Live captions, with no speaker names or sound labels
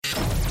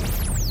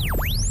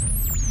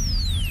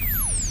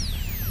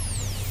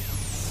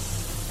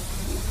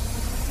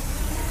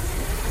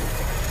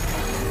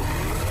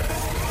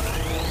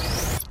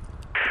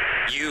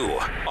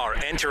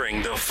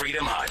Entering the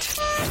Freedom Hut.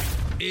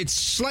 It's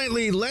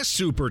slightly less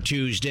Super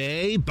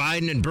Tuesday.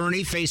 Biden and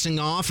Bernie facing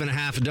off in a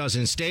half a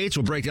dozen states.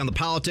 We'll break down the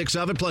politics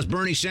of it. Plus,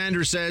 Bernie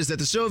Sanders says that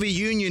the Soviet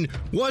Union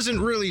wasn't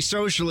really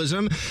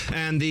socialism.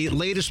 And the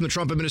latest from the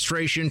Trump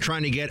administration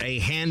trying to get a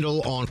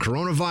handle on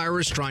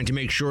coronavirus, trying to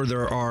make sure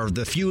there are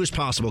the fewest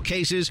possible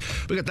cases.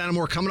 We got that and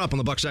more coming up on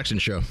the Buck Sexton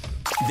Show.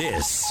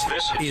 This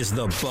is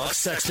the Buck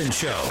Sexton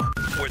Show,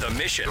 where the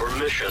mission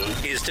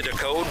is to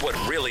decode what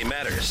really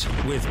matters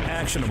with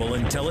actionable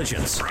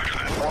intelligence.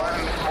 One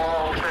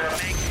small step.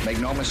 Make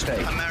no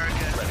mistake.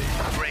 America,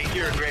 great.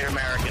 You're a great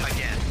American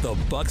again. The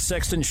Buck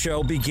Sexton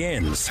Show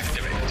begins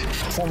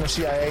Former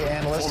CIA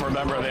analyst. Former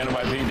member of the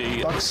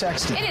NYPD. Buck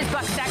Sexton. It is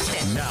Buck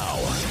Sexton. now.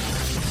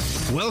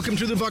 Welcome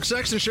to the Buck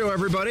Sexton Show,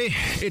 everybody.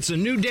 It's a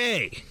new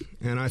day,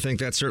 and I think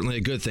that's certainly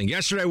a good thing.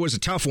 Yesterday was a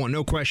tough one,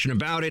 no question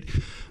about it.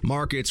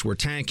 Markets were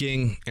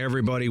tanking.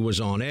 Everybody was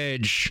on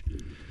edge.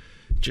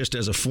 Just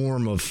as a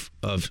form of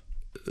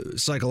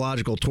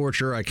psychological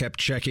torture, I kept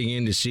checking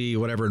in to see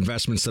whatever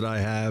investments that I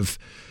have.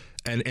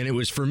 And it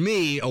was, for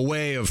me, a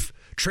way of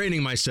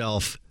training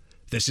myself.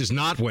 This is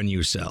not when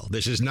you sell.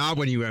 This is not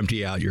when you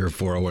empty out your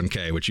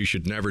 401k, which you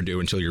should never do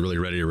until you're really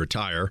ready to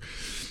retire.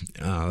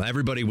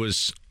 Everybody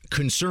was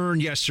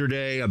concerned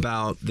yesterday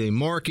about the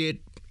market,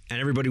 and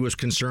everybody was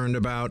concerned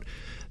about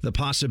the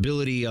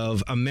possibility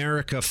of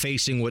America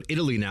facing what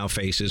Italy now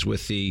faces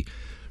with the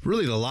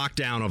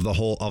lockdown of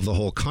the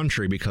whole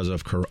country because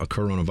of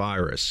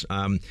coronavirus.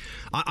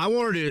 I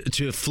wanted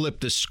to flip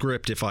the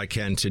script if I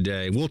can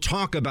today. We'll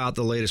talk about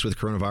the latest with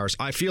coronavirus.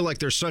 I feel like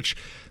there's such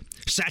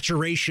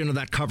saturation of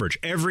that coverage.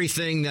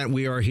 Everything that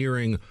we are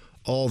hearing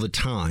all the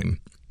time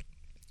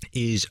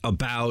is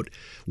about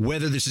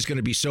whether this is going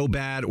to be so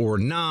bad or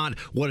not,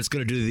 what it's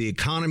going to do to the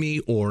economy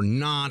or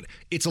not.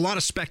 It's a lot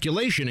of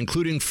speculation,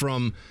 including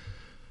from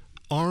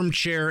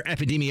armchair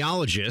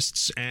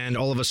epidemiologists and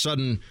all of a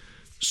sudden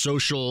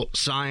social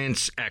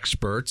science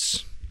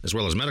experts, as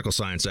well as medical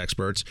science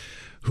experts,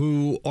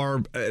 who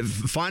are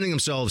finding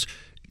themselves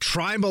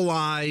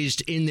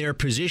tribalized in their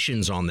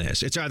positions on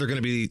this. It's either going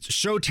to be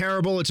so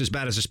terrible it's as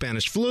bad as the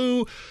Spanish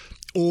flu,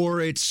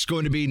 or it's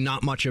going to be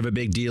not much of a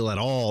big deal at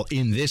all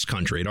in this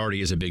country. It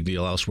already is a big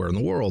deal elsewhere in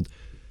the world.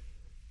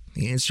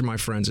 The answer, my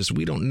friends, is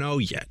we don't know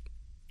yet.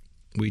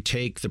 We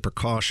take the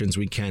precautions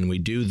we can. We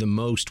do the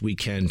most we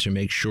can to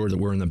make sure that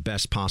we're in the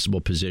best possible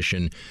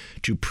position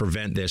to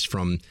prevent this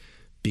from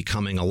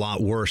becoming a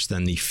lot worse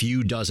than the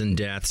few dozen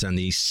deaths and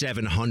the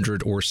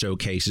 700 or so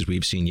cases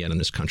we've seen yet in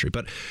this country.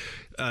 But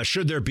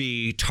should there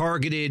be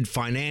targeted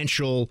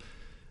financial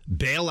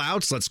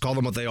bailouts, let's call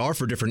them what they are,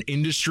 for different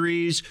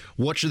industries?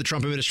 What should the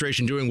Trump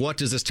administration doing? What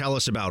does this tell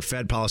us about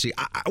Fed policy?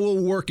 I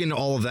will work into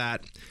all of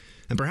that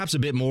and perhaps a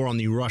bit more on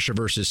the Russia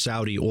versus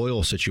Saudi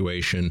oil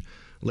situation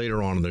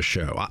later on in the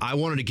show. I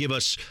wanted to give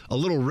us a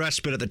little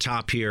respite at the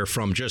top here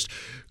from just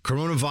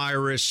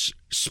coronavirus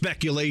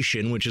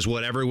speculation, which is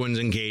what everyone's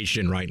engaged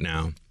in right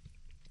now.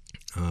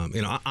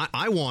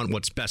 I want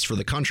what's best for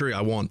the country.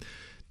 I want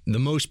the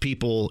most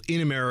people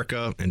in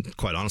America, and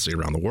quite honestly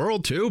around the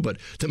world too, but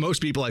the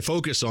most people I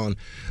focus on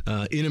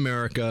in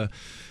America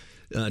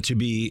to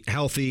be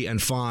healthy and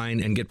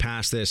fine and get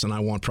past this. And I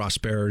want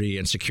prosperity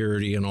and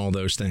security and all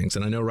those things.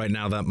 And I know right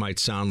now that might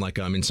sound like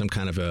I'm in some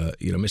kind of a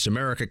Miss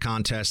America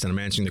contest and I'm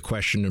answering the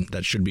question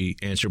that should be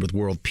answered with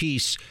world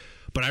peace.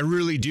 But I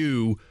really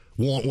do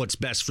want what's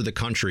best for the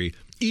country,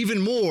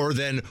 even more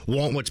than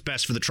want what's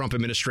best for the Trump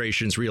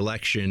administration's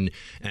reelection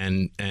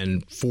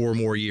and 4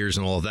 more years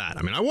and all of that.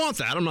 I mean, I want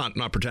that. I'm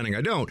not pretending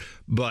I don't,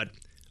 but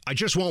I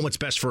just want what's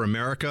best for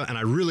America. And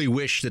I really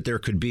wish that there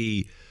could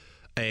be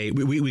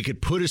we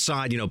could put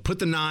aside, put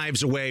the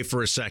knives away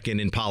for a second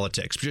in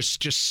politics.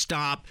 Just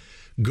stop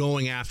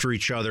going after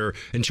each other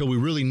until we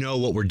really know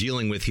what we're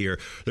dealing with here.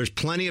 There's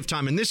plenty of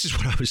time. And this is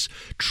what I was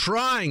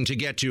trying to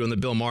get to in the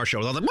Bill Maher show.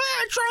 I was like,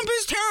 Trump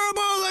is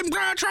terrible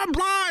and Trump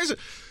lies.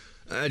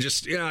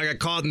 I got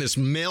caught in this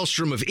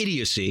maelstrom of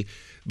idiocy.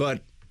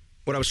 But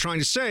what I was trying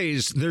to say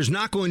is there's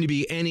not going to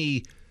be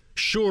any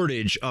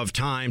shortage of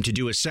time to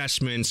do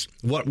assessments,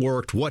 what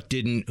worked, what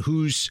didn't,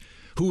 who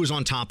was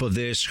on top of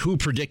this, who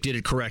predicted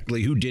it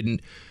correctly, who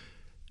didn't.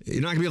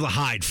 You're not going to be able to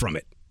hide from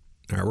it.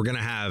 All right, we're going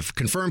to have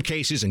confirmed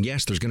cases, and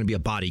yes, there's going to be a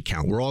body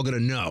count. We're all going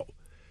to know.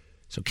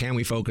 So can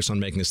we focus on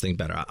making this thing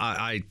better?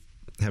 I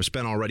have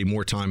spent already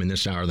more time in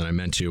this hour than I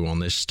meant to on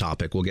this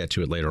topic. We'll get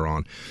to it later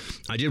on.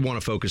 I did want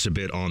to focus a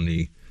bit on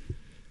the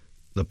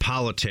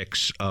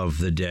politics of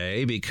the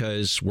day,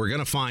 because we're going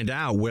to find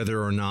out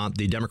whether or not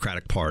the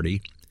Democratic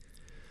Party,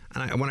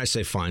 and when I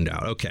say find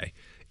out, okay,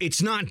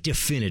 it's not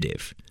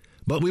definitive,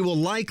 but we will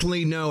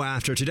likely know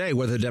after today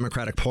whether the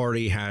Democratic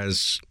Party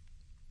has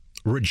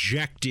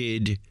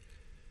rejected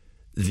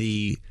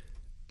the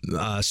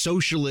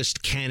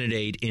socialist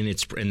candidate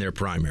in their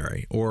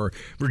primary. Or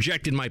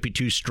rejected might be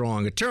too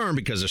strong a term,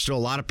 because there's still a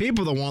lot of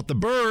people that want the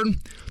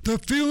Bern. They're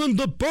feeling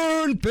the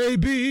Bern,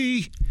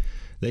 baby.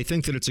 They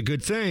think that it's a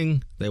good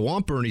thing. They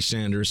want Bernie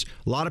Sanders.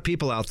 A lot of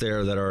people out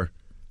there that are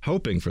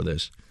hoping for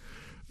this.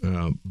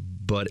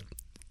 But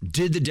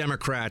did the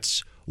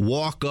Democrats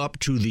walk up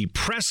to the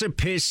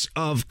precipice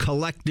of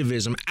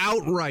collectivism,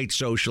 outright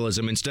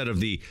socialism, instead of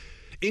the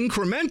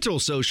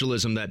incremental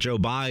socialism that Joe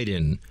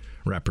Biden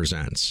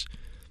represents.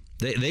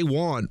 They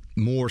want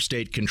more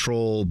state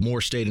control,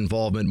 more state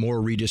involvement,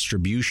 more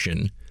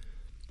redistribution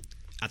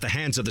at the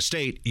hands of the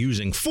state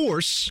using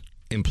force,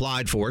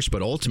 implied force,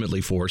 but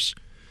ultimately force.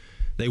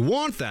 They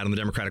want that in the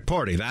Democratic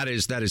Party. That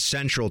is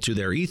central to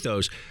their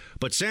ethos.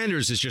 But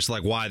Sanders is just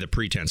like, why the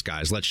pretense,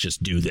 guys? Let's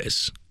just do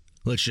this.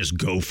 Let's just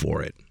go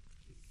for it.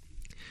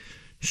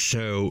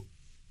 So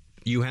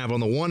you have, on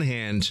the one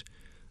hand,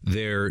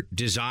 their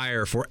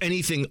desire for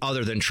anything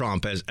other than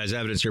Trump, as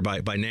evidenced here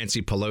by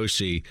Nancy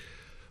Pelosi,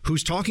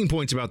 whose talking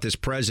points about this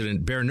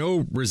president bear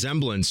no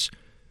resemblance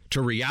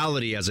to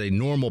reality as a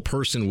normal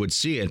person would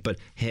see it. But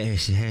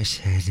here's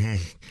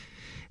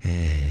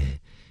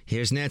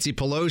Nancy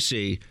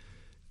Pelosi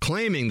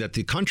claiming that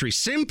the country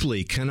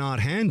simply cannot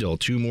handle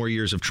 2 more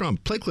years of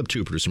Trump. Play clip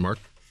 2, producer Mark.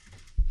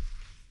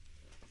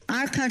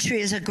 Our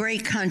country is a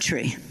great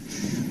country.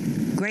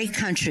 Great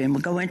country, and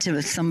we'll go into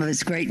some of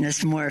its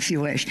greatness more if you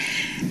wish.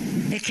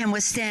 It can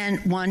withstand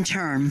 1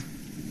 term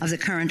of the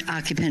current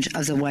occupant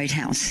of the White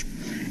House.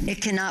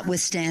 It cannot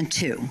withstand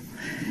 2.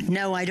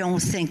 No, I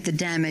don't think the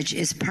damage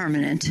is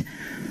permanent.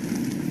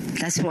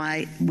 That's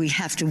why we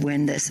have to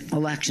win this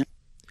election.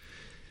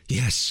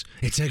 Yes,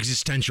 it's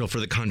existential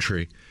for the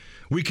country.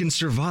 We can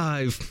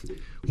survive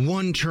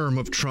 1 term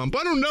of Trump.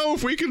 I don't know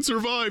if we can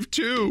survive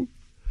 2.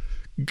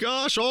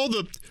 Gosh, all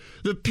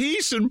the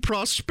peace and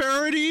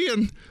prosperity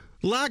and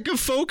lack of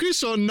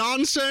focus on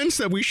nonsense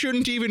that we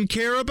shouldn't even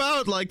care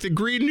about, like the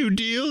Green New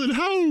Deal, and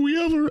how will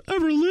we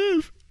ever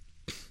live?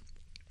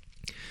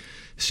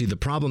 See, the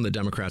problem that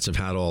Democrats have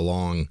had all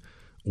along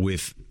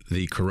with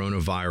the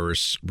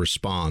coronavirus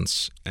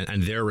response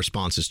and their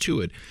responses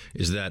to it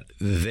is that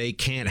they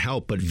can't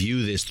help but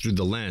view this through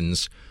the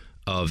lens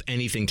of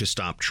anything to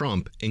stop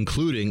Trump,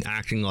 including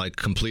acting like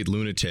complete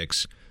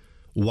lunatics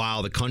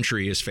while the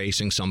country is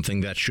facing something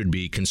that should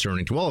be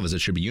concerning to all of us. It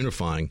should be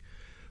unifying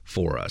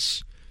for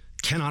us.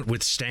 Cannot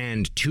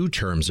withstand 2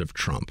 terms of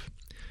Trump,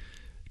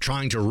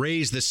 trying to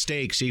raise the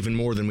stakes even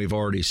more than we've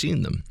already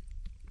seen them.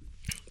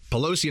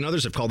 Pelosi and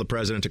others have called the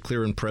president a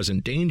clear and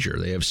present danger.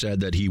 They have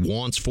said that he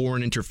wants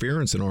foreign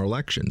interference in our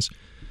elections.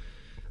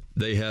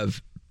 They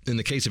have, in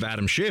the case of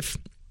Adam Schiff,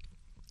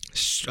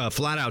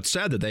 flat out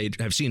said that they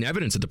have seen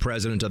evidence that the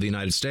president of the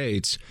United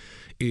States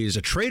is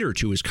a traitor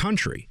to his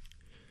country.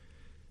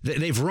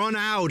 They've run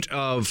out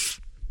of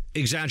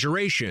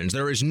exaggerations.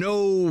 There is no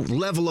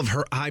level of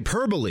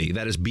hyperbole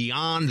that is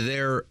beyond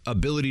their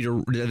ability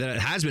to, that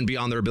has been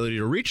beyond their ability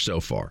to reach so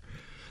far.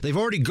 They've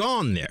already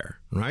gone there,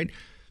 right?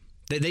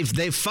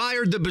 They've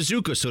fired the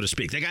bazooka, so to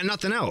speak. They got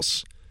nothing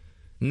else.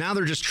 Now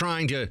they're just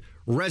trying to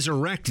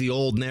resurrect the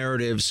old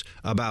narratives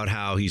about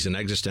how he's an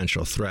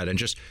existential threat and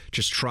just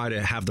try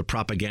to have the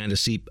propaganda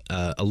seep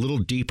a little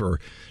deeper,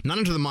 not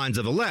into the minds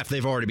of the left.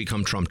 They've already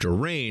become Trump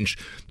deranged,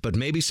 but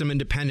maybe some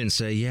independents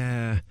say,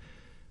 yeah,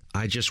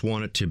 I just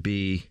want it to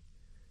be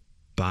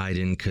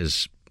Biden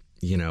because,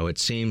 it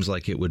seems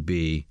like it would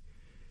be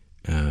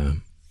a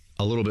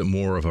little bit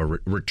more of a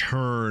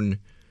return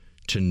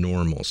to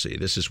normalcy.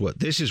 This is what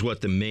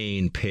the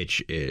main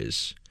pitch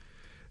is.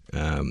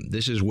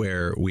 This is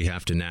where we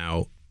have to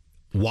now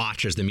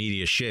watch as the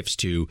media shifts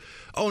to,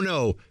 oh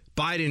no,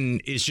 Biden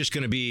is just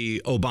going to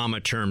be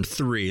Obama term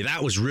 3.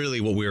 That was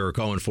really what we were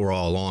going for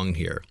all along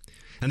here.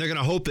 And they're going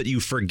to hope that you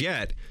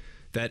forget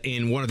that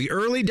in one of the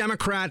early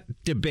Democrat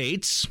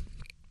debates,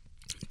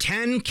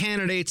 10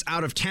 candidates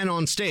out of 10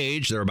 on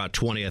stage, there are about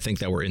 20, I think,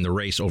 that were in the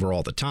race overall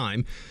at the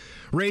time,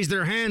 raised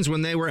their hands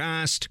when they were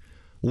asked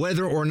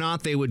whether or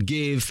not they would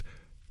give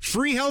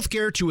free health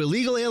care to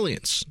illegal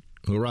aliens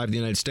who arrived in the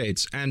United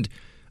States. And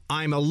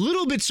I'm a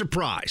little bit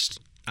surprised,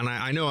 and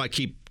I know I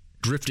keep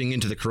drifting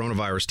into the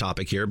coronavirus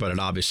topic here, but it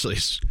obviously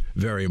is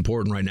very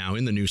important right now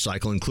in the news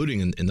cycle,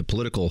 including in the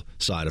political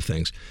side of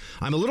things.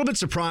 I'm a little bit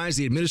surprised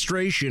the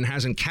administration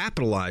hasn't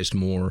capitalized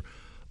more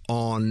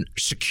on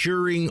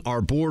securing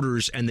our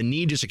borders and the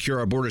need to secure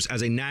our borders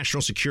as a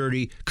national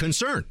security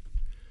concern.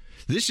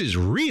 This is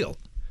real.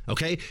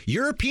 Okay,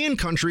 European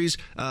countries,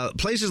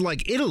 places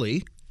like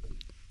Italy,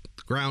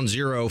 ground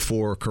zero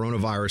for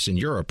coronavirus in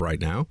Europe right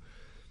now,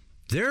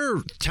 they're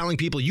telling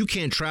people you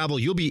can't travel.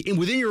 You'll be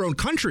within your own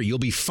country. You'll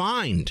be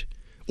fined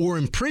or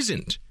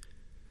imprisoned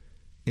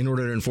in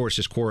order to enforce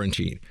this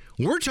quarantine.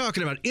 We're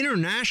talking about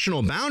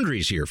international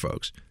boundaries here,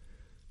 folks.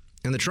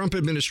 And the Trump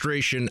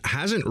administration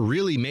hasn't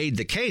really made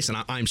the case. And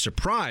I'm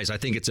surprised. I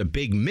think it's a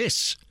big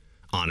miss,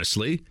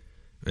 honestly.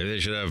 Maybe they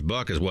should have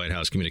Buck as White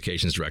House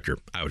communications director.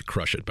 I would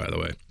crush it, by the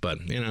way. But,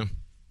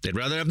 they'd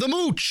rather have the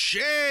mooch.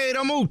 Hey,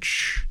 the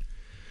mooch.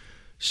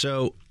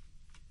 So,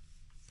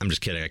 I'm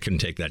just kidding. I couldn't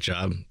take that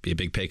job. Be a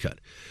big pay cut.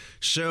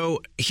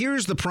 So,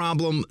 here's the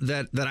problem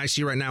that I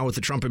see right now with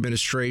the Trump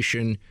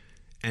administration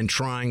and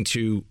trying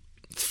to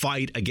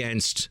fight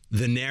against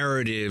the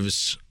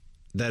narratives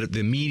that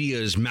the media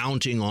is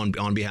mounting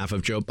on behalf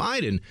of Joe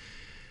Biden.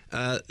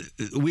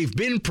 We've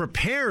been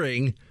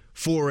preparing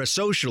for a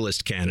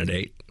socialist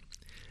candidate.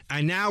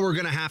 And now we're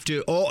going to have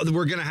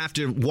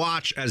to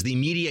watch as the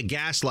media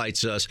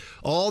gaslights us.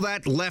 All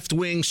that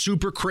left-wing,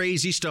 super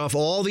crazy stuff,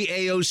 all the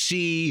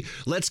AOC,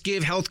 let's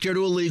give healthcare to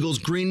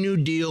illegals, Green New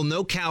Deal,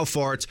 no cow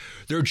farts.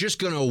 They're just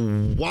going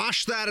to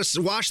wash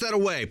that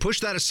away,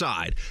 push that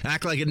aside,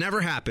 act like it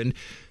never happened.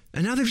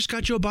 And now they've just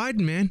got Joe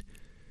Biden, man.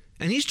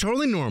 And he's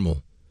totally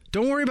normal.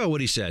 Don't worry about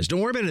what he says. Don't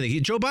worry about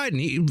anything. Joe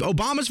Biden,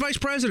 Obama's vice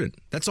president.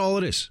 That's all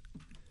it is.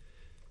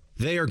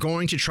 They are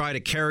going to try to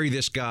carry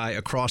this guy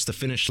across the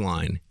finish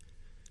line.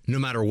 No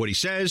matter what he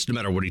says, no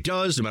matter what he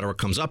does, no matter what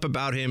comes up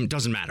about him,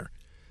 doesn't matter.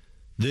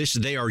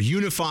 They are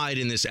unified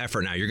in this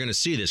effort now. You're going to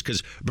see this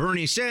because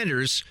Bernie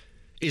Sanders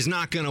is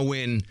not going to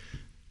win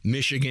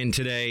Michigan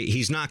today.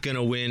 He's not going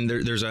to win.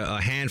 There's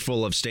a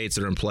handful of states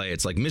that are in play.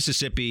 It's like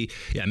Mississippi,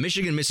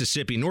 Michigan,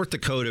 Mississippi, North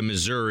Dakota,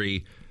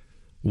 Missouri,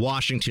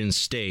 Washington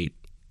State,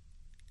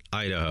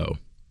 Idaho.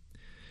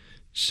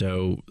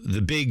 So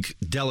the big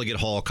delegate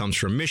haul comes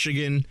from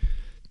Michigan.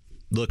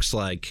 Looks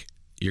like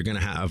you're going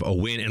to have a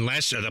win,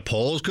 unless the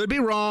polls could be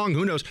wrong.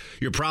 Who knows?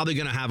 You're probably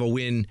going to have a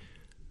win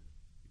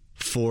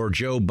for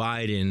Joe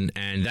Biden,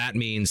 and that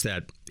means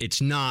that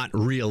it's not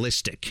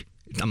realistic.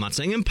 I'm not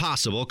saying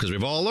impossible, because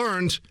we've all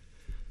learned,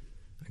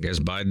 I guess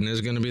Biden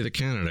is going to be the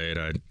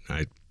candidate.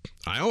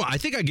 I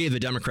think I gave the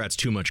Democrats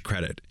too much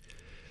credit,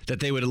 that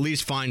they would at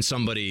least find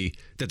somebody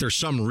that there's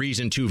some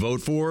reason to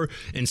vote for,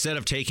 instead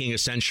of taking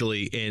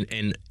essentially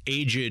an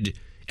aged,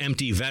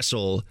 empty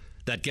vessel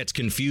that gets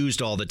confused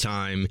all the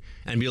time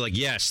and be like,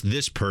 yes,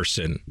 this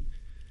person.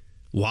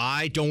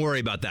 Why? Don't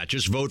worry about that.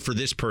 Just vote for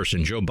this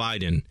person, Joe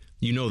Biden.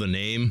 You know the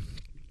name.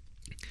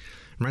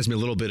 Reminds me a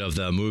little bit of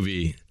the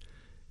movie.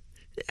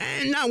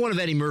 And not one of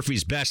Eddie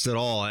Murphy's best at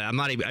all.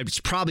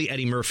 It's probably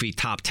Eddie Murphy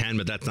top 10,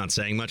 but that's not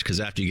saying much because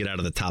after you get out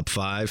of the top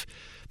 5.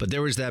 But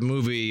there was that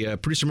movie,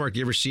 Producer Mark,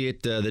 you ever see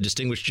it? The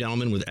Distinguished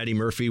Gentleman with Eddie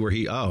Murphy, where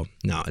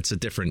no, it's a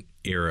different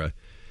era.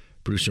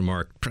 Producer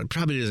Mark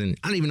probably doesn't.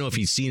 I don't even know if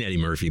he's seen Eddie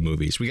Murphy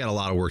movies. We got a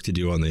lot of work to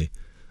do on the.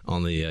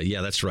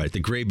 Yeah, that's right. The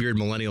Graybeard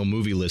Millennial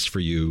movie list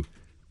for you.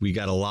 We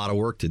got a lot of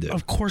work to do.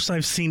 Of course,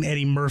 I've seen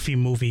Eddie Murphy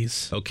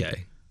movies.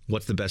 Okay,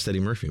 what's the best Eddie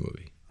Murphy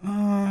movie?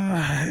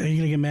 Are you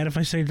gonna get mad if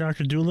I say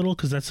Dr. Dolittle?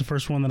 Because that's the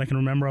first one that I can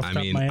remember off the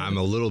top of my head. I'm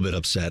a little bit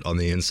upset on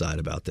the inside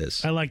about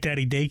this. I like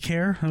Daddy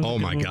Daycare. Oh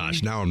my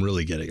gosh! Now I'm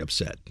really getting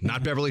upset.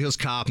 Not Beverly Hills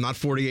Cop. Not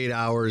 48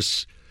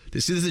 Hours.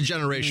 This is a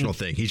generational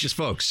thing. He's just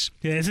folks.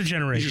 Yeah, it's a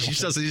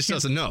generational He just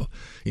doesn't know.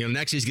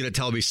 Next he's going to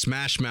tell me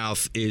Smash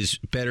Mouth is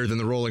better than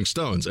the Rolling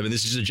Stones. I mean,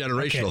 this is a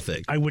generational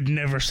thing. I would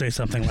never say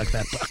something like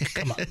that, Buck.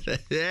 Come on.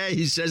 Yeah,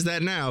 he says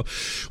that now.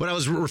 What I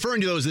was referring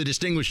to, though, is The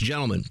Distinguished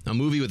Gentleman, a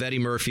movie with Eddie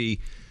Murphy.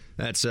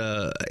 That's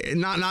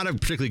not a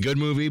particularly good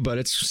movie, but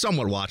it's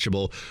somewhat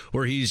watchable,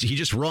 where he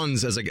just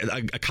runs as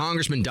a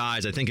congressman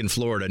dies, I think in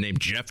Florida,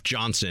 named Jeff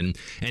Johnson,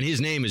 and his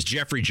name is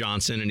Jeffrey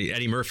Johnson, and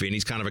Eddie Murphy, and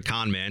he's kind of a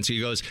con man. So he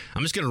goes,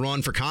 I'm just going to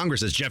run for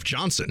Congress as Jeff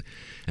Johnson.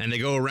 And they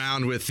go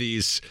around with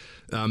these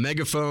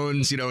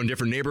megaphones, in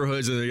different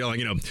neighborhoods, and they're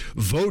yelling,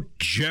 vote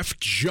Jeff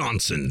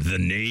Johnson, the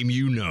name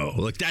you know.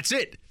 Like, that's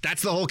it.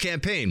 That's the whole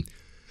campaign.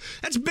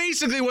 That's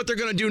basically what they're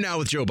going to do now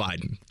with Joe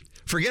Biden.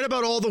 Forget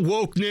about all the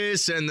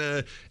wokeness and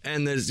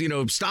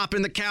the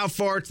stopping the cow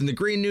farts and the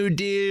Green New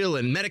Deal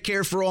and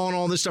Medicare for all and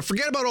all this stuff.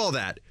 Forget about all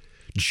that.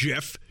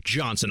 Jeff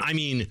Johnson. I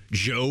mean,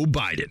 Joe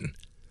Biden.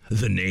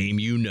 The name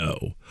you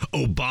know.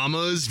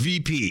 Obama's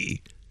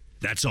VP.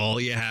 That's all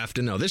you have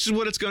to know. This is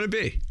what it's going to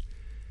be.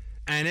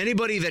 And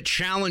anybody that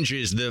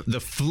challenges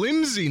the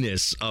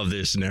flimsiness of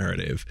this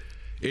narrative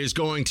is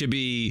going to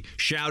be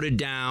shouted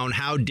down.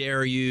 How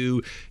dare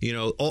you?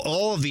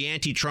 All of the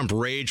anti-Trump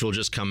rage will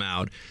just come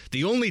out.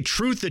 The only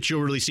truth that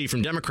you'll really see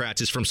from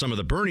Democrats is from some of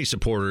the Bernie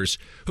supporters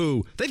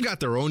who they've got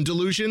their own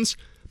delusions,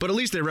 but at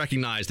least they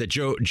recognize that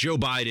Joe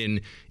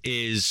Biden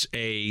is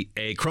a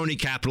crony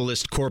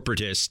capitalist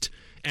corporatist,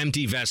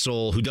 empty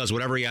vessel who does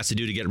whatever he has to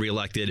do to get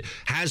reelected,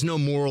 has no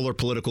moral or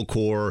political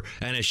core,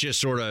 and has just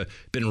sort of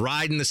been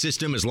riding the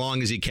system as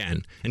long as he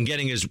can and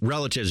getting his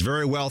relatives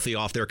very wealthy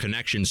off their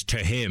connections to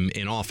him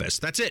in office.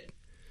 That's it.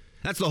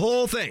 That's the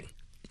whole thing.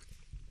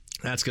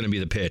 That's going to be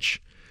the pitch,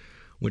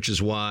 which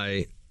is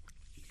why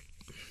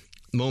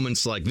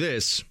moments like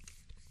this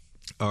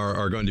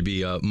are going to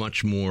be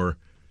much more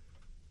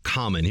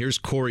common. Here's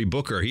Cory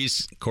Booker.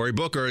 Cory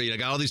Booker.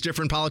 Got all these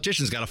different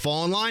politicians got to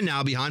fall in line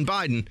now behind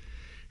Biden.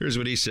 Here's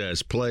what he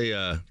says. Play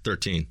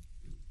 13.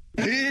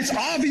 It's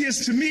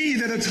obvious to me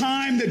that a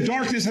time that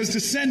darkness has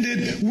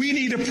descended, we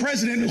need a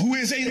president who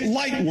is a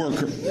light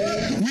worker.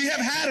 We have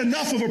had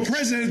enough of a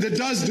president that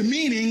does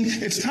demeaning.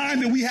 It's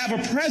time that we have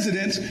a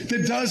president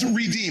that does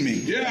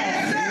redeeming.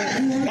 Yeah.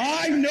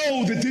 I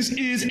know that this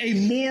is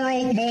a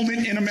moral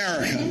moment in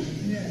America.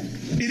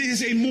 It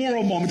is a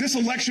moral moment. This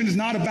election is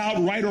not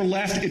about right or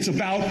left. It's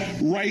about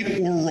right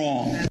or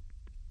wrong.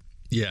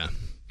 Yeah.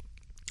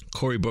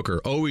 Cory Booker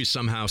always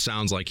somehow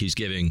sounds like he's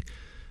giving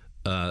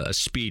a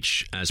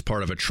speech as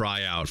part of a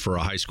tryout for a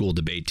high school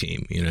debate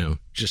team.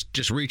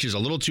 Just reaches a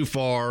little too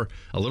far,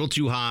 a little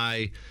too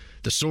high.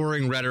 The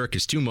soaring rhetoric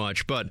is too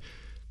much, but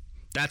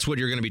that's what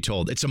you're going to be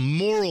told. It's a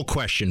moral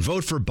question.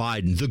 Vote for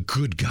Biden, the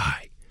good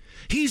guy.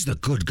 He's the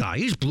good guy.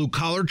 He's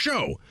blue-collar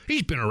Joe.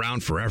 He's been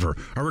around forever.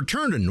 A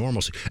return to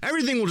normalcy.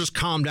 Everything will just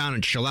calm down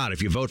and chill out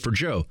if you vote for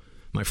Joe.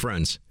 My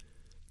friends,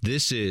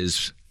 this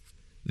is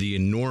the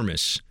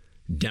enormous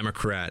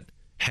Democrat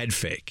head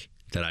fake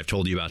that I've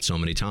told you about so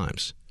many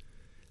times.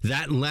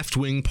 That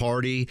left-wing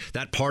party,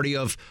 that party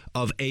of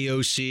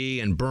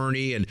AOC and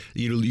Bernie, and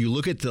you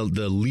look at the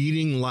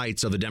leading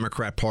lights of the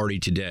Democrat Party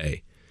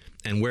today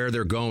and where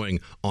they're going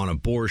on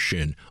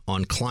abortion,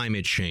 on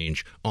climate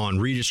change, on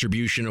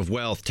redistribution of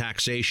wealth,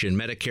 taxation,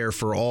 Medicare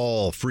for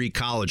all, free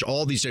college,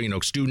 all these,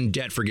 student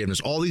debt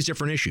forgiveness, all these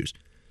different issues.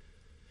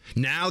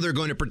 Now they're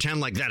going to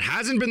pretend like that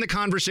hasn't been the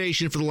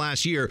conversation for the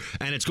last year,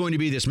 and it's going to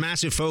be this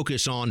massive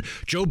focus on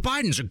Joe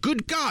Biden's a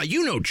good guy.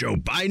 You know Joe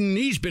Biden.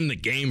 He's been in the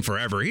game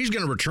forever. He's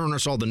going to return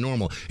us all to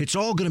normal. It's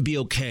all going to be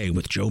okay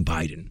with Joe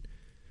Biden.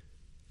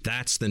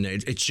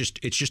 It's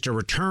just a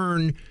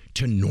return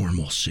to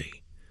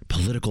normalcy.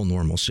 Political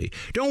normalcy.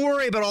 Don't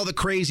worry about all the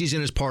crazies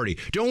in his party.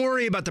 Don't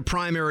worry about the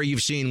primary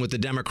you've seen with the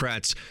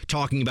Democrats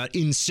talking about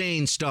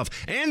insane stuff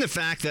and the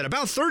fact that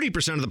about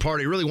 30% of the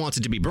party really wants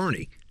it to be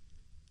Bernie.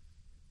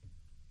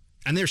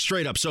 And they're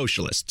straight up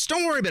socialists.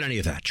 Don't worry about any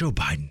of that. Joe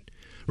Biden,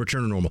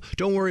 return to normal.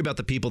 Don't worry about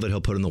the people that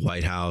he'll put in the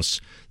White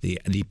House, the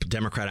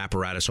Democrat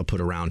apparatus he'll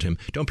put around him.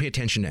 Don't pay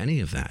attention to any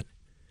of that.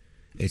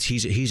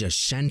 He's a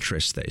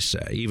centrist, they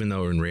say, even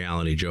though in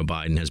reality Joe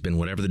Biden has been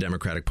whatever the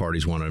Democratic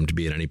parties wanted him to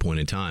be at any point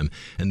in time.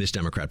 And this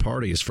Democrat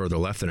Party is further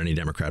left than any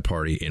Democrat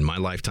Party in my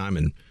lifetime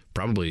and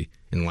probably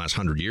in the last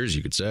 100 years,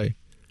 you could say.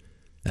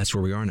 That's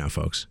where we are now,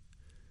 folks.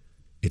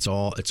 It's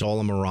all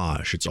a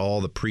mirage. It's all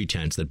the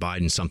pretense that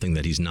Biden's something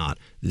that he's not.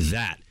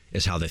 That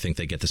is how they think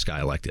they get this guy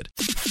elected.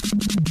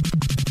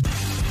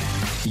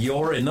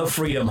 You're in the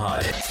Freedom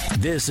Hut.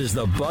 This is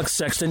the Buck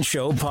Sexton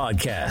Show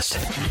podcast.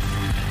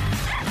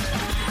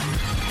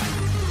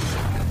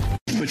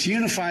 But to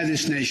unify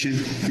this nation,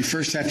 we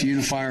first have to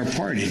unify our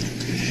party.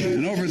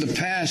 And over the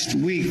past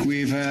week,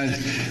 we've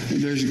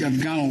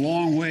gone a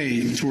long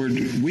way toward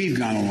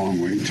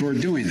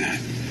doing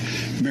that.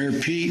 Mayor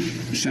Pete,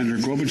 Senator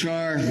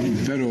Klobuchar,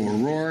 Beto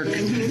O'Rourke,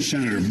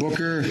 Senator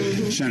Booker,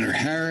 Senator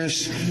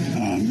Harris,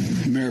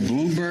 Mayor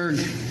Bloomberg.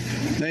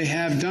 They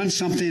have done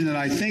something that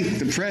I think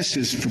the press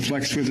is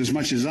perplexed with as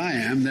much as I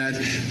am, that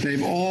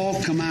they've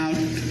all come out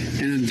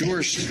and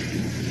endorsed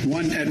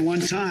at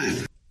one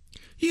time.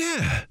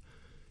 Yeah,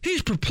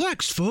 he's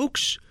perplexed,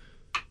 folks.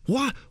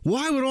 Why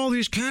would all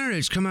these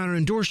candidates come out and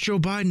endorse Joe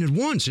Biden at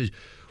once?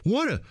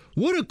 What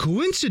a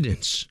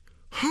coincidence.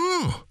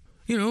 Huh.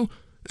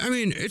 I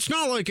mean, it's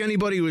not like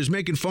anybody was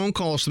making phone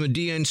calls from the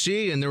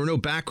DNC and there were no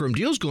backroom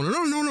deals going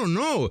on.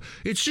 No.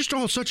 It's just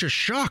all such a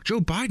shock. Joe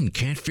Biden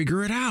can't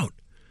figure it out.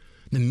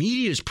 The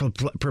media is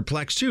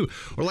perplexed, too.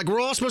 Or like we're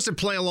all supposed to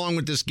play along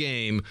with this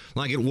game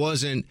like it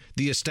wasn't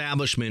the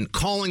establishment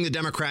calling the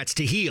Democrats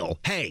to heel.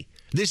 Hey,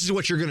 this is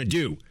what you're going to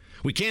do.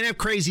 We can't have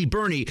Crazy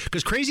Bernie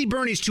because Crazy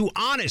Bernie's too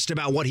honest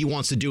about what he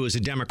wants to do as a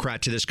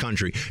Democrat to this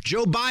country.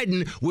 Joe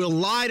Biden will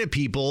lie to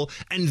people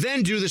and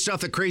then do the stuff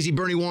that Crazy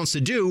Bernie wants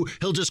to do.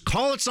 He'll just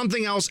call it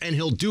something else and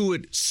he'll do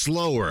it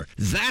slower.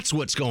 That's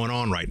what's going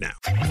on right now.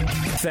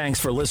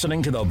 Thanks for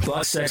listening to the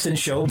Buck Sexton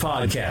Show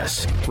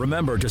podcast.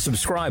 Remember to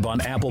subscribe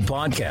on Apple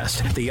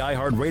Podcast, the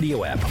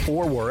iHeartRadio app,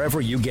 or wherever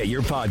you get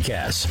your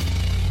podcasts.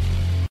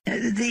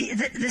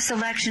 This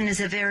election is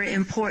a very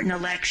important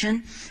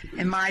election.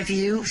 In my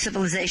view,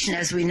 civilization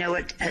as we know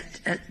it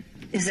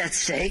is at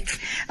stake.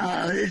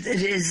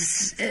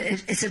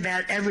 It's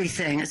about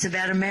everything. It's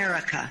about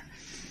America.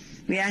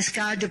 We ask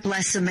God to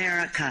bless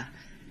America.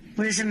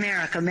 What is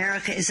America?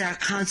 America is our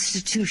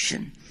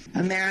Constitution.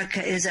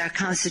 America is our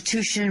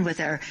Constitution with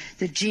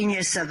the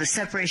genius of the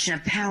separation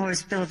of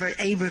powers, Bill of Rights,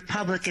 a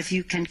republic if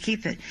you can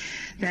keep it,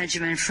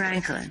 Benjamin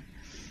Franklin.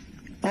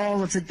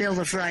 All of the Bill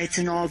of Rights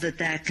and all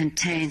that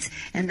contains,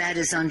 and that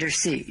is under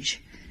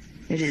siege.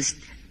 It is,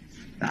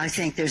 I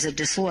think there's a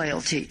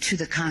disloyalty to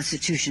the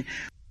Constitution.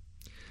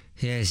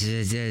 Yes,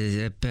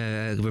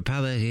 a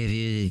republic if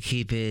you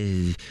keep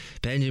it,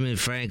 Benjamin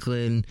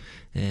Franklin,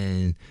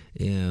 and,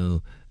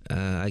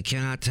 I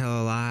cannot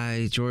tell a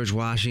lie, George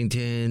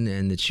Washington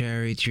and the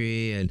cherry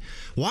tree. And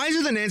why is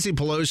it that Nancy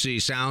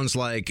Pelosi sounds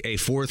like a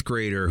fourth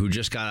grader who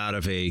just got out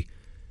of a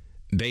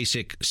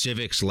basic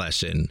civics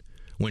lesson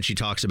when she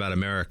talks about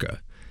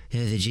America?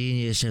 The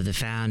genius of the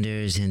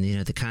founders and,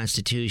 the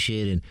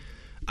Constitution.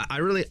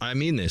 And I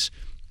mean this.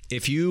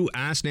 If you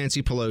ask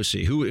Nancy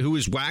Pelosi, who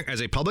is as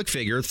a public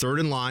figure, third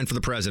in line for the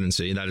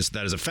presidency, that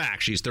is a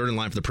fact. She's third in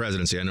line for the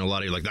presidency. I know a lot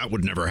of you are like, that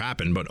would never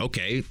happen. But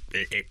okay,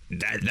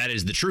 that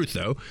is the truth,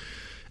 though.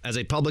 As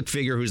a public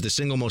figure who's the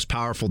single most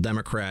powerful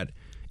Democrat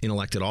in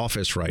elected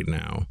office right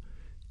now,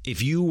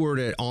 if you were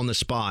to, on the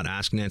spot,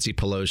 ask Nancy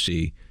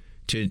Pelosi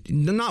to,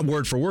 not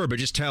word for word, but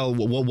just tell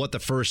what the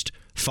first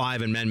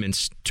 5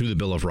 amendments to the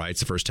Bill of Rights,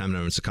 the first 10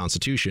 amendments to the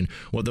Constitution,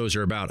 what those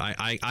are about,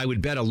 I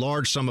would bet a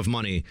large sum of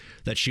money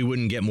that she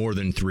wouldn't get more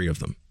than 3 of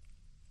them.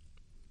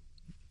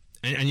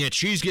 And yet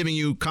she's giving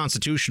you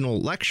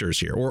constitutional lectures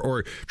here,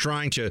 or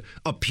trying to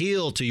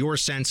appeal to your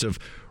sense of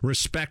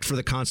respect for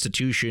the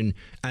Constitution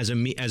as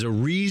a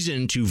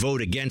reason to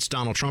vote against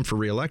Donald Trump for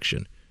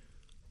re-election.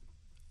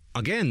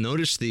 Again,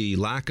 notice the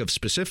lack of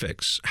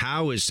specifics.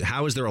 How is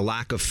there a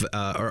lack of,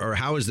 or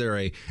how is there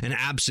an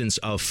absence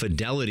of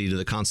fidelity to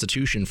the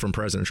Constitution from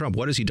President Trump?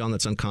 What has he done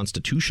that's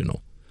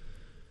unconstitutional?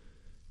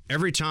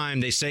 Every time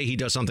they say he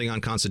does something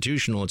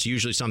unconstitutional, it's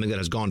usually something that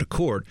has gone to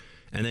court,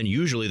 and then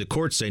usually the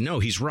courts say, no,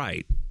 he's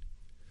right.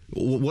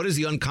 What is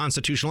the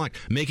unconstitutional act?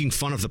 Making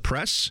fun of the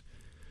press?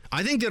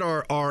 I think that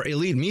our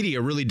elite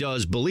media really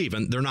does believe,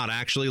 and they're not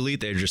actually elite,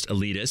 they're just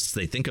elitists.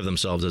 They think of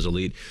themselves as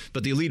elite.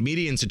 But the elite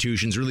media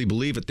institutions really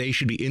believe that they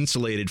should be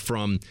insulated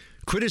from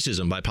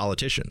criticism by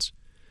politicians,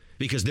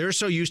 because they're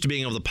so used to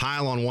being able to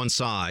pile on one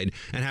side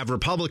and have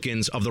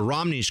Republicans of the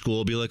Romney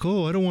school be like,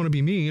 oh, I don't want to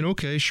be mean.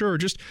 Okay, sure.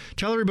 Just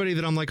tell everybody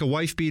that I'm like a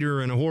wife beater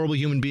and a horrible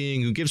human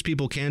being who gives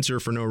people cancer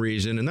for no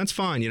reason. And that's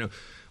fine.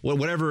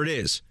 Whatever it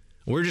is.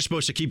 We're just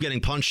supposed to keep getting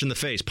punched in the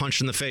face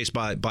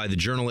by the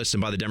journalists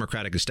and by the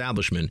Democratic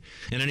establishment.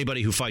 And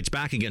anybody who fights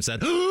back against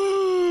that,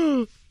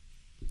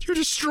 you're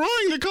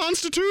destroying the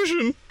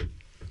Constitution.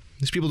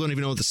 These people don't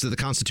even know what the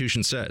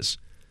Constitution says.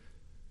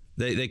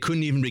 They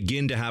couldn't even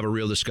begin to have a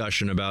real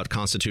discussion about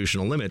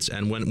constitutional limits.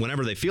 And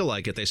whenever they feel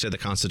like it, they say the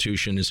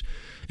Constitution is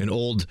an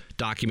old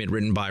document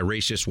written by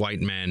racist white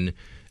men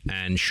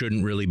and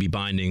shouldn't really be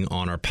binding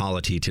on our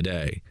polity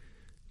today.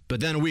 But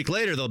then a week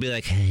later, they'll be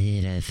like,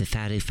 the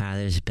founding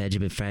fathers,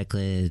 Benjamin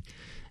Franklin,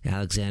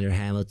 Alexander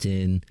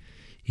Hamilton,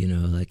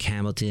 like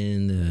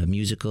Hamilton, the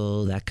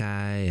musical, that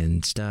guy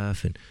and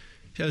stuff. And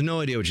she has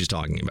no idea what she's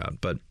talking about.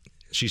 But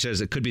she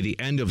says it could be the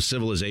end of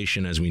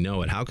civilization as we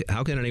know it. How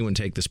can anyone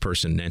take this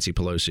person, Nancy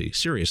Pelosi,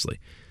 seriously?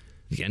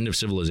 The end of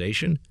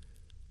civilization?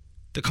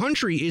 The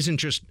country isn't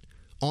just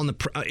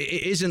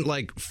isn't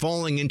like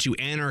falling into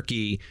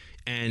anarchy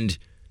and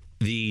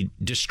the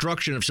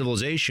destruction of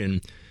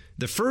civilization.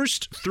 The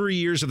first 3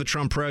 years of the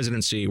Trump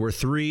presidency were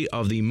 3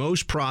 of the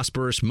most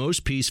prosperous,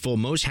 most peaceful,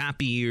 most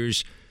happy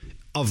years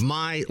of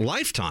my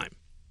lifetime.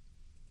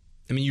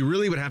 I mean, you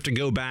really would have to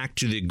go back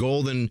to the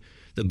golden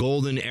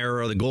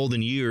era, the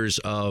golden years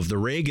of the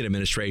Reagan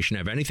administration to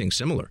have anything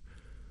similar.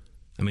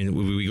 I mean,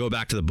 we go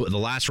back to the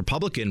last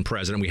Republican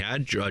president we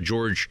had,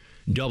 George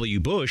W.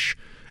 Bush,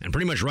 and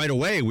pretty much right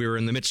away we were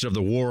in the midst of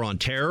the war on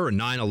terror and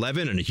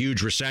 9/11 and a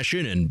huge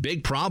recession and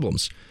big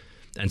problems.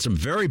 And some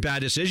very bad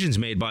decisions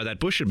made by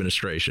that Bush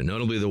administration,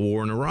 notably the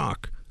war in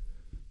Iraq.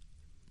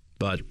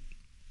 But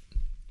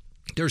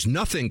there's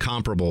nothing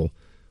comparable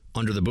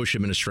under the Bush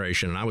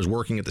administration. And I was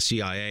working at the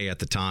CIA at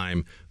the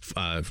time.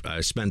 I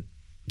spent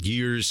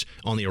years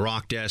on the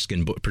Iraq desk,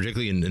 and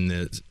particularly in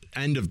the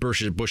end of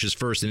Bush's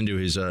first and into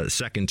his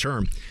second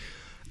term.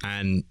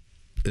 And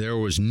there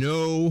was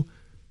no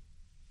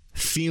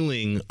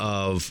feeling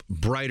of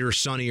brighter,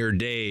 sunnier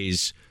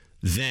days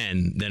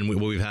than what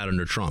we've had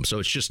under Trump. So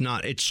it's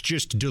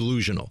just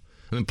delusional.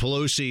 I mean,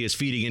 Pelosi is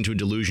feeding into a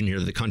delusion here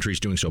that the country's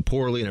doing so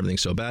poorly and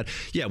everything's so bad.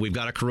 Yeah, we've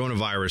got a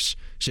coronavirus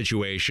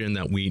situation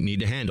that we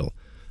need to handle.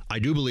 I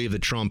do believe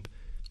that Trump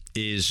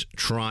is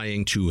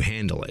trying to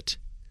handle it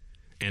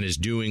and is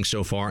doing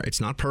so far.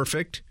 It's not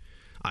perfect.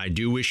 I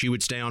do wish he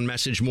would stay on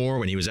message more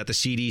when he was at the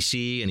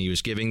CDC and he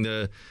was giving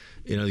the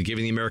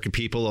American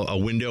people a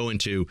window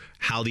into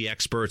how the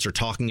experts are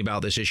talking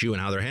about this issue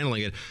and how they're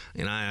handling it.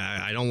 And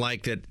I don't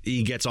like that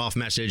he gets off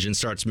message and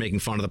starts making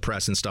fun of the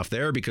press and stuff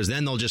there, because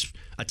then they'll just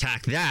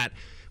attack that,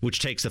 which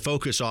takes the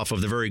focus off of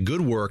the very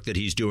good work that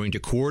he's doing to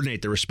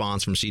coordinate the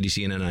response from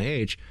CDC and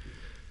NIH.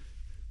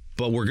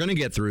 But we're going to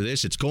get through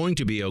this. It's going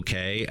to be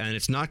okay. And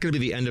it's not going to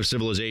be the end of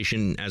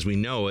civilization as we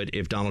know it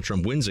if Donald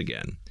Trump wins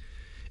again.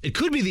 It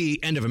could be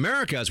the end of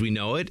America as we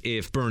know it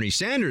if Bernie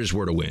Sanders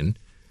were to win.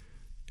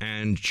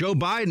 And Joe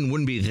Biden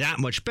wouldn't be that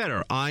much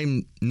better.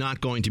 I'm not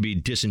going to be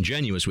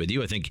disingenuous with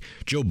you. I think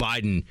Joe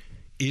Biden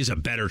is a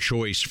better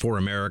choice for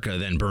America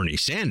than Bernie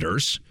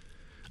Sanders.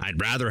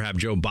 I'd rather have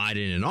Joe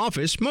Biden in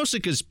office, mostly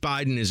because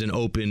Biden is an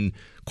open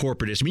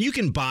corporatist. I mean, you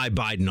can buy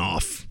Biden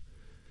off.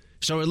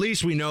 So at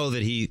least we know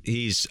that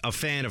he's a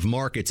fan of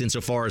markets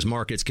insofar as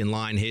markets can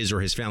line his or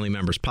his family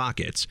members'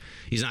 pockets.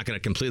 He's not going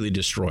to completely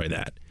destroy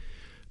that.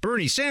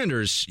 Bernie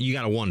Sanders, you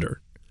got to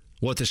wonder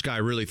what this guy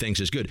really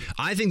thinks is good.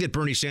 I think that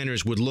Bernie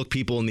Sanders would look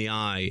people in the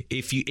eye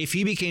if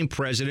he became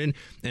president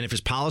and if his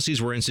policies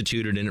were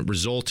instituted and it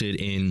resulted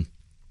in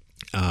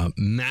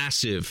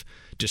massive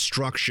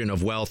destruction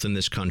of wealth in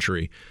this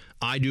country.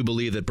 I do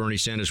believe that Bernie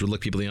Sanders would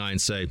look people in the eye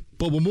and say,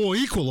 but we're more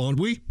equal, aren't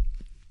we?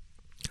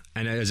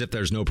 And as if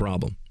there's no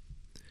problem.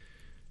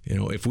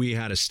 If we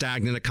had a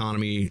stagnant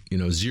economy,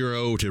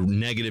 0 to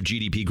negative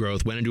GDP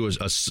growth, went into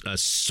a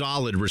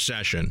solid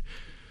recession,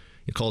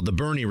 called the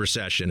Bernie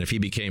recession, if he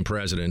became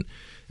president,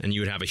 and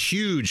you would have a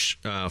huge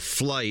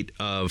flight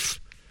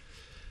of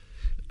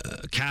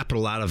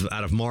capital out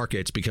of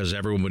markets because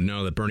everyone would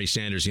know that Bernie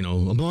Sanders, a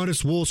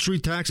modest Wall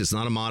Street tax. It's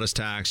not a modest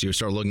tax. You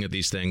start looking at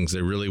these things,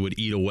 they really would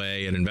eat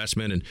away at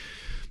investment.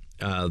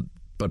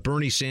 But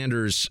Bernie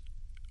Sanders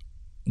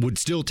would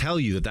still tell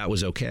you that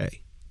was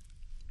okay.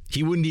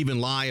 He wouldn't even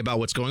lie about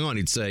what's going on.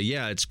 He'd say,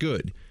 yeah, it's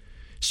good.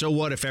 So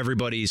what if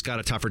everybody's got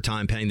a tougher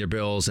time paying their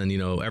bills and,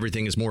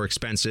 everything is more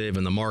expensive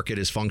and the market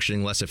is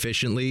functioning less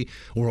efficiently?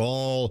 We're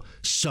all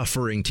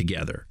suffering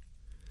together.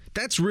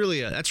 That's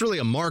really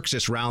a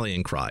Marxist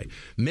rallying cry.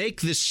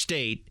 Make the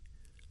state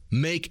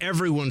make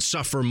everyone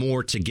suffer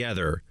more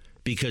together,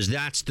 because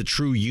that's the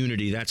true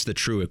unity. That's the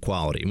true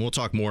equality. And we'll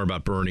talk more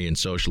about Bernie and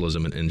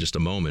socialism in just a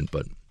moment,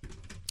 but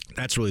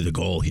that's really the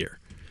goal here.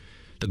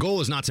 The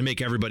goal is not to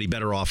make everybody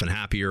better off and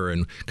happier,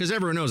 and because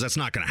everyone knows that's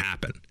not going to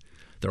happen.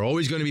 There are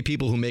always going to be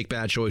people who make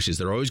bad choices.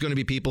 There are always going to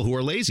be people who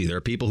are lazy. There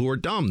are people who are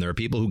dumb. There are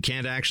people who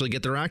can't actually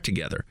get their act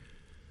together.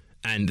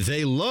 And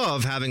they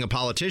love having a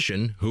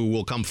politician who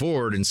will come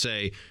forward and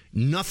say,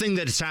 nothing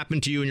that has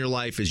happened to you in your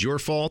life is your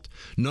fault.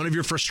 None of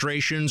your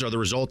frustrations are the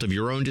result of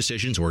your own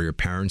decisions or your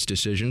parents'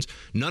 decisions.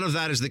 None of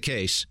that is the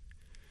case.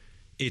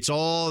 It's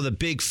all the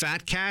big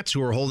fat cats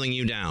who are holding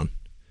you down.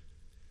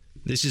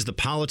 This is the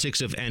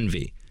politics of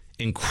envy.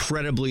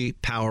 Incredibly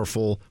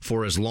powerful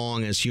for as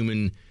long as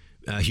human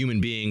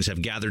beings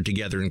have gathered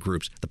together in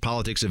groups. The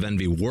politics of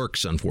envy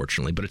works,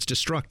 unfortunately, but it's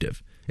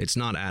destructive. It's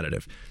not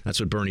additive. That's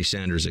what Bernie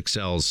Sanders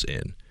excels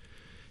in.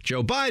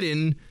 Joe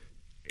Biden,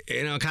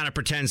 kind of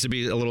pretends to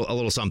be a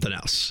little something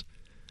else.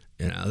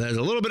 There's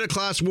a little bit of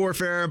class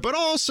warfare, but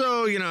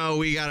also,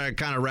 we got to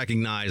kind of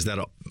recognize that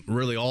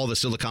really all the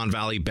Silicon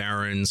Valley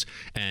barons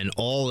and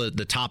all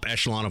the top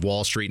echelon of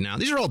Wall Street now,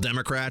 these are all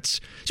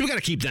Democrats. So we got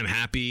to keep them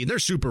happy. They're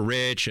super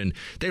rich and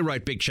they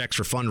write big checks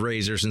for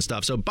fundraisers and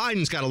stuff. So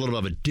Biden's got a little bit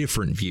of a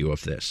different view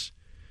of this.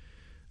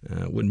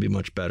 Wouldn't be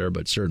much better,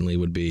 but certainly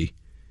would be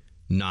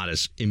not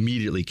as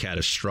immediately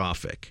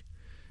catastrophic.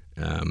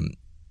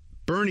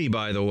 Bernie,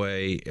 by the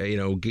way,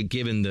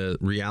 given the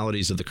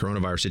realities of the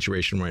coronavirus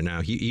situation right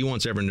now, he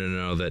wants everyone to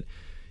know that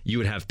you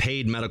would have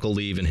paid medical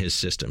leave in his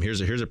system.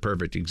 Here's a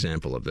perfect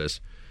example of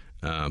this.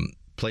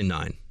 Play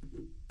 9.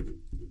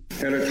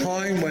 At a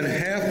time when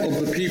half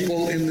of the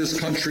people in this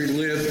country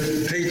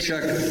live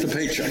paycheck to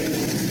paycheck,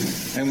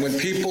 and when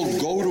people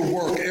go to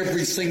work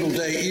every single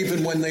day,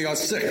 even when they are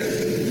sick,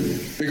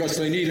 because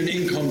they need an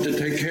income to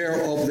take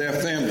care of their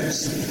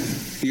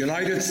families, the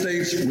United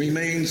States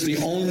remains the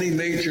only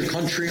major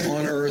country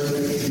on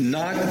earth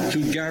not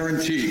to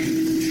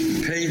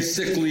guarantee paid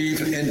sick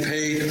leave and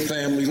paid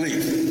family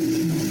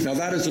leave. Now,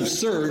 that is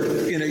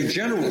absurd in a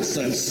general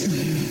sense,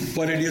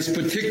 but it is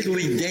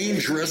particularly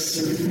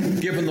dangerous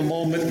given the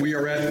moment we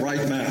are at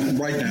right now.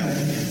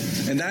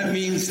 And that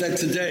means that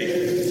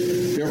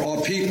today there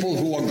are people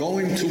who are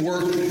going to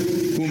work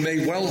who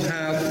may well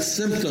have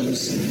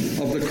symptoms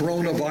of the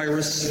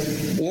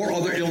coronavirus or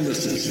other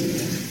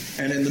illnesses.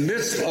 And in the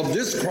midst of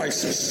this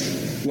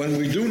crisis, when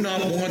we do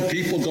not want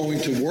people going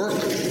to work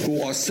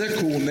who are sick,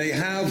 who may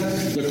have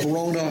the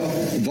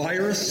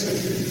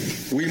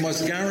coronavirus, we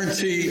must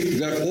guarantee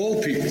that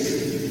all people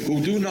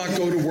who do not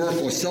go to work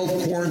or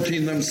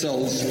self-quarantine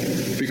themselves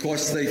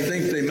because they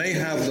think they may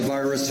have the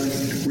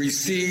virus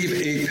receive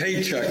a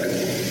paycheck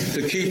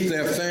to keep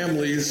their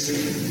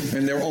families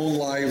and their own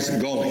lives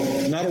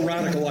going. Not a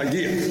radical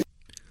idea.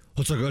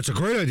 It's a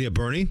great idea,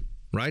 Bernie.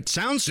 Right? It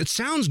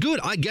sounds good.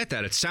 I get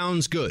that. It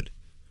sounds good.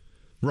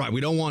 Right.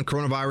 We don't want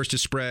coronavirus to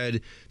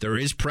spread. There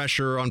is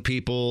pressure on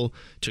people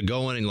to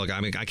go in and look.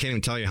 I can't even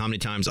tell you how many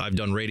times I've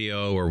done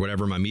radio or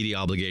whatever my media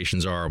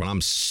obligations are when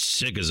I'm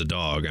sick as a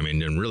dog.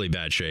 In really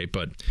bad shape.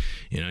 But,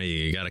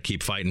 you got to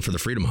keep fighting for the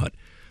Freedom Hut.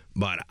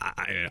 But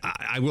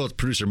I will,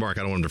 producer Mark,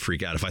 I don't want him to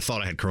freak out. If I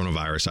thought I had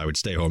coronavirus, I would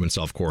stay home and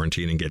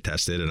self-quarantine and get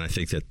tested. And I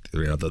think that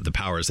the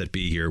powers that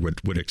be here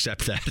would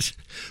accept that.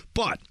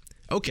 But,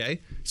 okay,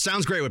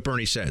 sounds great what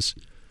Bernie says.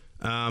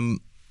 How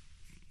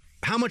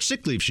much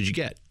sick leave should you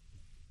get?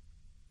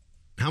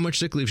 How much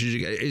sick leave should you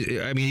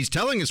get? He's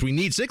telling us we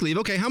need sick leave.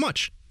 Okay, how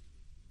much?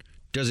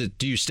 Do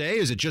you stay?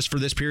 Is it just for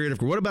this period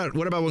of? What about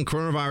when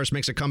coronavirus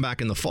makes a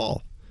comeback in the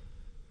fall?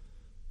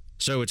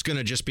 So it's going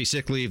to just be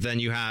sick leave then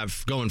you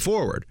have going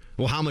forward.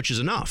 Well, how much is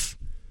enough?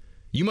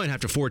 You might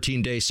have to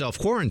 14 days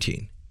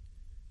self-quarantine.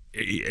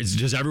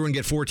 Does everyone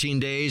get 14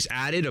 days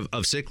added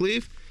of sick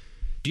leave?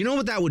 Do you know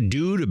what that would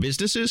do to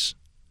businesses?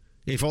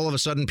 If all of a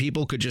sudden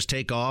people could just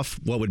take off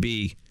what would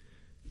be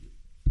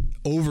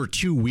over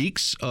 2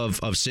 weeks of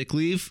sick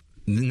leave,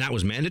 and that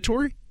was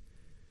mandatory?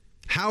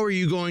 How are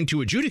you going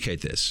to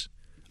adjudicate this?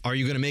 Are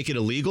you going to make it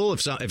illegal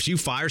if you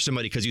fire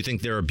somebody because you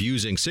think they're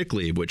abusing sick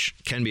leave, which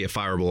can be a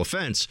fireable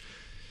offense,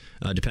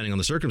 depending on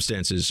the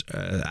circumstances?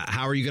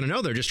 How are you going to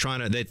know? They're just trying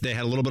to. They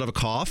had a little bit of a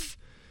cough,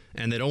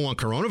 and they don't want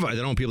coronavirus. They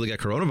don't want people to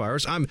get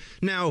coronavirus.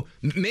 Now,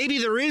 maybe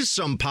there is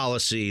some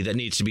policy that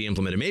needs to be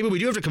implemented. Maybe we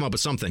do have to come up with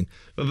something.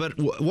 But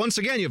once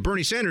again, you have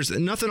Bernie Sanders.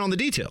 Nothing on the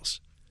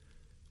details.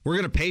 We're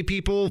going to pay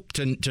people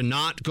to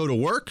not go to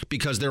work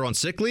because they're on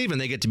sick leave, and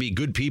they get to be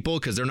good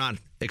people because they're not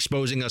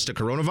exposing us to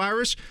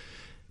coronavirus.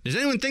 Does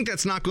anyone think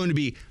that's not going to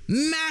be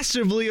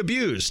massively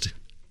abused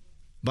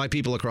by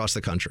people across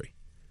the country?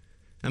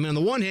 On the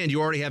one hand,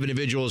 you already have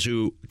individuals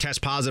who test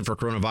positive for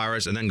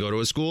coronavirus and then go to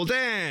a school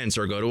dance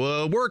or go to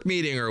a work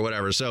meeting or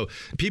whatever. So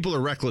people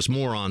are reckless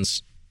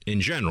morons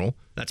in general.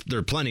 There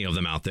are plenty of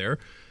them out there.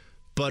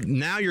 But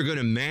now you're going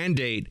to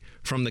mandate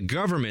from the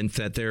government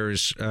that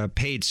there's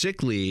paid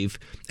sick leave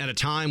at a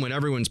time when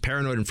everyone's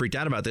paranoid and freaked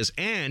out about this,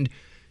 and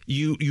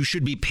you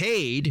should be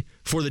paid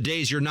for the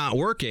days you're not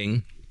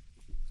working.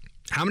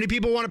 How many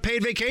people want a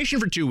paid vacation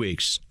for 2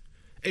 weeks?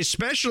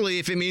 Especially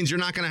if it means you're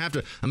not going to have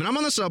to. I mean, I'm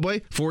on the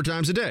subway 4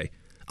 times a day.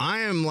 I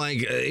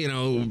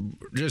am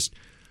just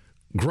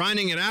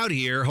grinding it out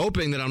here,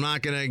 hoping that I'm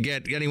not going to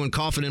get anyone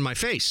coughing in my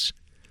face.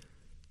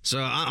 So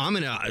I'm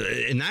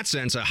in that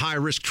sense, a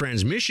high-risk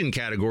transmission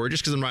category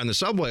just because I'm riding the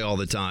subway all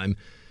the time.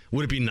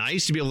 Would it be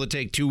nice to be able to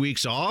take 2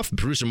 weeks off?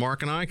 Producer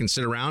Mark and I can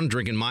sit around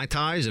drinking Mai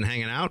Tais and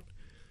hanging out?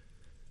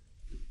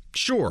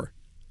 Sure.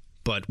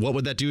 But what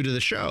would that do to the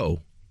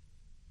show?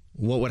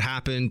 What would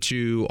happen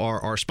to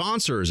our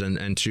sponsors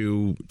and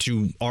to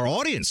our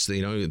audience?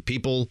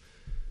 People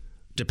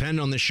depend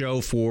on the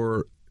show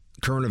for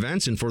current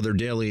events and for their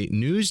daily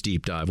news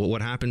deep dive.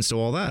 What happens to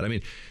all that? I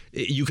mean,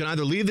 you can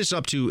either leave this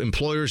up to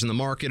employers in the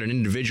market and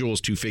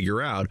individuals to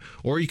figure out,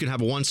 or you can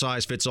have a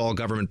one-size-fits-all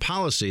government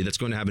policy that's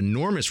going to have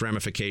enormous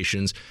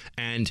ramifications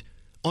and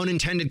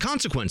unintended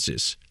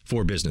consequences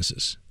for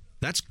businesses.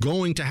 That's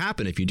going to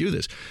happen if you do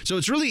this. So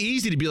it's really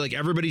easy to be like,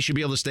 everybody should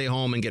be able to stay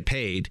home and get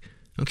paid.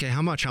 Okay,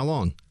 how much? How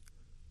long?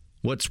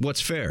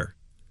 What's fair?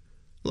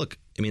 Look,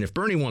 I mean, if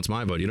Bernie wants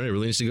my vote, you know what he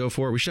really needs to go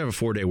for? We should have a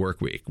 4-day work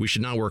week. We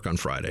should not work on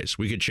Fridays.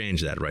 We could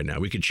change that right now.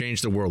 We could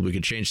change the world. We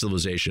could change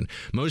civilization.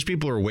 Most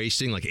people are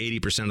wasting like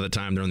 80% of the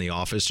time they're in the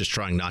office just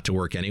trying not to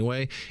work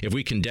anyway. If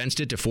we condensed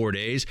it to 4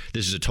 days,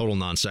 this is a total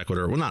non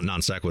sequitur. Well, not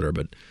non sequitur,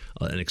 but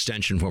an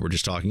extension of what we're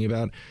just talking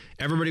about.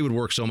 Everybody would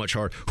work so much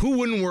harder. Who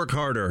wouldn't work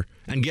harder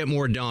and get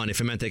more done if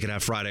it meant they could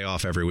have Friday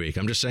off every week?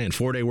 I'm just saying,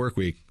 4-day work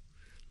week.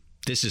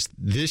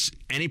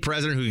 Any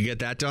president who could get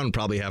that done would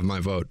probably have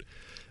my vote.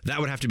 That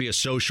would have to be a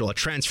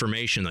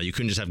transformation, though. You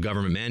couldn't just have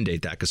government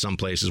mandate that, because some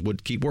places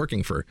would keep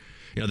working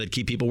they'd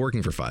keep people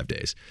working for 5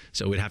 days.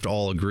 So we'd have to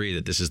all agree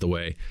that this is the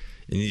way.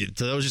 And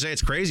to those who say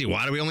it's crazy,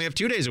 why do we only have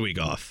 2 days a week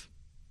off?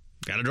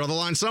 Got to draw the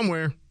line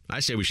somewhere.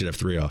 I say we should have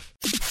 3 off.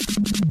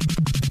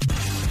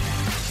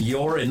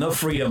 You're in the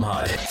Freedom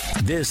Hut.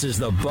 This is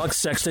the Buck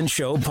Sexton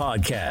Show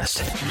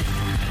podcast.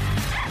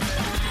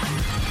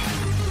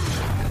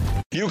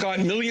 You got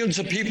millions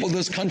of people in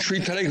this country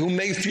today who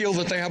may feel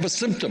that they have a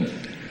symptom.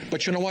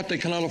 But you know what? They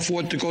cannot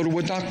afford to go to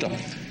a doctor.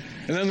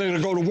 And then they're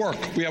going to go to work.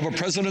 We have a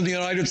president of the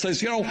United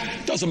States,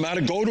 doesn't matter,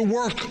 go to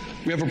work.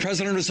 We have a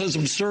president who says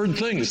absurd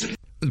things.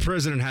 The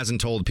president hasn't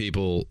told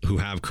people who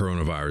have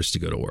coronavirus to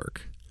go to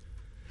work.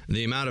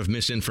 The amount of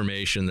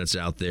misinformation that's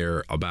out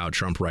there about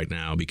Trump right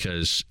now,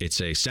 because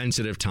it's a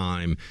sensitive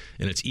time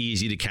and it's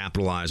easy to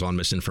capitalize on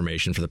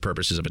misinformation for the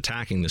purposes of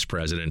attacking this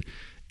president,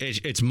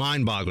 it's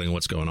mind-boggling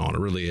what's going on. It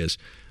really is.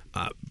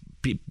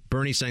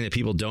 Bernie's saying that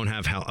people don't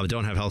have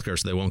health care,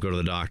 so they won't go to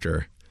the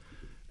doctor.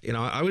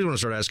 I always want to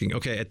start asking,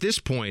 okay, at this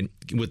point,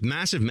 with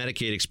massive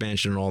Medicaid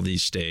expansion in all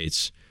these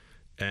states,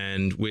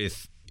 and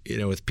with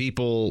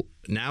people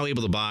now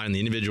able to buy in the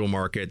individual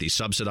market these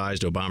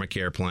subsidized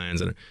Obamacare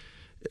plans, and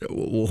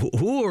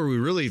who are we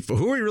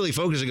really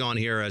focusing on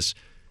here as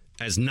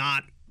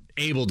not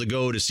able to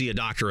go to see a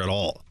doctor at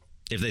all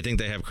if they think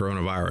they have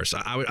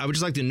coronavirus? I would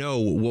just like to know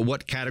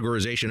what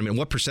categorization,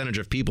 what percentage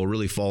of people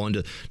really fall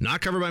into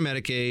not covered by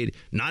Medicaid,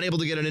 not able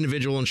to get an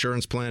individual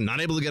insurance plan, not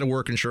able to get a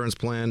work insurance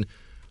plan.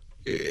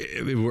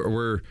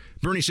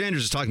 Bernie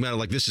Sanders is talking about it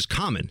like this is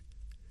common.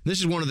 This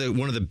is one of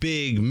the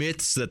big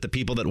myths that the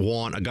people that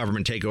want a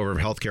government takeover of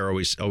healthcare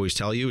always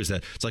tell you, is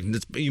that it's like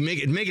you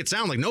make it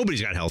sound like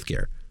nobody's got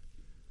healthcare.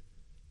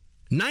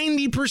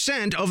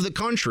 90% of the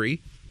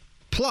country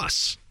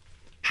plus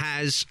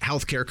has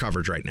healthcare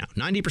coverage right now,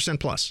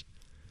 90% plus.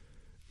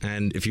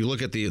 And if you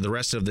look at the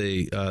rest of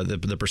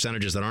the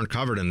percentages that aren't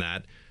covered in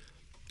that,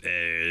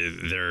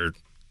 they're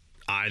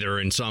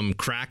either in some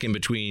crack in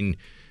between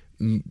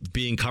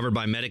being covered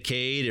by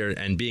Medicaid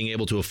and being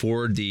able to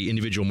afford the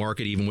individual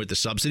market even with the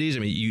subsidies. I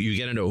mean, you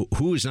get into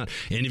who is not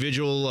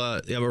individual,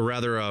 or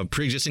rather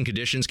pre-existing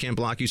conditions can't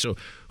block you. So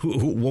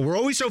we're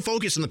always so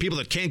focused on the people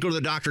that can't go to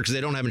the doctor because they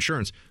don't have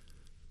insurance.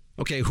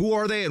 Okay, who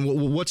are they and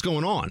what's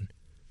going on?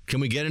 Can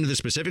we get into the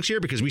specifics here?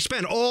 Because we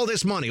spend all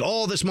this money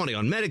on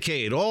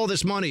Medicaid, all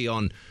this money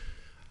on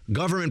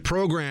government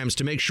programs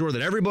to make sure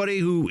that everybody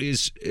who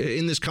is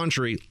in this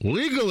country,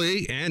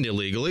 legally and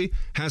illegally,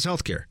 has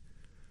health care.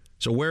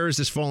 So where is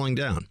this falling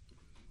down?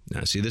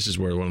 Now, see, this is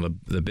where one of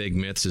the big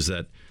myths is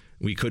that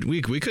we could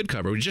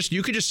cover.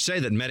 You could just say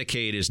that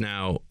Medicaid is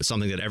now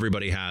something that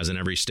everybody has in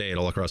every state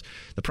all across.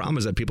 The problem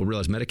is that people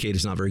realize Medicaid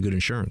is not very good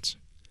insurance.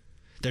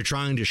 They're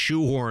trying to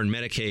shoehorn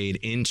Medicaid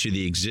into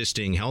the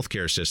existing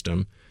healthcare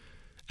system.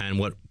 And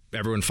what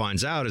everyone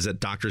finds out is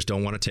that doctors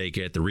don't want to take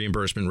it. The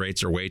reimbursement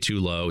rates are way too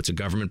low. It's a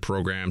government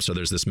program, so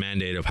there's this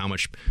mandate of how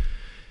much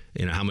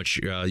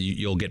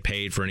you'll get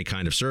paid for any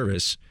kind of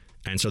service.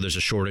 And so there's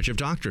a shortage of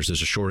doctors.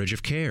 There's a shortage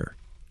of care.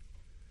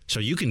 So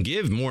you can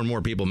give more and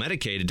more people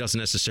Medicaid. It doesn't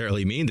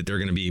necessarily mean that they're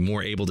going to be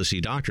more able to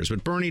see doctors.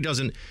 But Bernie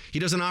doesn't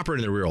operate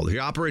in the real world. He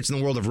operates in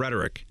the world of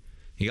rhetoric.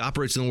 He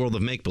operates in the world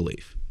of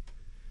make-believe.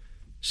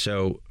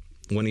 So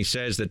when he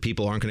says that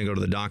people aren't going to go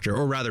to the doctor,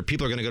 or rather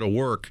people are going to go to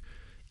work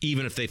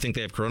even if they think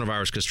they have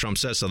coronavirus because Trump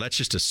says so. That's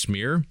just a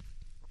smear.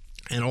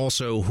 And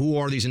also, who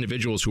are these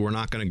individuals who are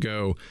not going to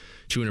go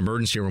to an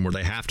emergency room where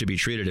they have to be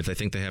treated if they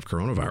think they have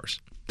coronavirus?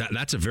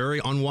 That's a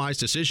very unwise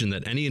decision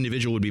that any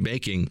individual would be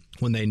making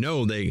when they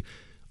know they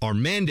are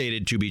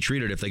mandated to be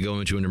treated if they go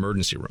into an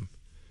emergency room.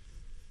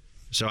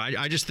 So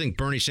I just think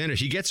Bernie Sanders,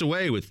 he gets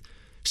away with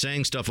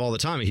saying stuff all the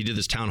time. He did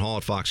this town hall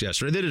at Fox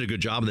yesterday. They did a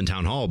good job in the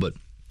town hall, but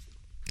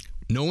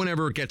no one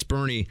ever gets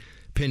Bernie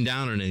pinned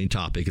down on any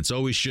topic. It's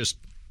always just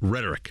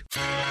rhetoric.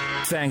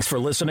 Thanks for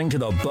listening to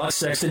the Buck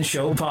Sexton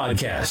Show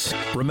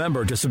podcast.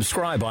 Remember to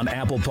subscribe on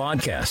Apple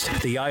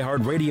Podcast, the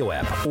iHeart Radio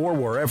app, or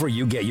wherever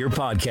you get your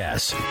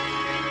podcasts.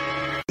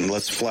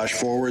 Let's flash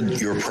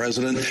forward. Your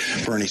president,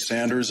 Bernie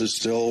Sanders, is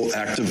still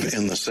active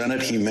in the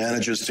Senate. He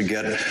manages to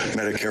get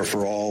Medicare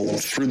for All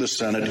through the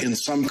Senate in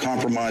some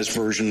compromised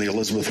version, the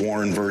Elizabeth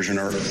Warren version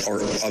or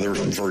other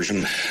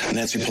version.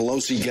 Nancy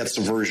Pelosi gets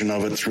a version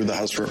of it through the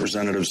House of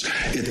Representatives.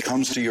 It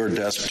comes to your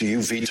desk. Do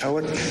you veto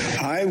it?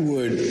 I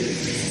would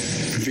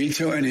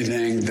veto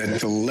anything that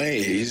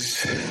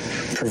delays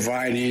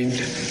providing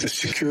the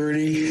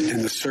security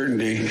and the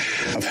certainty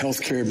of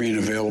health care being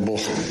available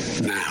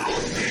now.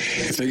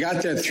 If they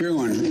got that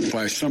through and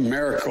by some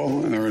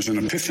miracle, there was an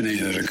epiphany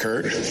that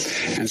occurred,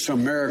 and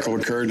some miracle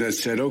occurred that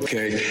said,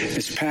 okay,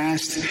 it's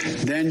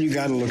passed, then you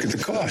got to look at the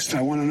cost.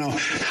 I want to know,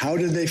 how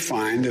did they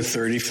find the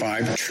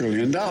 $35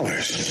 trillion?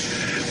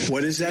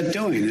 What is that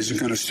doing? Is it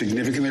going to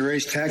significantly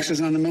raise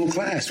taxes on the middle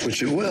class,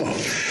 which it will?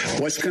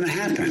 What's going to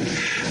happen?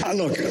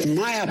 Look,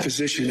 my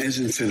opposition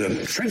isn't to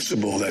the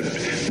principle that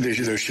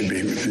you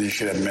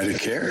should have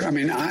Medicare. I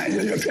mean,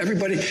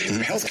 everybody,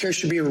 health care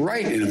should be a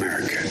right in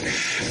America.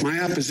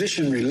 My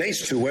opposition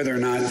relates to whether or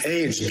not,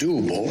 A, it's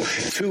doable,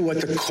 two,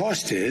 what the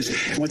cost is,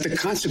 and what the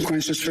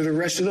consequences for the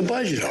rest of the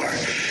budget are.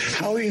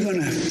 How are you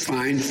going to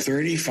find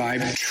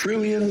 $35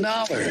 trillion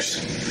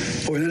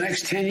over the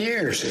next 10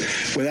 years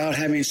without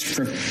having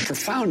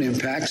profound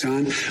impacts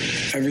on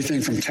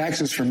everything from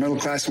taxes for middle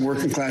class and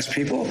working class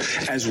people,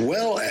 as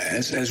well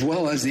as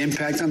the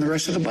impact on the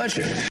rest of the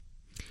budget?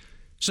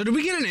 So did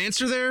we get an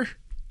answer there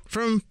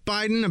from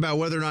Biden about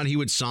whether or not he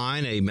would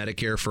sign a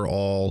Medicare for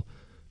All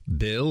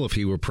bill if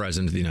he were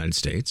president of the United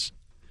States?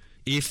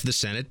 If the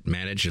Senate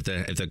managed, if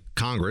the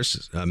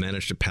Congress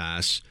managed to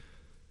pass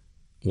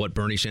what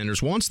Bernie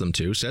Sanders wants them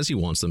to, says he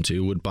wants them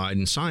to, would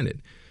Biden sign it?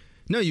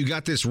 No, you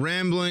got this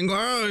rambling,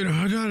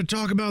 I got to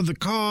talk about the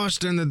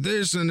cost and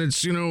this, and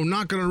it's,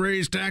 not going to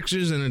raise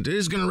taxes, and it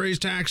is going to raise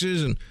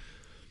taxes. And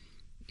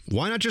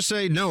why not just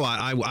say, no,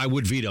 I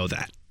would veto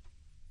that?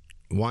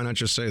 Why not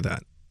just say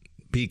that?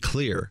 Be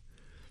clear.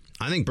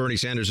 I think Bernie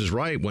Sanders is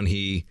right when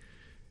he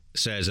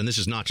says, and this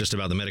is not just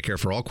about the Medicare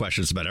for All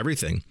question, it's about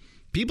everything.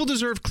 People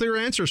deserve clear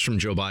answers from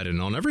Joe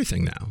Biden on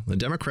everything now. The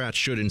Democrats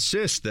should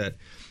insist that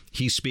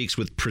he speaks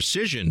with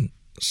precision,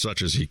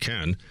 such as he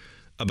can,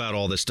 about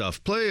all this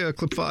stuff. Play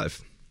clip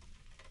 5.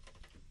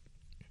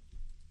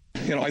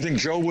 I think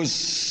Joe was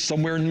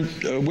somewhere in,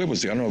 where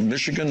was he? I don't know,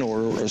 Michigan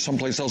or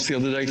someplace else the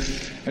other day,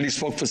 and he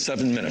spoke for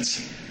 7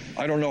 minutes.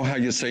 I don't know how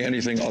you say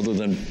anything other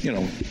than,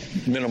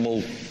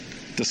 minimal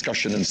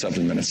discussion in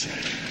 7 minutes.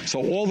 So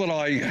all that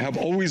I have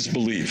always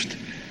believed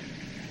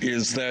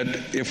is that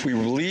if we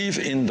believe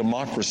in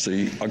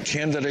democracy, a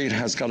candidate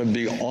has got to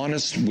be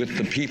honest with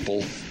the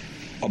people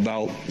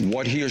about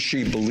what he or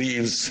she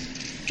believes,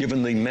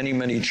 given the many,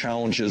 many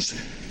challenges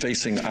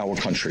facing our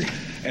country.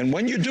 And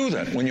when you do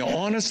that, when you're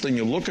honest and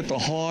you look at the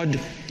hard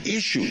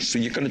issues, so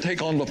you're going to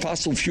take on the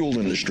fossil fuel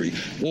industry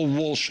or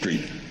Wall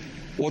Street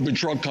or the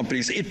drug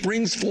companies, it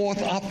brings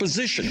forth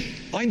opposition.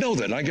 I know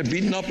that. I get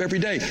beaten up every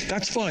day.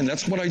 That's fine.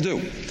 That's what I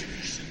do.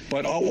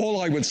 But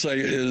all I would say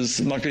is,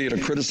 I'm not going to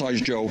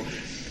criticize Joe,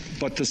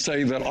 but to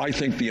say that I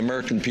think the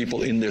American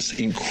people in this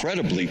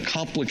incredibly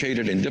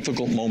complicated and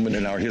difficult moment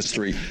in our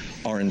history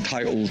are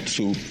entitled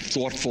to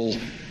thoughtful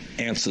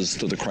answers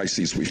to the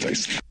crises we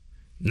face.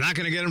 Not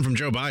going to get them from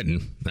Joe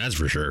Biden, that's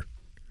for sure.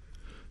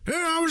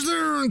 Yeah, I was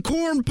there and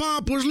Corn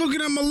Pop was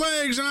looking at my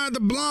legs and I had the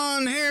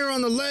blonde hair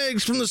on the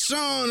legs from the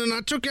sun and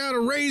I took out a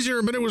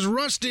razor, but it was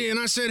rusty. And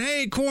I said,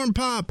 hey, Corn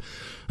Pop,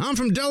 I'm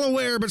from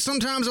Delaware, but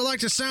sometimes I like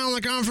to sound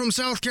like I'm from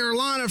South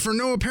Carolina for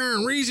no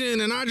apparent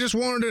reason. And I just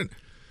wanted it.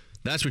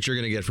 That's what you're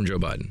going to get from Joe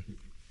Biden.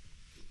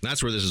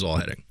 That's where this is all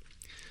heading.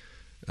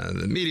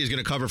 The media is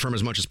going to cover from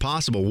as much as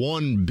possible.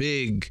 One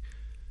big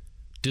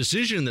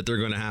decision that they're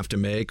going to have to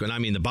make, and I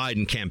mean the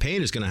Biden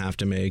campaign is going to have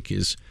to make,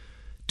 is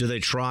do they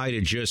try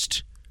to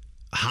just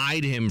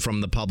hide him from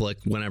the public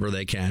whenever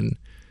they can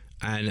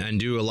and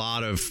do a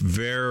lot of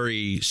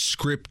very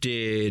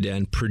scripted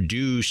and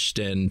produced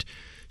and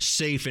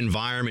safe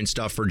environment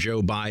stuff for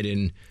Joe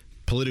Biden,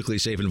 politically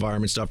safe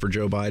environment stuff for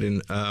Joe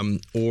Biden,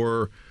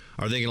 or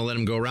are they going to let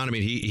him go around? I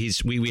mean,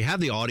 we have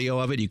the audio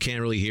of it. You can't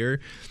really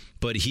hear,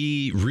 but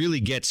he really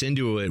gets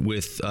into it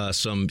with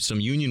some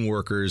union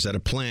workers at a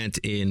plant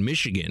in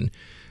Michigan.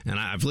 And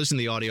I've listened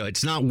to the audio.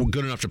 It's not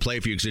good enough to play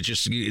for you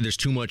because there's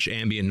too much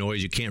ambient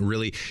noise. You can't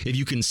really, if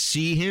you can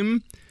see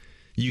him,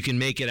 you can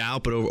make it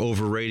out, but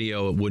over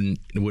radio it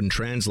wouldn't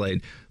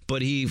translate.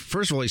 But he,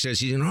 first of all, he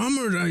says he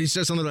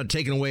says something about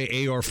taking away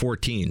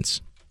AR-14s.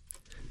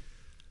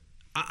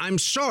 I'm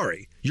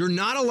sorry. You're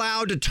not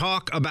allowed to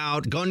talk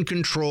about gun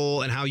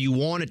control and how you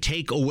want to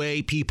take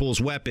away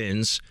people's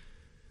weapons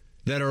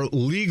that are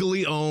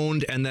legally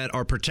owned and that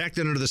are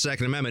protected under the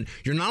Second Amendment.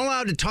 You're not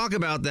allowed to talk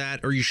about that,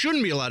 or you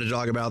shouldn't be allowed to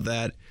talk about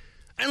that,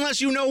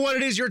 unless you know what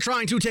it is you're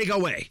trying to take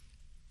away.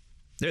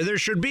 There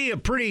should be a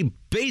pretty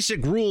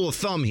basic rule of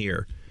thumb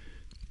here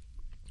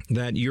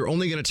that you're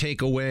only going to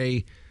take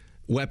away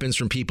weapons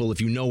from people if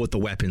you know what the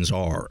weapons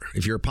are.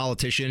 If you're a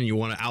politician and you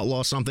want to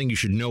outlaw something, you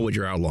should know what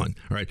you're outlawing.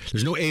 All right.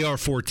 There's no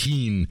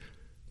AR-14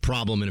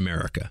 problem in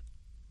America.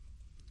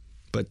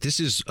 But this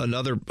is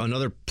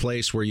another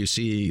place where you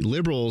see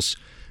liberals,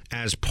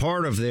 as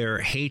part of their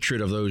hatred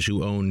of those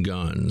who own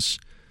guns,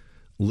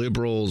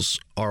 liberals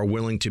are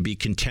willing to be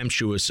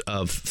contemptuous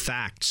of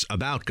facts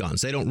about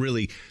guns. They don't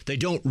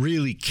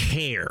really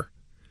care.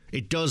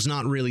 It does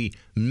not really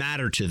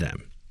matter to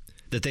them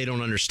that they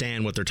don't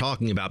understand what they're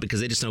talking about,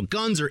 because they just know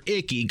guns are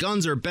icky,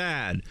 guns are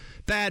bad,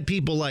 bad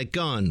people like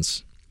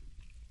guns.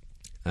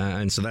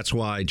 And so that's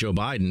why Joe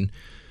Biden,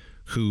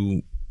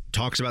 who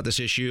talks about this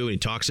issue, he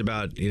talks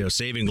about,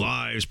 saving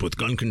lives with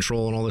gun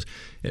control and all this,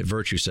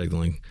 virtue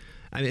signaling.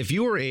 I mean, if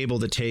you were able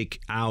to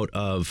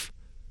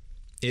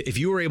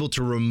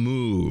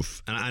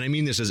remove, and I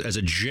mean this as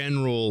a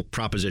general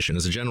proposition,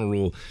 as a general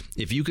rule,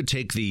 if you could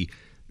take the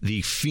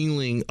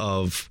feeling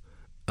of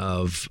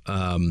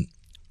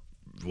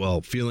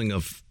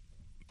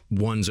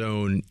one's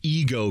own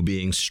ego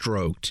being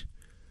stroked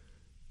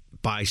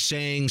by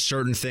saying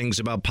certain things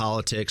about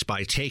politics,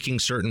 by taking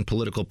certain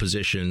political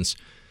positions,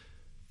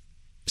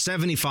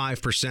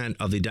 75%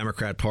 of the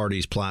Democrat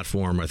Party's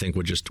platform, I think,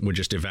 would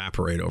just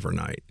evaporate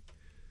overnight.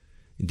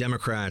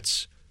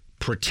 Democrats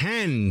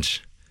pretend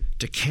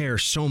to care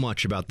so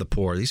much about the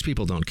poor. These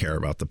people don't care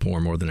about the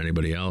poor more than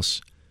anybody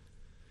else.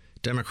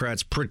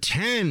 Democrats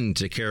pretend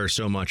to care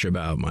so much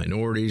about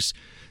minorities.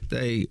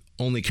 They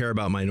only care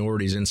about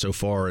minorities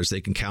insofar as they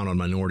can count on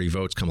minority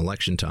votes come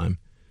election time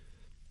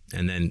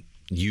and then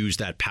use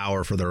that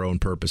power for their own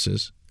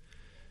purposes.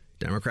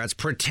 Democrats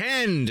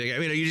pretend.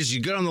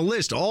 You get on the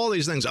list, all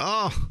these things.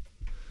 Oh,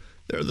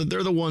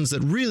 they're the ones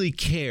that really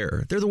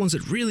care. They're the ones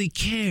that really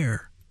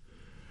care.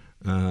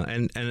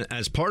 And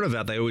as part of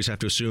that, they always have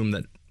to assume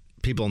that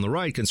people on the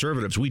right,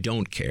 conservatives, we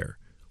don't care,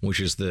 which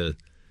is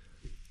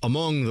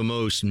among the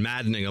most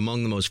maddening,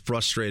 among the most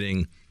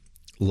frustrating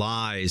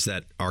lies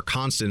that are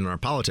constant in our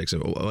politics.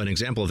 An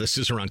example of this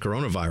is around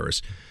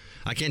coronavirus.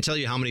 I can't tell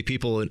you how many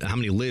people, how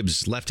many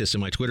libs, leftists in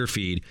my Twitter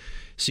feed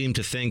seem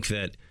to think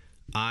that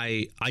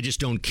I just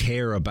don't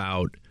care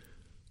about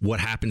what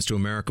happens to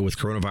America with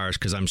coronavirus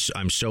because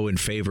I'm so in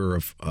favor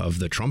of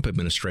the Trump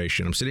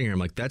administration. I'm sitting here, I'm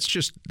like, that's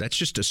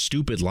just a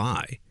stupid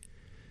lie.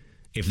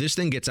 If this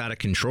thing gets out of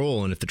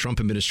control and if the Trump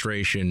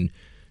administration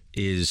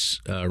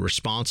is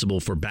responsible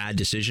for bad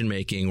decision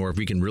making, or if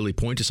we can really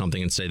point to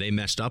something and say they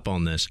messed up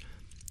on this,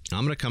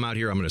 I'm going to come out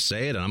here, I'm going to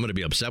say it, and I'm going to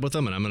be upset with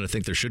them, and I'm going to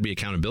think there should be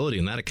accountability,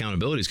 and that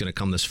accountability is going to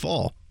come this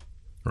fall,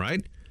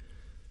 right?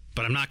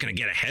 But I'm not going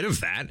to get ahead of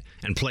that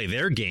and play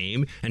their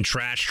game and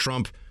trash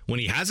Trump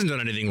when he hasn't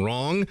done anything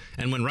wrong,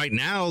 and when right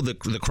now the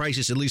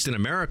crisis, at least in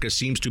America,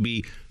 seems to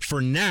be, for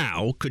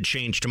now, could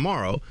change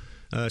tomorrow,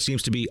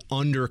 seems to be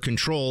under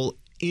control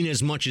in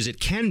as much as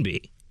it can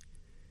be,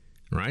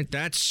 right?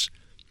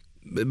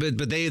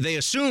 But they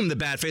assume the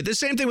bad faith. The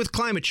same thing with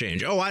climate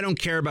change. Oh, I don't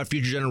care about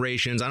future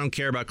generations. I don't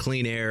care about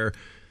clean air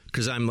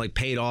because I'm like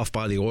paid off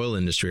by the oil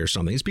industry or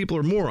something. These people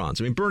are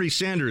morons. I mean, Bernie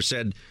Sanders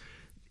said,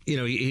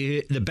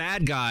 the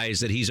bad guys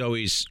that he's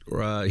always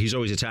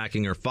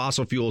attacking are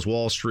fossil fuels,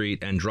 Wall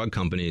Street, and drug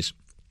companies.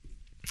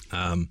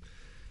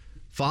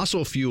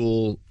 Fossil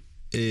fuel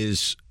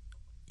is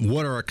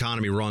what our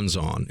economy runs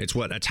on. It's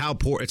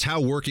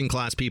how working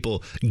class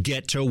people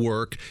get to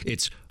work.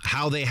 It's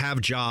how they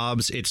have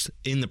jobs. It's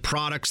in the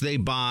products they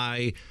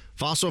buy.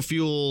 Fossil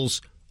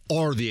fuels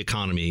are the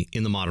economy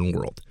in the modern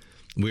world.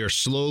 We are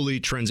slowly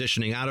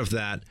transitioning out of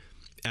that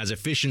as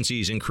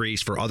efficiencies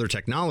increase for other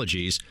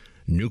technologies.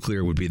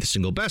 Nuclear would be the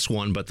single best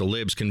one, but the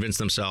libs convince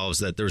themselves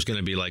that there's going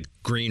to be like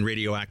green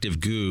radioactive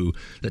goo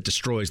that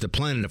destroys the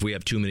planet if we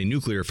have too many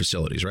nuclear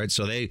facilities, right?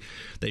 So they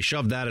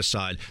shove that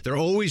aside. They're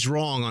always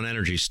wrong on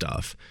energy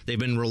stuff. They've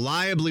been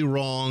reliably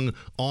wrong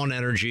on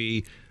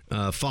energy,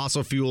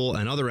 fossil fuel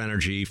and other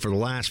energy for the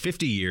last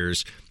 50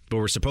 years, but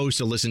we're supposed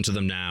to listen to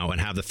them now and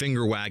have the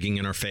finger wagging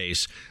in our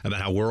face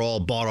about how we're all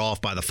bought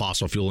off by the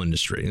fossil fuel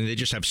industry. And they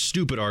just have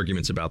stupid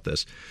arguments about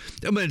this.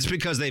 But it's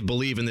because they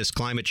believe in this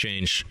climate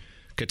change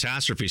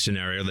catastrophe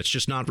scenario that's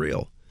just not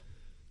real.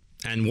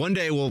 And one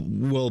day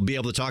we'll be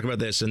able to talk about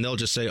this and they'll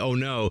just say, oh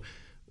no,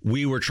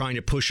 we were trying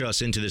to push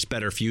us into this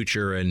better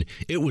future and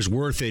it was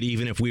worth it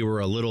even if we were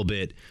a little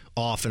bit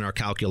off in our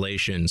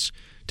calculations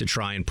to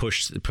try and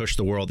push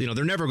the world.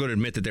 They're never going to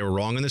admit that they were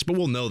wrong on this, but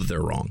we'll know that they're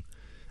wrong.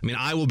 I mean,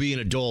 I will be an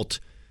adult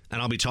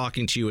and I'll be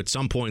talking to you at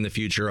some point in the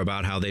future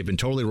about how they've been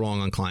totally wrong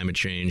on climate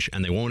change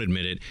and they won't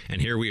admit it.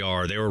 And here we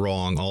are. They were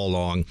wrong all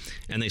along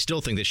and they still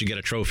think they should get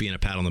a trophy and a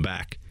pat on the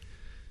back.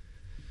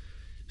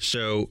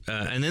 So,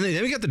 and then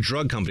we got the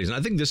drug companies. And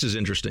I think this is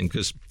interesting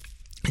because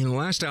in the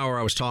last hour,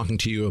 I was talking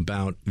to you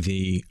about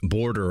the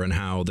border and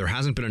how there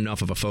hasn't been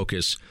enough of a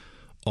focus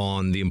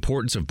on the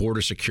importance of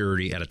border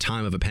security at a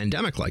time of a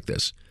pandemic like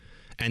this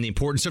and the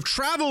importance of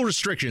travel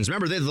restrictions.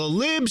 Remember, the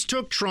libs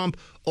took Trump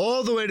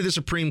all the way to the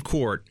Supreme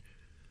Court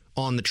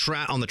on the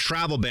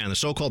travel ban, the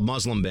so-called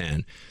Muslim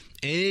ban.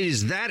 And it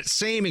is that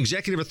same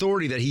executive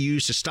authority that he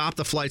used to stop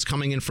the flights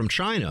coming in from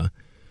China,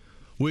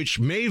 which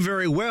may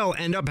very well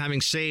end up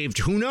having saved,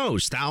 who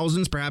knows,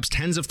 thousands, perhaps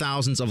tens of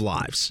thousands of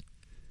lives.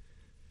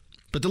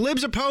 But the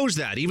libs opposed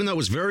that, even though it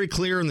was very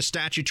clear in the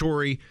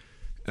statutory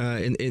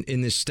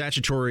in this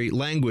statutory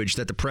language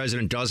that the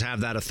president does have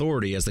that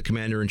authority as the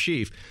commander in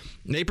chief.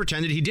 They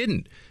pretended he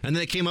didn't. And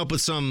they came up with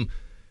some,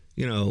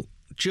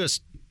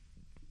 just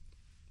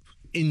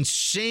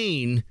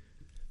insane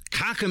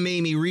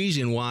cockamamie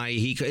reason why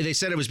they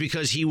said it was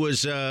because he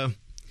was they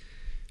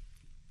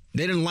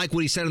didn't like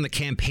what he said on the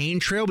campaign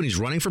trail when he's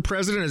running for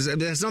president.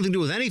 It has nothing to do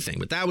with anything,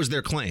 but that was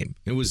their claim.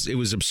 It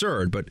was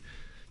absurd, but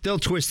they'll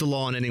twist the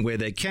law in any way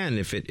they can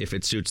if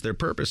it suits their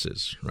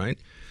purposes, right?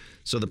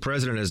 So the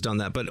president has done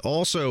that, but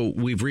also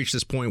we've reached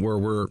this point where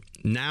we're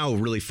now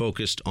really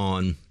focused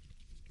on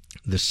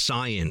the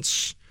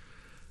science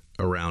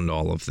around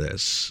all of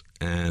this.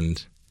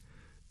 And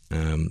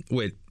I'm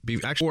going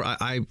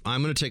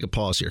to take a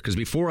pause here because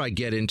before I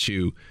get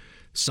into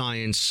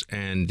science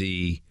and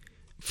the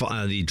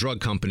drug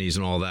companies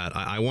and all that,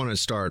 I want to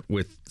start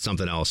with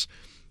something else.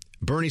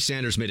 Bernie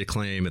Sanders made a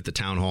claim at the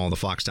town hall, the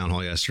Fox town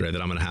hall yesterday, that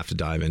I'm going to have to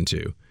dive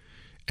into.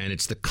 And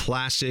it's the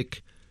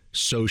classic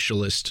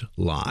socialist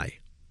lie,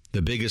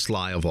 the biggest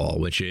lie of all,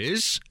 which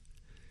is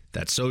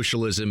that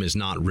socialism is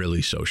not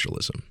really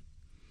socialism.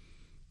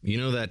 You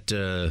know that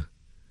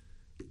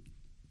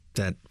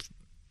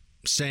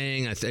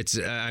saying,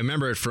 I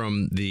remember it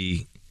from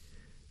the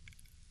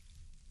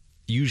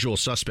Usual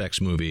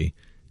Suspects movie,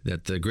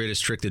 that the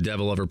greatest trick the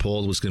devil ever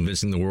pulled was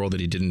convincing the world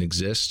that he didn't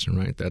exist,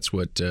 right? That's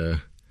what the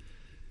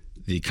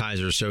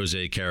Kaiser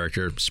Soze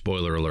character,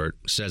 spoiler alert,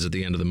 says at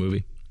the end of the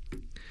movie.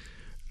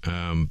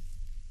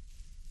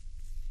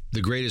 The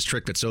greatest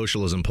trick that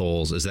socialism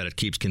pulls is that it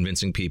keeps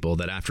convincing people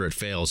that after it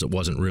fails, it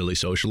wasn't really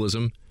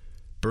socialism.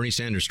 Bernie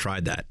Sanders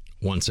tried that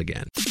once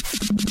again.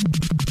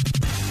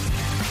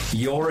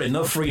 You're in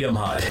the Freedom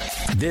Hut.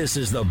 This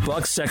is the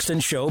Buck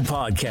Sexton Show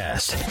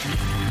podcast.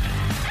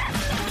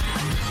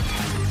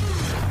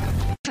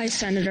 Hi,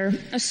 Senator.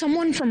 As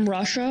someone from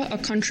Russia, a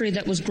country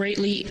that was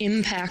greatly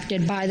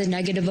impacted by the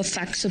negative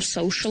effects of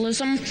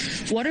socialism,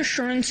 what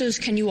assurances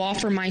can you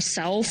offer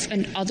myself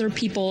and other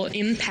people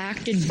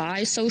impacted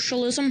by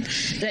socialism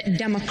that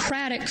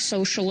democratic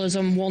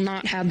socialism will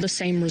not have the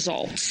same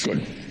results?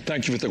 Good.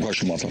 Thank you for the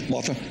question,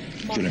 Martha.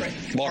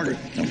 Margaret.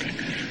 Okay.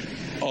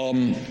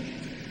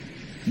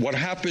 What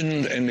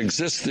happened and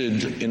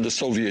existed in the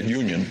Soviet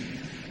Union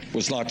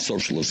was not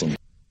socialism.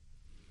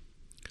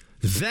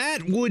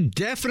 That would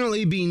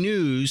definitely be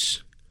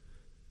news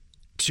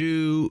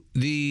to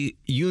the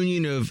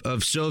Union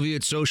of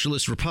Soviet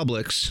Socialist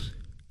Republics.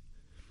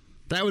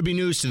 That would be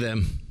news to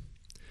them.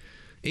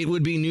 It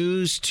would be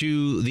news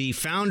to the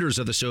founders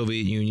of the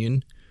Soviet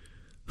Union,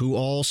 who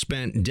all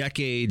spent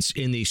decades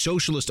in the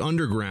socialist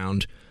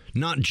underground,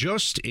 not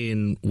just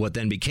in what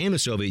then became the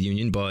Soviet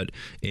Union, but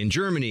in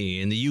Germany,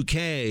 in the UK,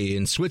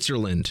 in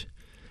Switzerland,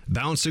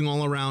 bouncing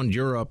all around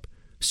Europe,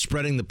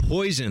 spreading the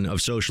poison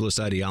of socialist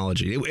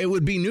ideology. It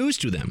would be news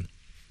to them.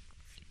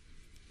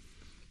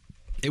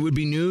 It would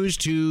be news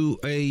to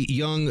a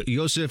young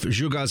Yosef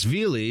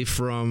Zhugashvili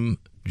from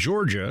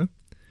Georgia,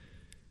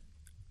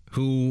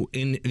 who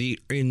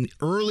in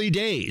early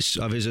days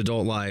of his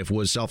adult life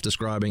was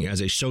self-describing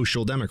as a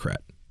social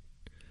democrat.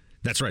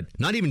 That's right.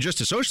 Not even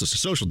just a socialist, a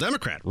social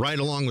democrat, right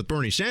along with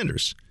Bernie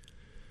Sanders.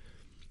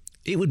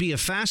 It would be a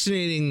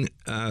fascinating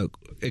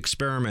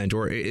experiment,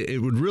 or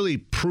it would really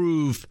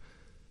prove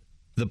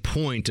the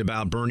point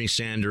about Bernie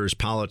Sanders'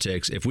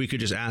 politics if we could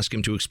just ask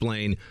him to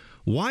explain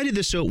what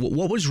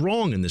was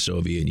wrong in the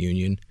Soviet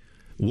Union?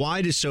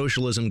 Why did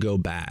socialism go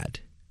bad?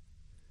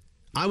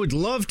 I would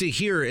love to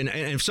hear, and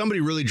if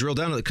somebody really drilled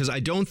down on it, because I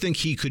don't think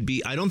he would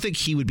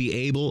be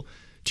able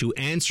to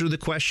answer the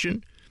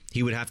question.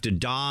 He would have to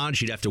dodge.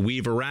 He'd have to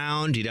weave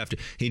around. He'd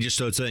just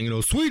start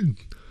saying, Sweden,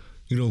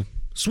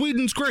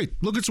 Sweden's great.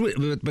 Look at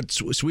Sweden. But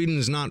Sweden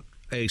is not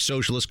a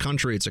socialist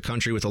country. It's a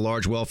country with a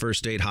large welfare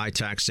state, high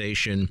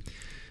taxation,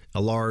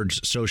 a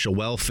large social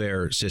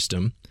welfare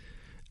system,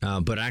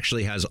 but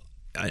actually has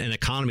an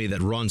economy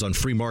that runs on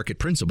free market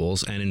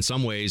principles and in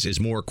some ways is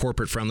more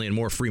corporate friendly and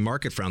more free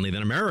market friendly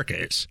than America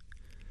is.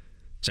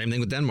 Same thing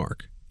with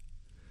Denmark.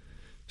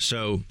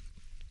 So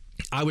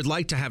I would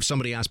like to have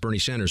somebody ask Bernie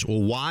Sanders,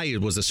 well, why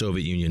was the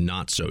Soviet Union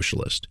not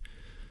socialist?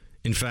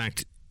 In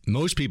fact,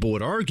 most people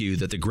would argue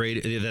that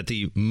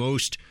the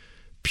most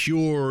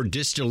pure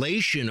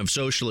distillation of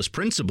socialist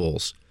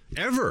principles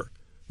ever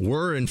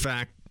were, in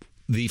fact,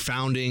 the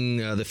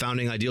founding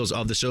ideals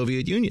of the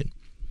Soviet Union.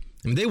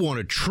 I mean, they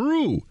wanted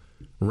true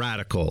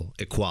radical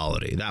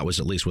equality. That was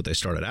at least what they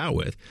started out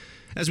with.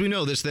 As we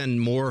know, this then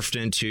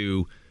morphed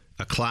into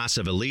a class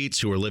of elites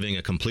who were living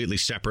a completely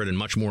separate and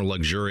much more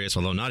luxurious,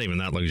 although not even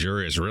that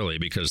luxurious really,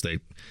 because they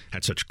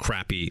had such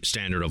crappy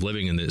standard of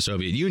living in the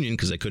Soviet Union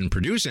because they couldn't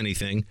produce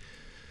anything.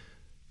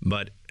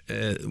 But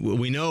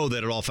we know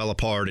that it all fell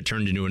apart. It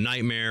turned into a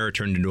nightmare. It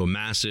turned into a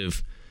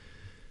massive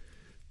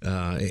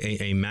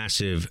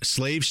massive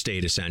slave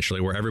state,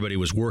 essentially, where everybody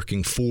was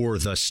working for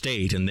the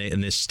state, and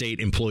this state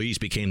employees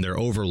became their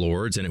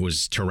overlords, and it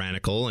was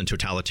tyrannical and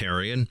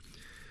totalitarian.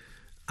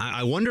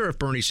 I wonder if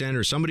Bernie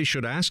Sanders, somebody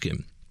should ask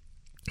him,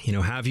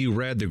 have you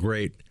read the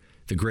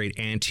great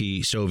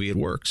anti-Soviet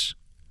works?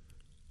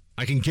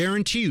 I can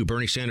guarantee you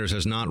Bernie Sanders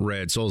has not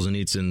read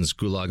Solzhenitsyn's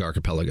Gulag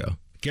Archipelago.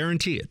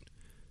 Guarantee it.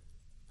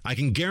 I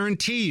can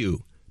guarantee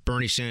you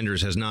Bernie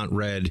Sanders has not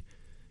read,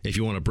 if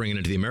you want to bring it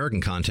into the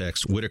American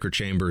context, Whittaker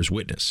Chambers'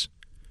 Witness.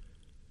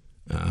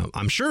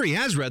 I'm sure he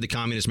has read the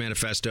Communist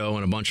Manifesto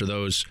and a bunch of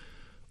those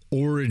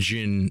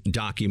origin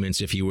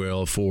documents, if you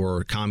will,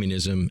 for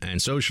communism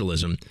and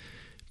socialism.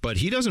 But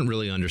he doesn't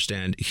really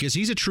understand, because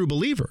he's a true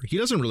believer. He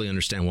doesn't really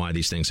understand why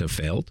these things have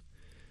failed.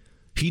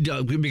 He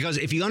does, because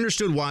if he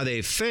understood why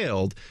they've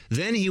failed,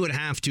 then he would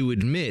have to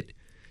admit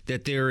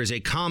that there is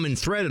a common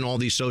thread in all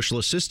these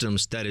socialist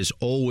systems that is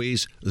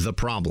always the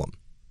problem.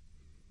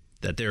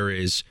 That there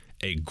is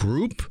a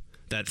group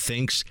that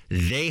thinks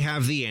they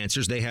have the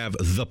answers, they have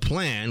the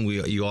plan.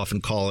 You often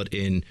call it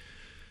in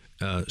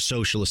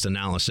socialist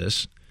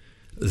analysis,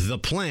 the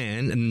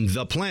plan, and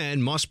the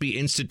plan must be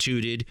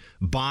instituted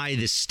by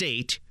the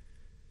state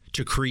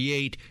to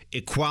create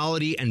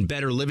equality and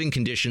better living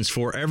conditions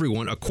for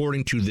everyone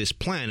according to this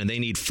plan. And they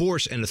need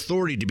force and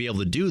authority to be able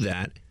to do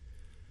that.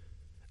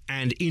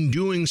 And in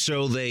doing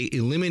so, they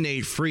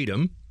eliminate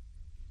freedom.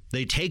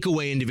 They take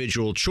away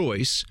individual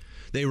choice.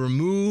 They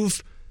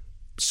remove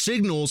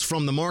signals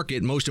from the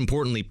market, most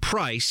importantly,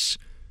 price,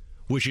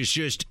 which is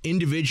just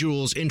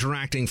individuals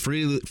interacting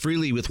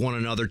freely with one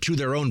another to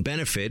their own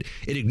benefit.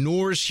 It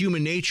ignores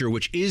human nature,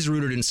 which is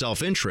rooted in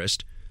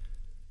self-interest,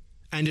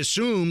 and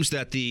assumes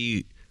that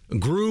the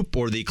group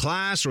or the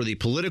class or the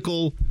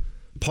political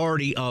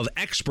party of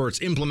experts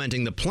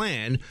implementing the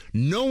plan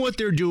know what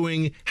they're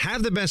doing,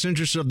 have the best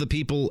interests of the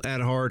people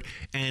at heart,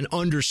 and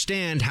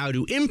understand how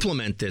to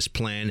implement this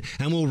plan,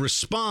 and will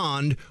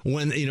respond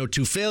when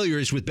to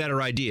failures with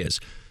better ideas.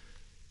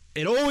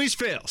 It always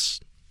fails.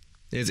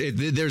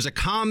 There's a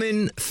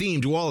common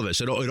theme to all of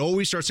us. It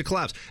always starts to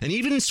collapse. And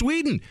even in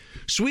Sweden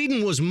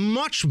was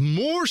much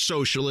more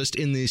socialist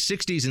in the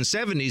 60s and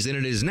 70s than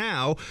it is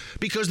now,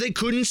 because they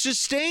couldn't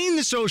sustain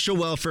the social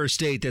welfare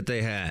state that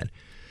they had.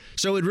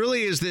 So it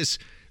really is this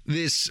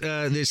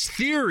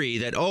theory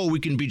that, we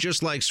can be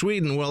just like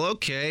Sweden. Well,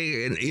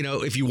 okay. And,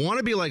 if you want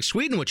to be like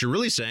Sweden, what you're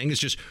really saying is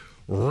just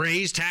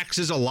raise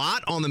taxes a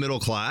lot on the middle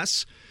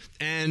class.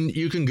 And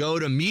you can go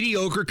to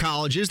mediocre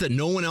colleges that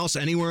no one else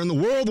anywhere in the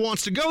world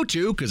wants to go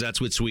to, because that's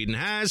what Sweden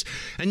has.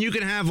 And you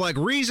can have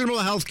reasonable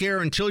health care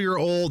until you're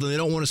old and they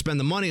don't want to spend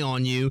the money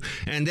on you.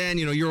 And then,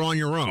 you're on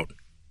your own.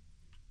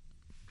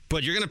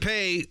 But you're going to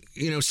pay,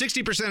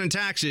 60% in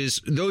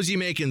taxes. Those you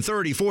make in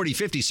 30, 40,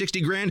 50,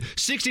 60 grand,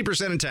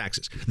 60% in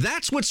taxes.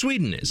 That's what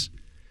Sweden is.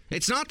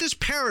 It's not this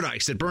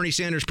paradise that Bernie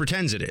Sanders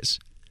pretends it is.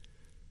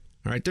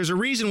 All right. There's a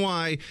reason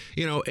why,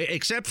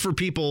 except for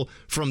people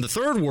from the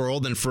third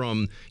world and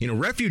from,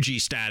 refugee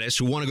status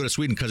who want to go to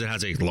Sweden because it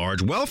has a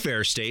large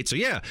welfare state. So,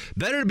 yeah,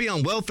 better to be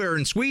on welfare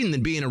in Sweden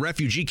than be in a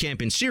refugee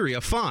camp in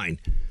Syria. Fine.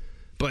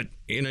 But,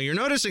 you're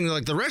noticing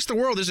the rest of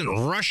the world isn't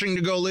rushing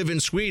to go live in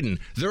Sweden.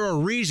 There are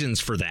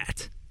reasons for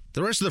that.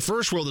 The rest of the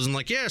first world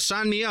isn't yeah,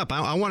 sign me up.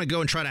 I want to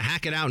go and try to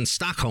hack it out in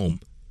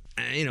Stockholm.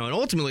 And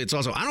ultimately it's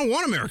also, I don't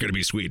want America to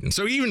be Sweden.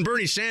 So even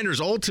Bernie Sanders'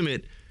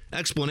 ultimate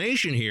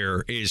explanation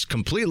here is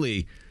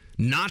completely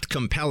not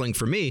compelling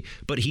for me,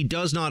 but he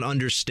does not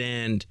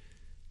understand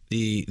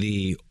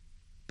the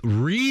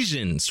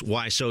reasons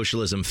why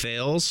socialism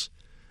fails,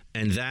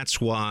 and that's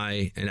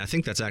why, and I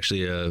think that's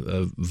actually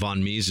a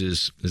von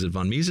Mises, is it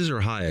von Mises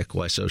or Hayek,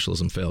 Why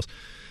Socialism Fails?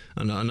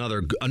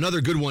 Another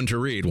good one to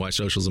read, Why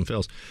Socialism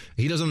Fails.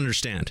 He doesn't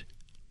understand.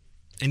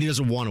 And he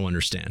doesn't want to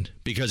understand,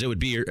 because it would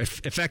be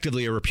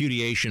effectively a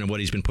repudiation of what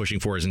he's been pushing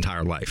for his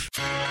entire life.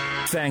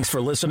 Thanks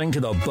for listening to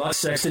the Buck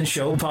Sexton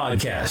Show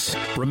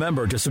podcast.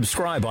 Remember to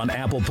subscribe on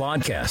Apple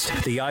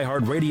Podcasts, the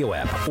iHeartRadio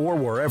app, or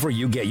wherever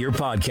you get your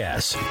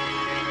podcasts.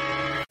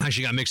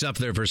 Actually got mixed up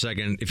there for a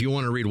second. If you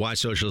want to read Why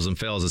Socialism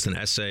Fails, it's an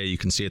essay you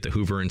can see at the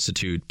Hoover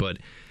Institute. But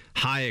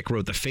Hayek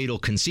wrote The Fatal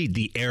Conceit,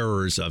 The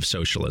Errors of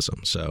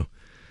Socialism. So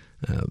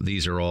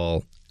these are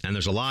all... And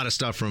there's a lot of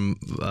stuff from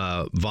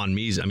von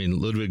Mises.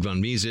 Ludwig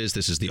von Mises.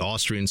 This is the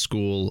Austrian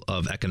School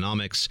of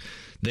Economics.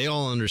 They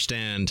all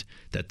understand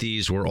that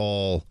these were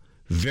all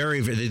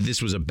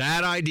this was a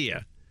bad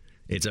idea.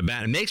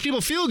 It makes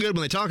people feel good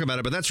when they talk about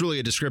it, but that's really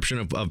a description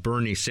of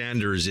Bernie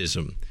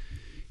Sandersism.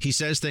 He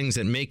says things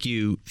that make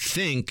you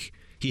think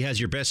he has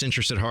your best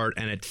interest at heart,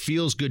 and it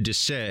feels good to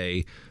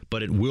say,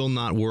 but it will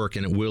not work,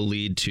 and it will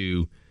lead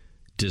to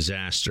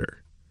disaster.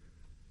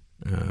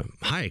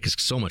 Hayek is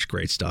so much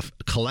great stuff.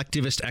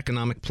 Collectivist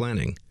economic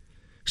planning,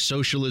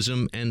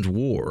 socialism and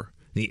war,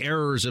 the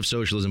errors of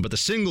socialism. But the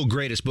single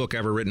greatest book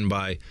ever written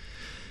by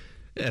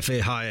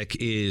F.A. Hayek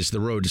is The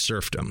Road to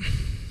Serfdom,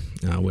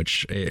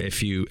 which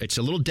it's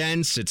a little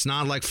dense. It's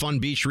not like fun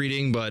beach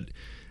reading, but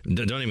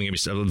don't even get me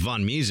started.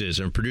 Von Mises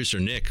and producer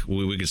Nick,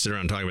 we could sit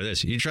around and talk about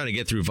this. You try to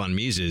get through Von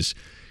Mises,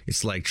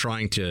 it's like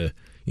trying to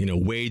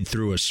wade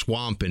through a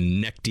swamp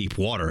in neck-deep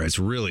water. It's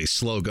really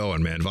slow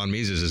going, man. Von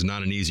Mises is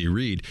not an easy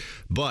read,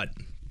 but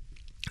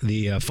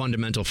the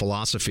fundamental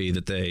philosophy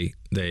that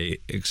they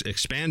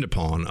expand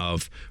upon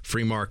of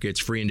free markets,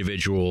 free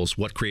individuals,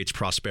 what creates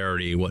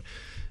prosperity,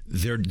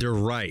 they're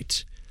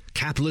right.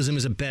 Capitalism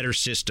is a better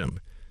system.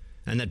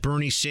 And that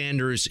Bernie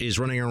Sanders is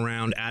running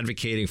around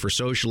advocating for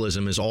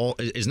socialism is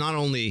not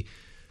only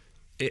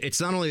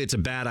it's a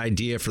bad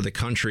idea for the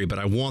country, but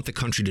I want the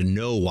country to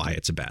know why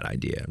it's a bad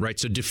idea, right?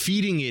 So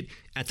defeating it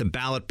at the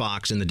ballot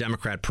box in the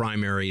Democrat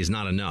primary is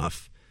not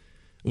enough.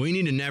 We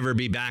need to never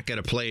be back at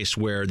a place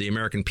where the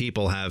American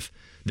people have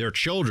their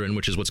children,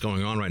 which is what's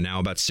going on right now,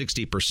 about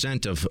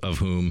 60% of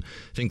whom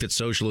think that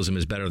socialism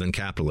is better than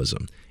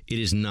capitalism. It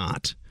is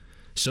not.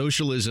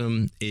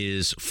 Socialism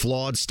is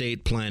flawed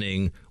state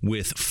planning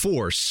with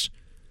force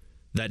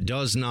that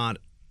does not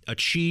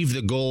achieve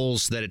the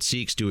goals that it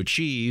seeks to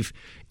achieve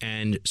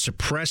and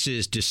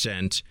suppresses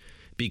dissent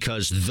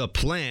because the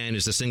plan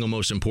is the single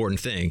most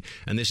important thing.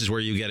 And this is where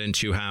you get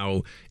into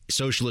how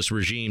socialist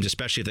regimes,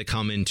 especially if they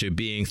come into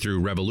being through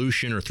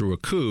revolution or through a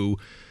coup,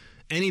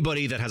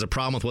 anybody that has a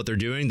problem with what they're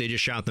doing, they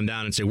just shout them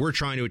down and say, we're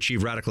trying to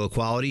achieve radical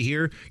equality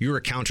here. You're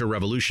a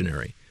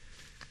counter-revolutionary.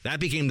 That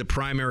became the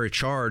primary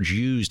charge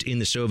used in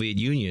the Soviet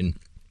Union,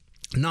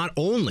 not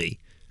only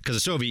because the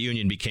Soviet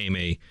Union became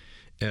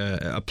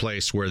a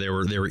place where they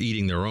were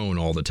eating their own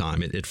all the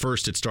time. At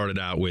first, it started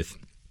out with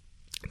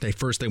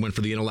they went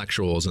for the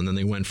intellectuals, and then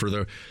they went for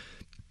the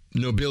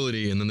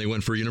nobility, and then they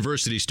went for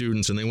university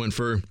students, and they went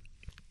for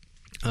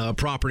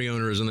property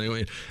owners, and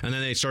then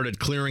they started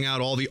clearing out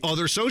all the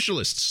other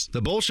socialists.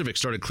 The Bolsheviks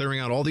started clearing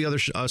out all the other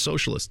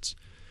socialists,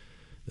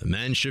 the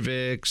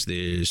Mensheviks,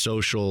 the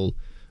social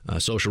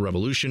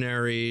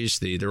revolutionaries.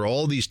 There are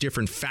all these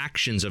different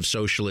factions of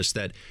socialists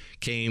that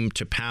came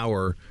to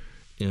power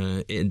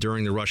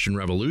during the Russian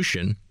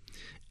Revolution,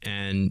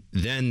 and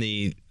then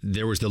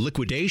there was the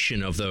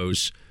liquidation of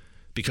those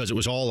because it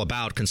was all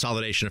about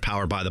consolidation of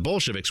power by the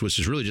Bolsheviks, which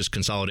is really just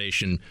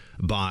consolidation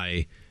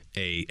by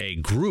a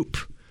group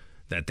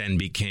that then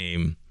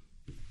became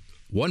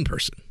one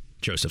person,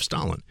 Joseph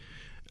Stalin.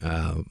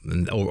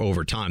 And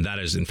over time, that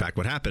is in fact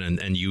what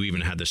happened, and you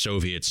even had the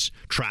Soviets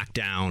track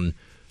down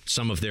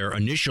some of their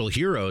initial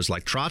heroes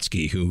like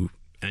Trotsky, who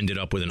ended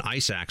up with an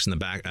ice axe in the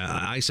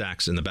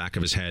back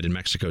of his head in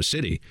Mexico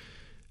City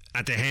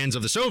at the hands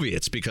of the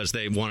Soviets because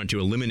they wanted to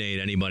eliminate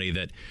anybody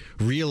that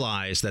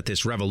realized that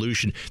this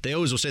revolution, they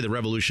always will say the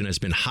revolution has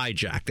been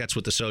hijacked. That's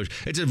what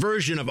it's a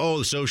version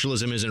of,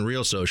 socialism isn't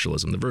real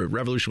socialism. The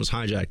revolution was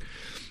hijacked.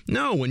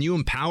 No, when you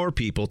empower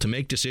people to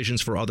make decisions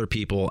for other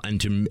people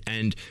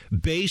and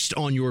based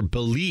on your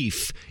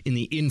belief in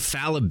the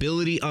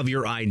infallibility of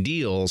your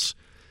ideals,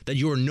 that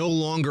you are no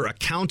longer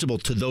accountable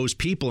to those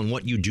people and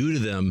what you do to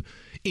them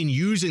in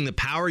using the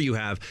power you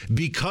have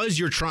because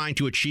you're trying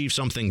to achieve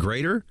something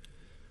greater,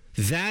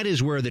 that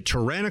is where the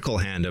tyrannical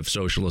hand of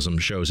socialism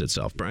shows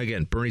itself.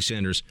 Again, Bernie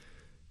Sanders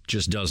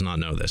just does not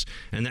know this.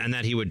 And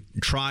that he would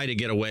try to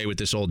get away with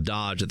this old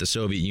dodge that the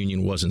Soviet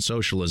Union wasn't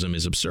socialism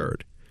is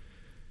absurd.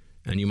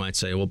 And you might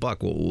say, well, Buck,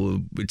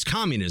 it's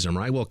communism,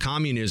 right? Well,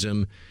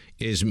 communism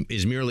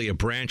is merely a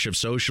branch of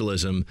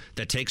socialism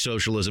that takes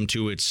socialism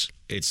to its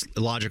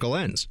logical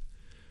ends,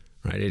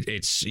 right?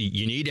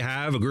 You need to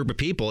have a group of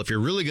people. If you're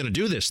really going to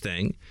do this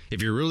thing,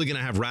 if you're really going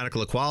to have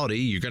radical equality,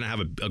 you're going to have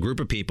a group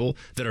of people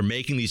that are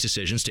making these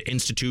decisions to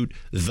institute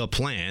the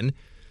plan.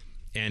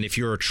 And if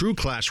you're a true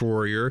class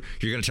warrior,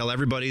 you're going to tell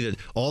everybody that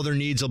all their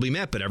needs will be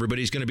met, but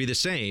everybody's going to be the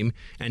same.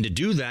 And to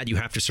do that, you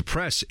have to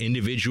suppress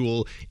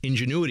individual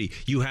ingenuity.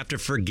 You have to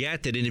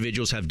forget that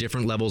individuals have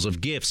different levels of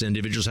gifts,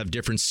 individuals have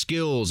different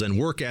skills and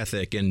work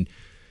ethic and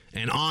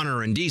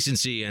honor and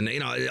decency. And,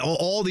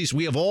 all these,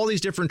 we have all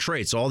these different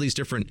traits, all these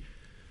different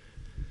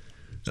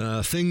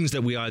things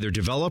that we either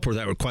develop or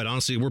that quite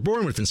honestly we're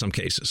born with in some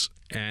cases.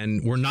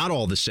 And we're not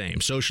all the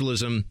same.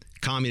 Socialism,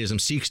 communism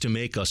seeks to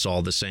make us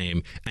all the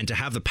same. And to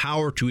have the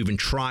power to even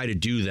try to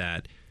do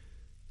that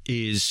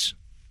is,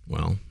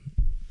 well,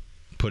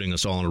 putting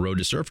us all on a road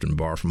to serfdom,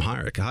 borrow from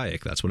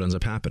Hayek. That's what ends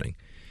up happening.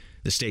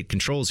 The state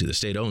controls you. The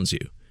state owns you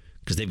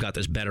because they've got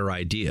this better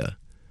idea.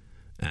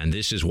 And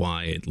this is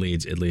why it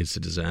leads to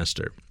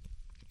disaster.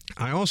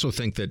 I also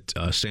think that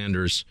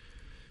Sanders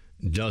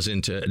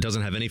doesn't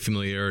have any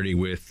familiarity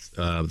with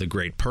the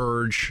Great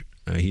Purge.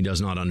 He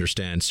does not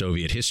understand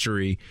Soviet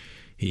history.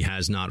 He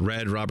has not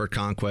read Robert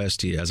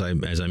Conquest. As I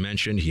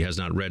mentioned, he has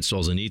not read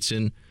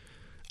Solzhenitsyn.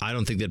 I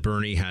don't think that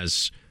Bernie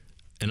has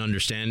an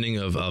understanding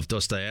of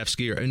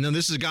Dostoevsky. And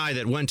this is a guy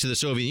that went to the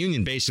Soviet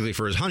Union basically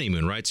for his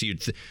honeymoon, right? So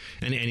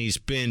and he's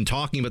been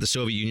talking about the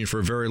Soviet Union for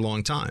a very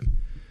long time.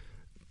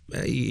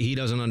 He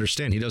doesn't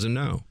understand. He doesn't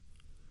know.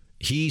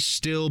 He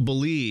still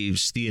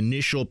believes the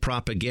initial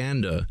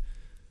propaganda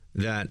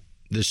that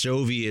the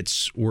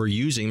Soviets were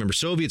using. Remember,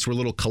 Soviets were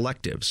little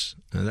collectives.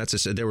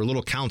 They were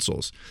little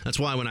councils. That's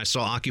why when I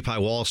saw Occupy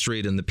Wall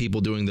Street and the people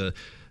doing the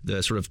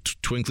sort of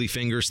twinkly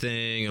fingers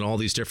thing and all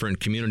these different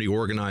community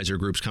organizer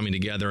groups coming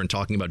together and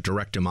talking about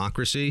direct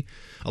democracy,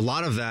 a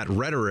lot of that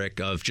rhetoric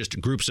of just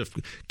groups of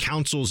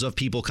councils of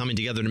people coming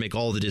together to make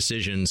all the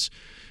decisions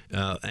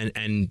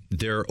and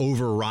their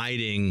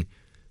overriding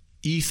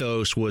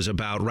ethos was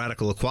about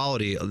radical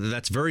equality.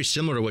 That's very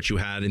similar to what you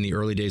had in the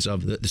early days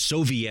of the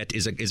Soviet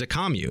is a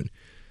commune.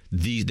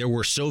 There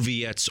were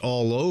Soviets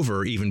all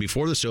over even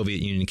before the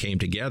Soviet Union came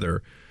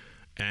together,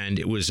 and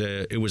it was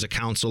a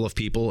council of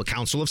people, a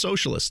council of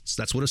socialists.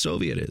 That's what a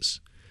Soviet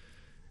is.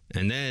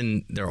 And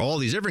then there are all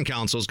these different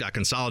councils got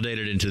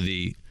consolidated into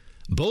the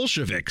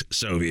Bolshevik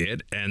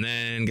Soviet, and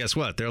then guess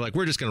what? They're like,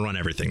 we're just going to run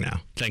everything now.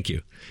 Thank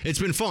you. It's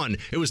been fun.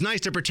 It was nice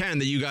to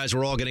pretend that you guys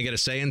were all going to get a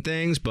say in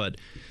things, but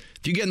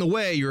if you get in the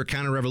way, you're a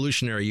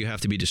counter-revolutionary. You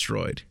have to be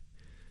destroyed.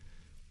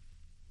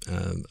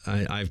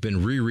 I've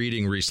been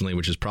rereading recently,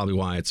 which is probably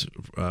why it's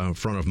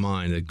front of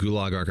mind, the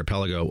Gulag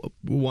Archipelago.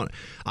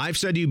 I've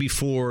said to you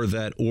before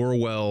that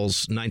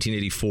Orwell's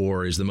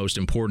 1984 is the most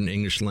important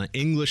English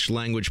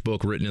language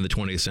book written in the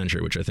 20th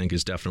century, which I think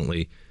is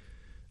definitely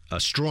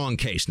a strong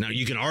case. Now,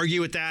 you can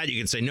argue with that. You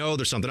can say, no,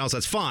 there's something else.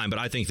 That's fine. But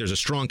I think there's a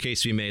strong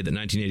case to be made that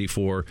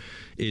 1984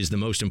 is the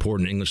most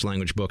important English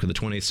language book of the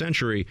 20th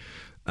century.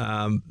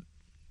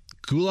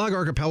 Gulag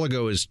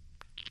Archipelago is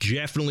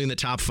definitely in the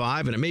top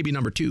 5, and it may be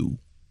number 2.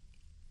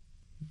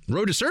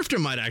 Road to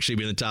Serfdom might actually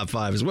be in the top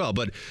 5 as well,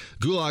 but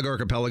Gulag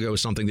Archipelago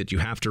is something that you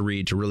have to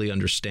read to really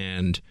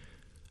understand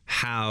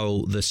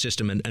how the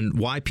system and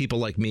why people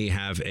like me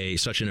have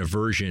such an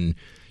aversion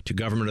to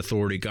government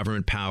authority,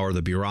 government power,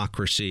 the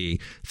bureaucracy,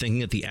 thinking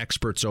that the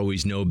experts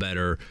always know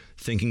better,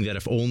 thinking that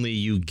if only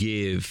you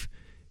give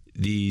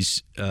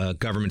these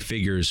government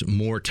figures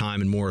more time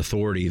and more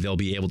authority, they'll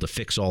be able to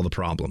fix all the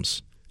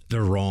problems.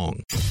 They're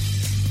wrong.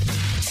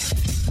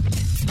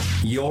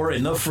 You're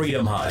in the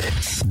Freedom Hut.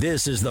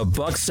 This is the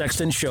Buck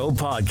Sexton Show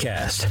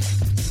podcast.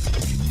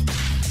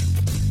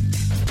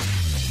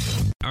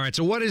 All right,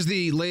 so what is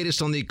the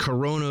latest on the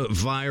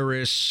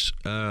coronavirus,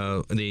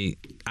 the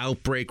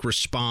outbreak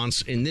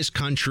response in this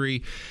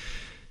country?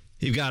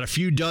 You've got a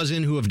few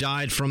dozen who have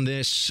died from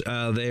this.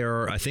 They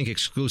are, I think,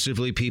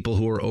 exclusively people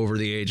who are over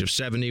the age of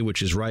 70,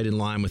 which is right in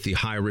line with the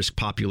high-risk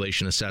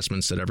population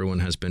assessments that everyone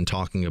has been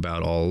talking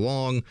about all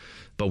along.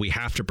 But we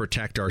have to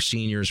protect our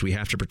seniors. We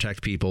have to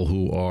protect people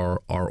who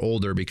are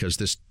older because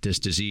this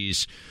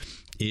disease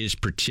is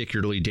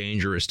particularly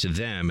dangerous to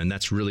them. And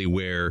that's really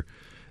where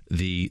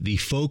the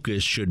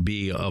focus should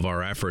be of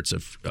our efforts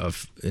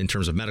of in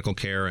terms of medical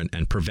care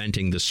and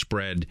preventing the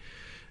spread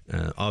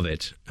of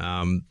it.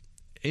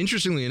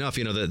 Interestingly enough,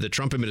 the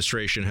Trump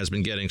administration has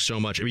been getting so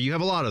much. I mean, you have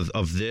a lot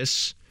of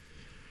this.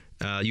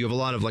 You have a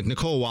lot of like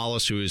Nicole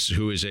Wallace, who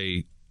is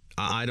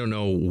I don't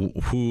know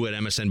who at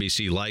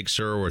MSNBC likes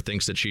her or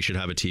thinks that she should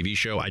have a TV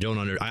show. I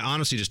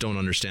honestly just don't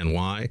understand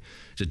why.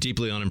 She's a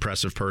deeply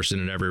unimpressive person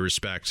in every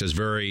respect. Says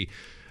very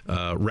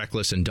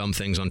reckless and dumb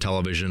things on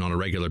television on a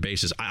regular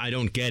basis. I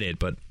don't get it,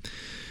 but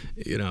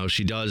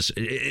she does.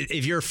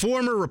 If you're a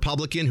former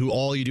Republican who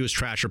all you do is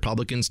trash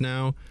Republicans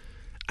now,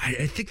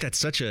 I think that's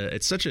such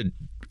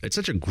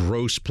a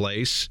gross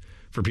place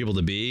for people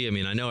to be. I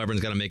mean, I know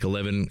everyone's got to make a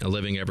living.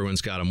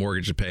 Everyone's got a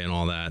mortgage to pay and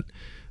all that.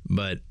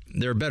 But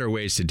there are better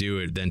ways to do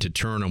it than to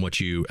turn on what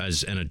you,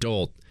 as an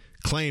adult,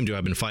 claim to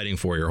have been fighting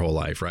for your whole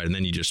life, right? And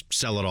then you just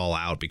sell it all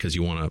out because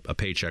you want a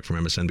paycheck from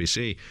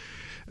MSNBC.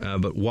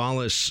 But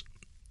Wallace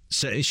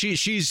said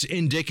she's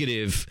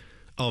indicative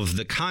of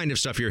the kind of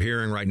stuff you're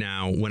hearing right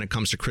now when it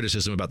comes to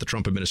criticism about the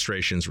Trump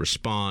administration's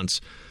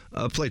response.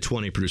 Play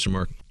 20, producer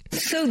Mark.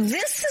 So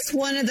this is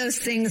one of those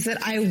things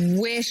that I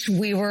wish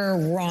we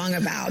were wrong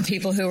about,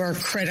 people who are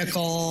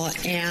critical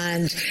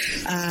and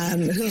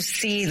who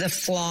see the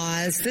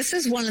flaws. This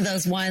is one of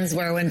those ones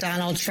where when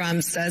Donald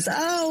Trump says,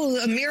 oh,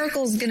 a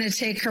miracle's going to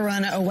take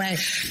Corona away,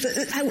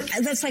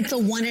 that's like the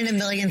one in a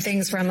million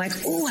things where I'm like,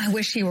 oh, I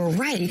wish he were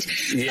right.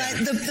 Yeah.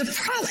 But the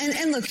problem,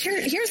 and look,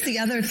 here's the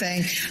other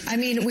thing. I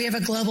mean, we have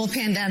a global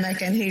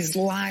pandemic and he's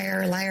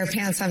liar,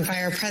 pants on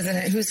fire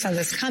president. Who saw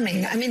this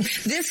coming? I mean,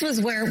 this was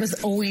where it was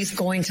always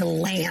going to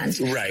land.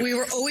 Right. We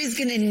were always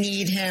going to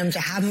need him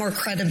to have more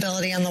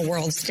credibility on the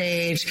world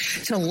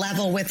stage, to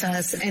level with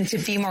us, and to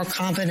be more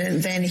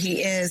competent than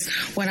he is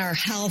when our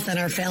health and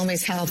our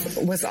family's health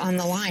was on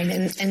the line.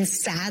 And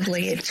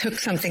sadly, it took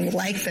something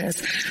like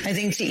this, I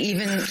think, to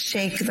even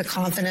shake the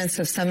confidence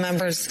of some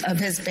members of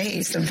his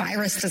base. The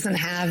virus doesn't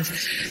have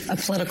a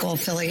political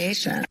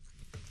affiliation.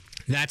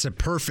 That's a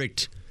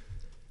perfect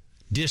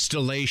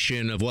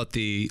distillation of what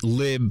the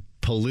lib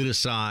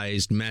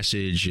politicized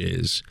message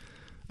is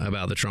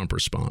about the Trump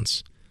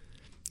response.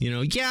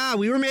 Yeah,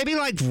 we were maybe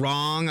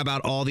wrong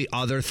about all the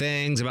other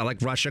things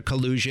about Russia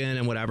collusion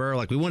and whatever.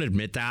 We won't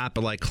admit that,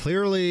 but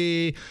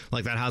clearly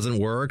that hasn't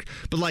worked.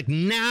 But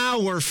now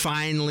we're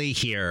finally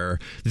here.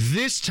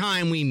 This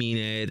time we mean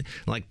it.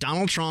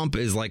 Donald Trump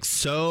is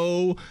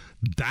so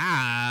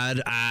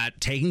bad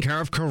at taking care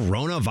of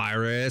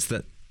coronavirus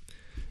that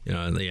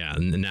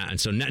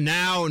And so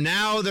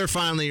now they're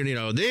finally,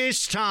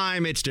 this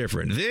time it's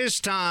different. This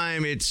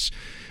time it's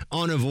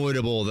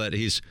unavoidable that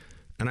he's.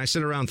 And I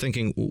sit around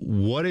thinking,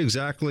 what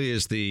exactly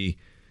is the.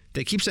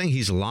 They keep saying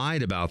he's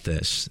lied about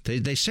this.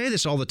 They say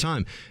this all the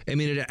time. I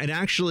mean, it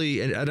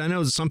actually, and I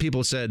know some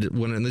people said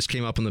when this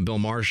came up on the Bill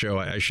Maher show,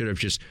 I should have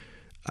just,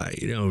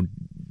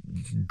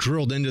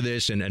 drilled into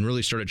this and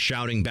really started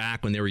shouting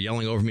back when they were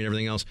yelling over me and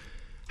everything else.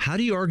 How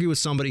do you argue with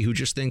somebody who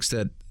just thinks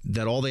that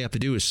all they have to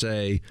do is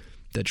say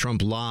that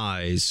Trump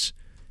lies,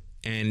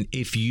 and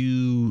if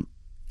you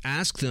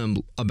ask them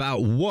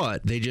about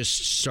what, they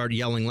just start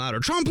yelling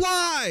louder, Trump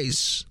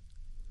lies!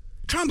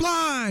 Trump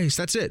lies!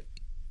 That's it.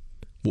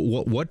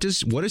 What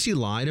has he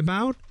lied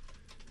about?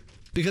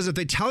 Because if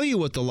they tell you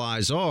what the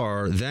lies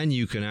are, then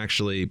you can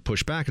actually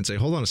push back and say,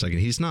 hold on a second,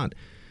 he's not.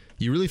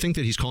 You really think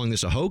that he's calling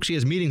this a hoax? He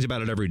has meetings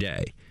about it every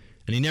day,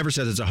 and he never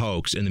says it's a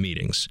hoax in the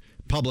meetings.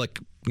 Public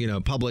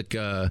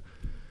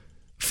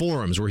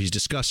forums where he's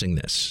discussing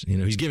this.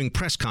 He's giving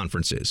press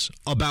conferences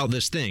about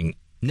this thing.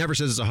 Never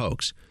says it's a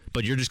hoax.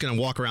 But you're just going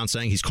to walk around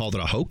saying he's called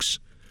it a hoax?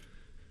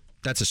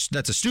 That's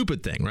a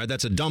stupid thing, right?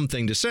 That's a dumb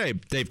thing to say.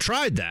 They've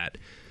tried that,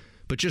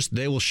 but just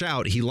they will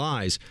shout he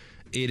lies.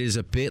 It is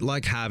a bit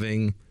like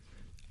having,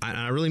 and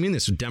I really mean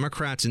this,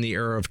 Democrats in the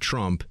era of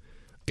Trump.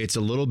 It's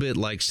a little bit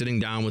like sitting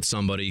down with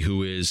somebody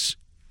who is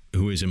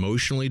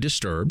emotionally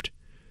disturbed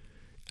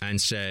and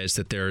says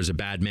that there is a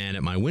bad man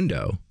at my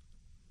window.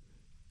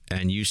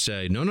 And you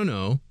say,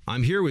 no,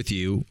 I'm here with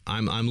you.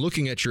 I'm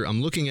looking at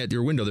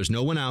your window. There's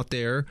no one out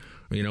there.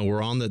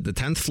 We're on the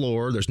 10th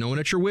floor. There's no one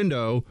at your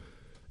window,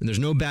 and there's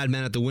no bad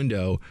man at the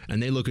window.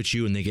 And they look at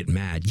you and they get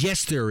mad.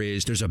 Yes, there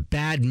is. There's a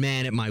bad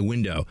man at my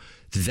window.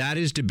 That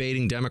is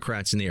debating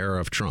Democrats in the era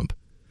of Trump.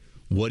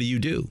 What do you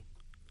do?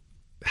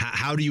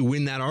 How do you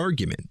win that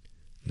argument?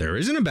 There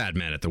isn't a bad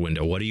man at the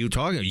window. What are you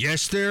talking about?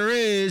 Yes, there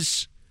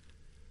is.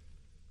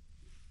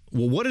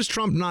 Well, what has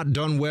Trump not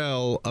done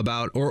well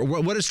about, or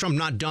what has Trump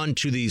not done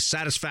to the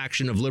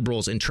satisfaction of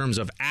liberals in terms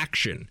of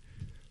action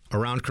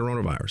around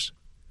coronavirus?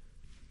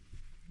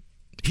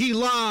 He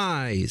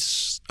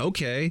lies.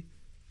 Okay.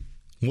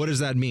 What does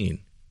that mean?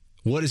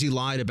 What has he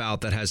lied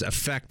about that has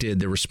affected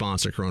the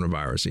response to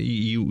coronavirus?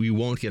 You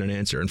won't get an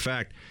answer. In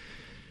fact,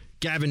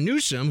 Gavin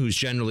Newsom, who's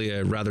generally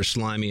a rather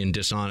slimy and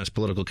dishonest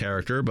political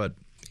character, but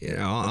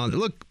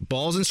look,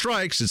 balls and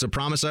strikes. It's a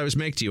promise I always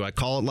make to you. I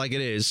call it like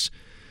it is.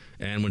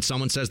 And when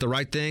someone says the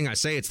right thing, I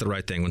say it's the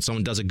right thing. When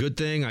someone does a good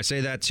thing, I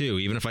say that too,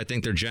 even if I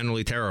think they're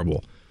generally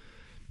terrible.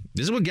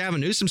 This is what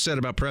Gavin Newsom said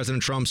about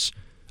President Trump's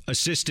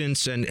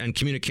assistance and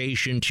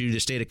communication to the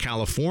state of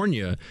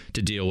California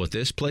to deal with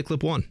this. Play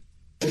clip 1.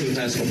 Over the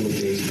past couple of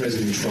days,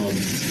 President Trump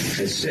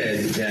has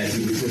said that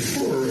he would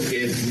prefer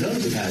if none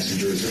of the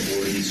passengers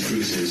aboard these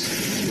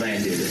cruises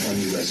landed on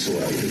U.S.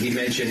 soil. Did he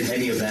mention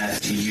any of that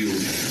to you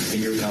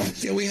in your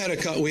conversation? Yeah, we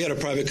had a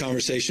private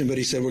conversation, but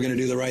he said we're going to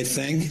do the right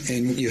thing,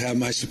 and you have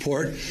my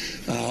support,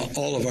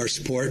 all of our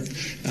support,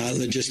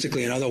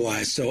 logistically and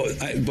otherwise. So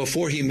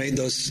before he made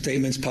those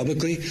statements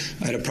publicly,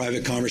 I had a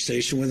private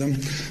conversation with him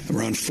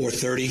around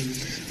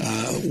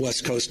 4:30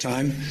 West Coast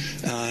time,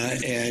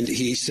 and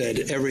he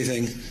said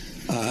everything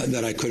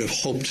that I could have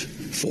hoped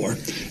for.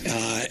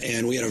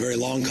 And we had a very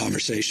long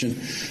conversation.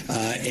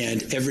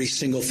 And every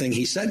single thing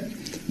he said,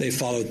 they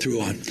followed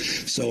through on.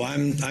 So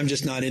I'm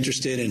just not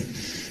interested in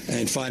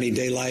finding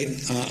daylight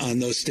on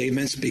those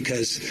statements,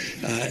 because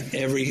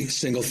every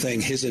single thing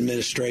his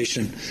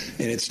administration,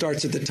 and it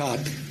starts at the top,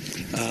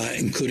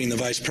 including the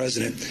vice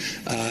president,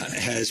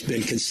 has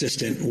been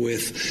consistent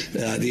with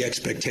the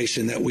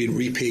expectation that we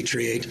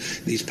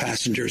repatriate these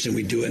passengers, and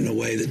we do it in a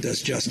way that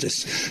does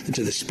justice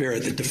to the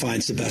spirit that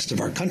defines the best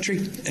of our country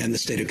and the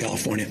state of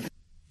California.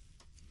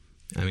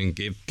 I mean,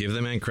 give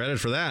the man credit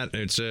for that.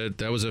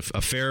 That was a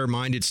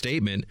fair-minded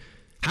statement.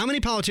 How many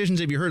politicians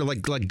have you heard of,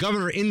 like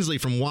Governor Inslee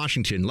from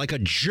Washington, like a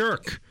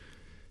jerk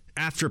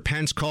after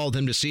Pence called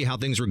him to see how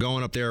things were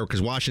going up there,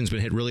 because Washington's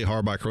been hit really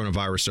hard by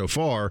coronavirus so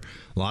far,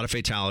 a lot of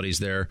fatalities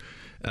there.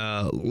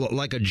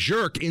 Like a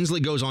jerk,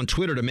 Inslee goes on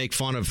Twitter to make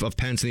fun of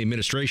Pence and the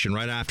administration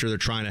right after they're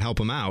trying to help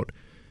him out.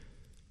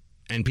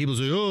 And people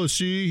say, oh,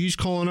 see, he's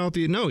calling out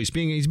no, he's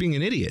being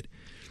an idiot.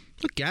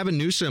 Look, Gavin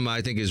Newsom,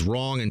 I think, is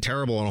wrong and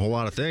terrible on a whole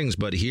lot of things,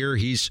 but here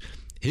his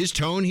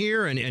tone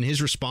here and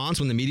his response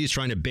when the media is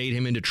trying to bait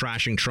him into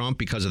trashing Trump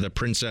because of the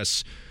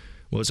Princess,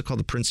 what was it called?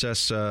 The Princess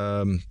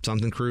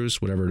something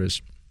cruise, whatever it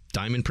is.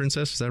 Diamond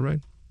Princess, is that right?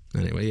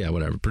 Anyway, yeah,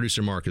 whatever.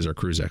 Producer Mark is our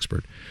cruise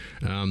expert.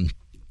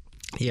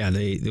 Yeah,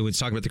 they would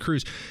talk about the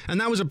cruise.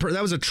 And that was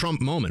a Trump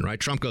moment, right?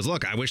 Trump goes,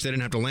 look, I wish they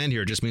didn't have to land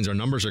here. It just means our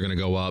numbers are going to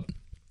go up.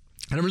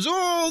 And everyone's,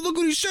 oh, look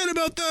what he said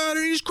about that,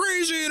 and he's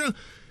crazy.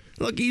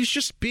 Look, he's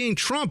just being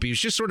Trump. He was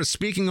just sort of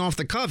speaking off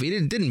the cuff. He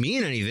didn't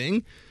mean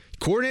anything.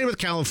 Coordinated with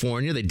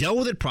California. They dealt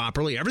with it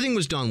properly. Everything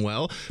was done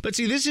well. But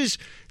see, this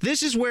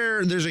is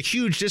where there's a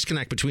huge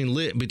disconnect between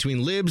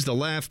libs, the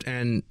left,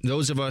 and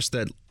those of us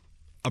that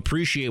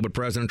appreciate what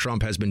President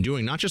Trump has been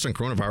doing, not just on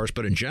coronavirus,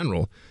 but in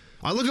general.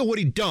 I look at what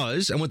he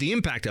does and what the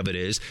impact of it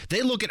is.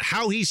 They look at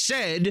how he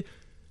said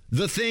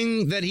the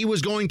thing that he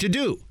was going to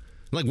do.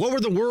 Like, what were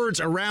the words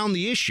around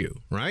the issue,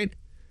 right?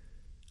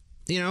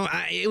 You know,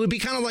 it would be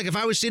kind of like if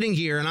I was sitting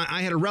here and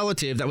I had a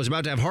relative that was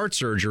about to have heart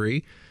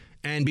surgery,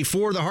 and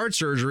before the heart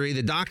surgery,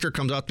 the doctor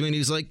comes up to me and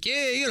he's like,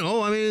 yeah,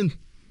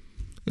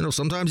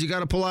 sometimes you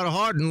got to pull out a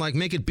heart and like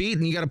make it beat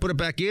and you got to put it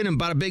back in and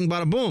bada bing,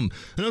 bada boom.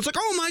 And I was like,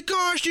 oh my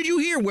gosh, did you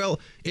hear? Well,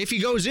 if he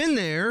goes in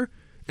there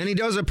and he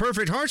does a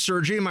perfect heart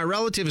surgery, my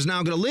relative is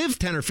now going to live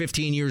 10 or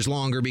 15 years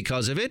longer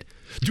because of it.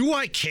 Do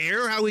I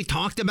care how he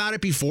talked about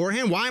it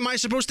beforehand? Why am I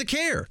supposed to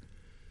care?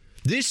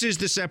 This is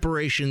the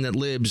separation that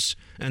libs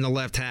and the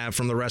left have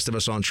from the rest of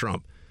us on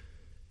Trump.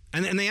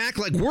 And they act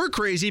like we're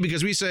crazy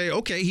because we say,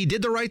 okay, he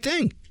did the right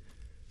thing.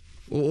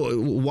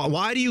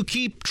 Why do you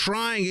keep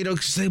trying?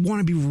 Because they want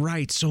to be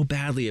right so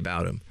badly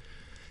about him.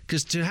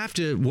 Because to have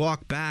to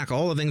walk back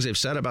all the things they've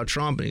said about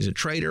Trump and he's a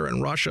traitor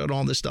and Russia and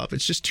all this stuff,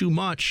 it's just too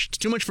much. It's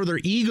too much for their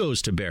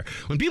egos to bear.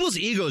 When people's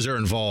egos are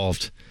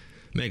involved,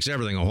 it makes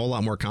everything a whole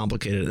lot more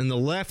complicated. And the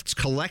left's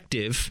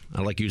collective,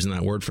 I like using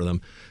that word for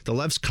them, the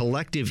left's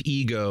collective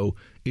ego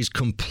is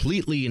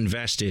completely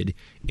invested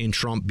in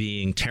Trump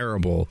being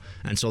terrible.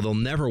 And so they'll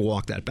never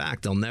walk that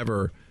back. They'll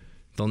never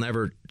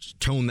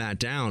tone that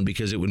down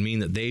because it would mean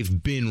that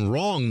they've been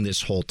wrong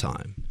this whole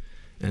time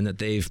and that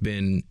they've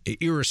been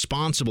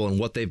irresponsible in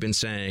what they've been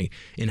saying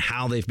and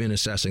how they've been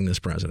assessing this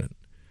president.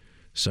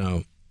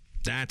 So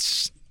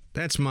that's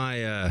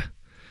my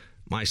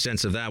my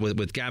sense of that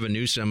with Gavin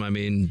Newsom. I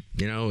mean,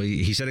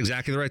 he said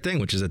exactly the right thing,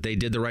 which is that they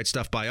did the right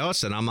stuff by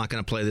us, and I'm not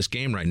going to play this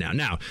game right now.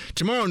 Now,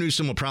 tomorrow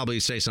Newsom will probably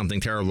say something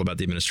terrible about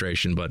the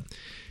administration, but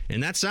in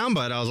that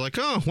soundbite, I was like,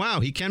 oh, wow,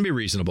 he can be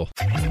reasonable.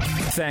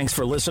 Thanks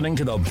for listening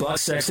to the Buck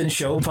Sexton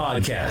Show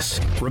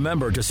podcast.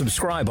 Remember to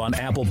subscribe on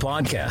Apple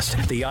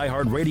Podcast, the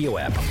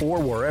iHeartRadio app, or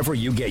wherever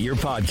you get your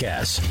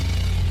podcasts.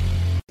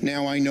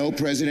 Now, I know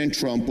President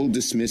Trump will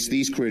dismiss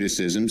these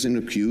criticisms and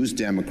accuse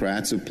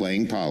Democrats of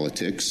playing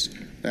politics.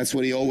 That's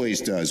what he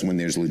always does when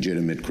there's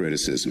legitimate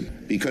criticism.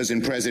 Because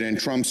in President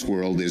Trump's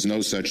world, there's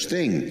no such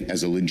thing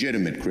as a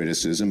legitimate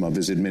criticism of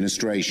his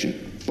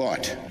administration.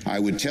 But I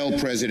would tell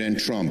President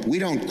Trump, we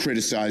don't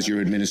criticize your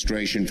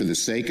administration for the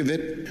sake of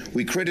it.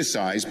 We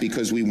criticize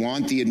because we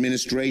want the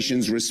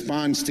administration's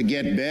response to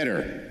get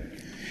better.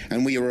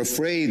 And we are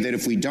afraid that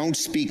if we don't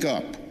speak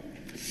up,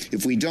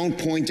 if we don't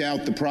point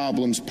out the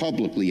problems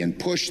publicly and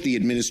push the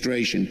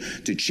administration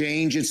to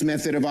change its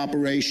method of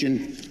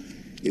operation,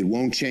 it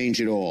won't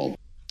change at all.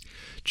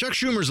 Chuck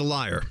Schumer's a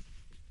liar.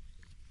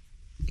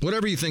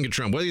 Whatever you think of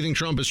Trump, whether you think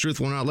Trump is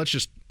truthful or not, let's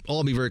just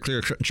all be very clear.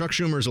 Chuck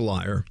Schumer's a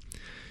liar.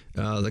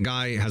 The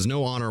guy has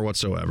no honor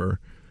whatsoever.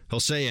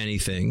 He'll say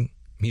anything.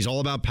 He's all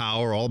about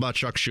power, all about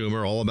Chuck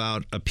Schumer, all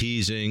about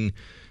appeasing,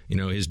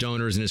 his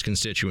donors and his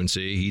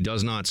constituency. He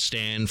does not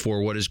stand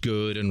for what is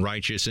good and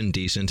righteous and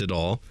decent at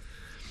all.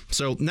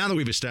 So now that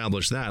we've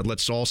established that,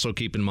 let's also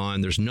keep in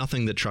mind there's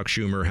nothing that Chuck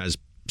Schumer has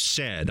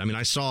said. I mean,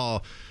 I saw,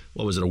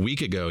 a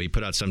week ago, he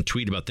put out some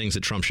tweet about things that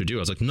Trump should do.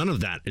 I was like, none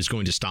of that is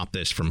going to stop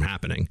this from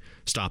happening,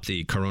 stop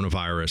the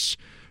coronavirus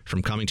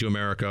from coming to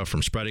America,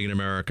 from spreading in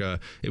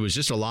America. It was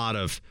just a lot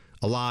of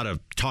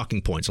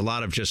talking points, a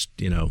lot of just,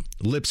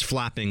 lips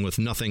flapping with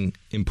nothing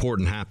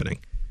important happening.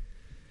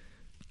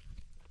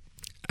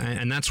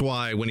 And that's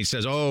why when he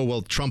says, oh,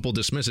 well, Trump will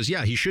dismiss this.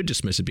 Yeah, he should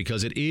dismiss it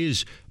because it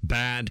is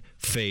bad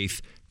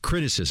faith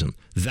criticism.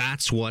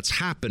 That's what's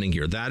happening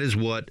here. That is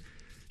what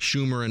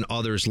Schumer and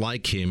others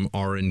like him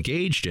are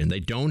engaged in. They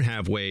don't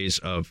have ways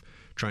of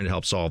trying to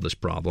help solve this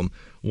problem.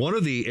 One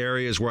of the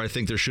areas where I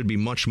think there should be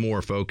much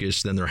more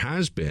focus than there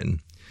has been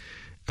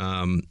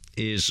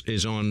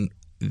is on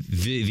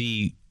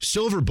the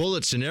silver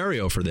bullet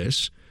scenario for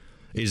this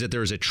is that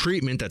there is a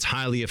treatment that's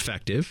highly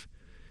effective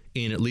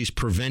in at least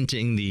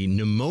preventing the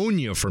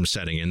pneumonia from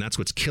setting in. That's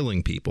what's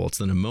killing people. It's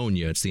the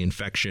pneumonia. It's the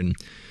infection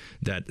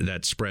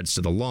that spreads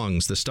to the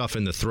lungs. The stuff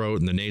in the throat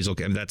and the nasal,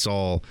 that's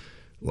all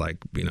like,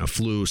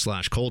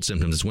 flu/cold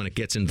symptoms. It's when it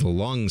gets into the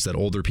lungs that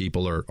older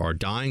people are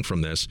dying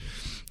from this.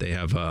 They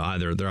have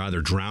they're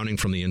either drowning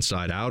from the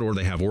inside out or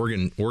they have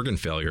organ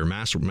failure,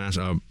 mass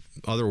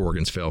other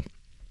organs fail.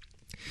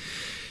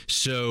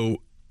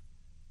 So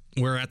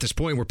we're at this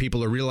point where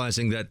people are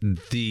realizing that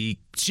the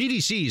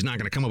CDC is not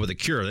going to come up with a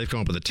cure. They've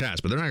come up with a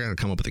test, but they're not going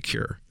to come up with a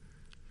cure.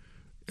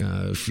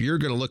 If you're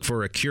going to look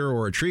for a cure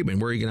or a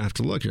treatment, where are you going to have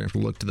to look? You're going to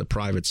have to look to the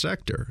private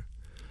sector.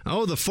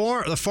 Oh, the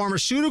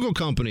pharmaceutical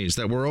companies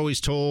that we're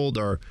always told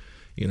are,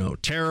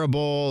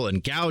 terrible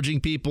and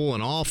gouging people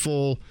and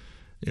awful.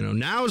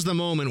 Now is the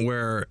moment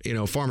where,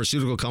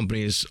 pharmaceutical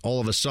companies, all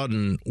of a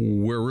sudden,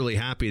 we're really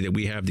happy that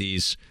we have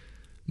these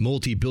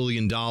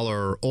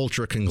multi-billion-dollar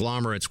ultra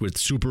conglomerates with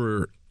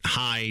super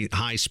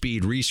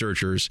high-speed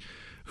researchers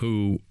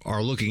who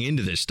are looking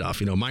into this stuff.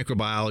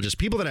 Microbiologists,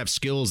 people that have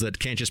skills that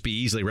can't just be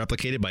easily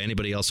replicated by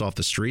anybody else off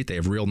the street. They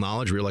have real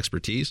knowledge, real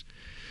expertise.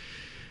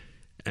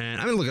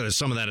 And I'm going to look at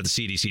some of that at the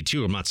CDC,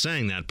 too. I'm not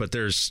saying that, but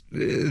there's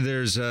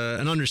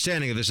an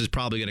understanding that this is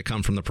probably going to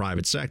come from the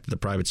private sector. The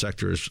private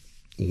sector is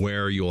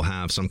where you'll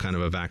have some kind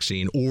of a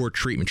vaccine or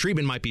treatment.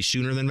 Treatment might be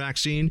sooner than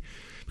vaccine,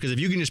 because if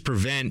you can just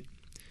prevent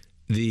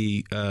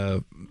the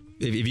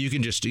if you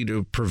can just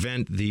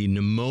prevent the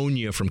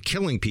pneumonia from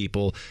killing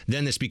people,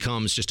 then this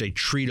becomes just a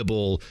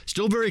treatable,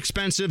 still very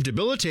expensive,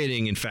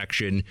 debilitating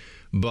infection,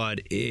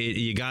 but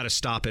you got to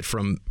stop it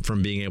from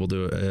being able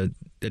to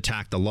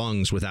attack the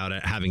lungs without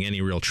having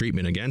any real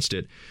treatment against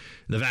it.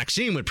 The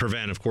vaccine would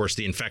prevent, of course,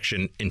 the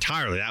infection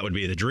entirely. That would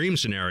be the dream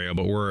scenario,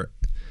 but we're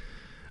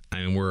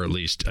at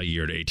least a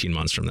year to 18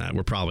 months from that.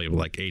 We're probably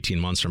like 18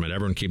 months from it.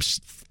 Everyone keeps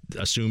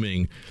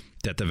assuming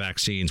that the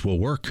vaccines will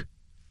work.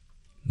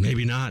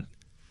 Maybe not.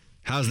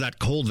 How's that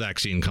cold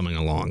vaccine coming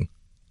along?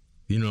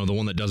 The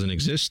one that doesn't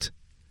exist?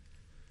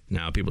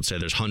 Now, people would say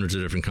there's hundreds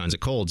of different kinds of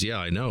colds. Yeah,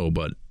 I know,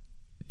 but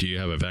do you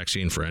have a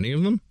vaccine for any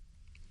of them?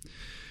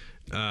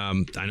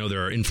 I know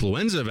there are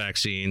influenza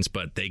vaccines,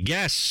 but they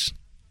guess.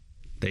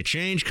 They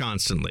change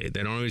constantly.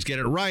 They don't always get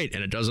it right,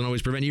 and it doesn't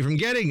always prevent you from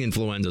getting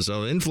influenza.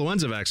 So the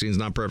influenza vaccine is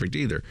not perfect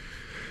either.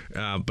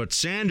 But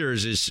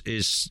Sanders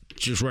is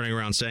just running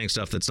around saying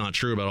stuff that's not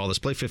true about all this.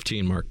 Play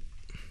 15, Mark.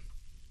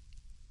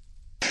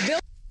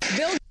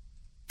 Bill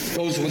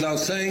goes without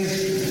saying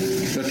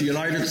that the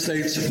United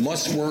States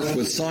must work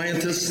with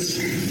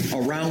scientists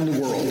around the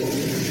world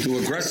to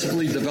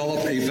aggressively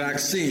develop a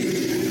vaccine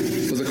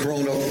for the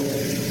coronavirus.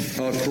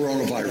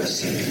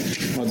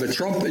 The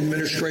Trump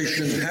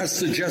administration has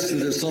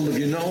suggested, as some of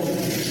you know,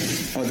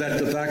 that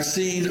the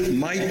vaccine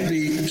might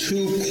be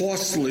too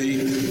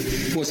costly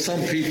for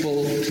some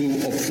people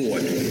to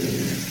afford.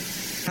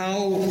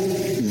 How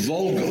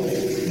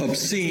vulgar,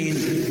 obscene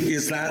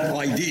is that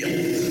idea?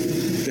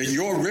 That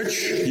you're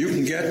rich, you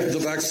can get the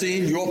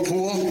vaccine, you're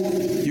poor,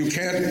 you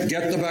can't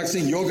get the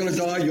vaccine, you're going to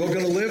die, you're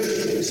going to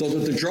live, so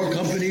that the drug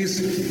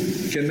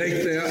companies can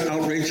make their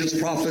outrageous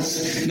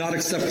profits not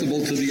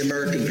acceptable to the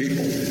American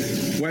people.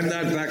 When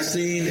that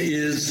vaccine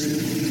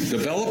is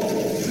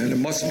developed, and it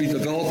must be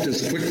developed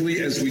as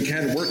quickly as we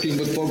can, working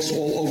with folks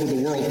all over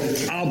the world,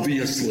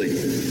 obviously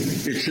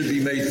it should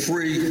be made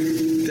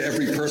free to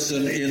every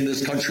person in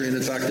this country, and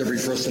in fact every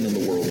person in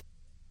the world.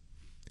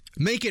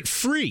 Make it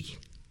free,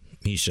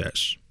 he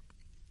says.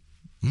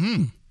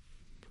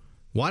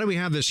 Why do we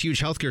have this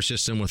huge healthcare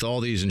system with all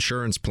these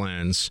insurance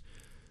plans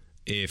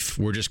if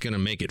we're just going to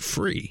make it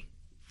free?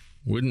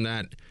 Wouldn't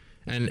that...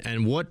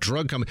 And what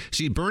drug company...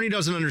 See, Bernie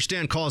doesn't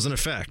understand cause and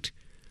effect.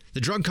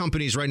 The drug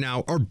companies right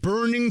now are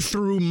burning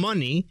through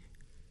money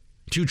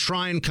to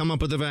try and come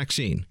up with a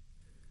vaccine.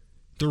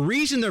 The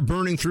reason they're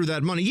burning through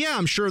that money, yeah,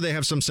 I'm sure they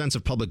have some sense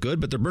of public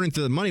good, but they're burning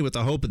through the money with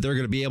the hope that they're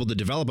going to be able to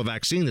develop a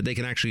vaccine that they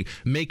can actually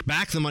make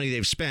back the money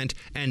they've spent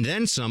and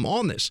then some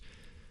on this.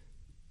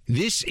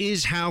 This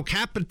is how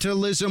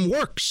capitalism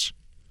works.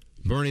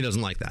 Bernie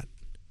doesn't like that.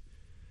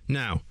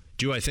 Now,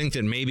 do I think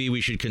that maybe we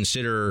should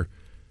consider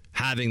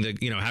having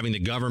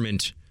the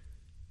government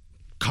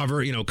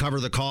cover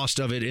the cost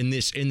of it in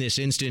this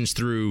instance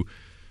through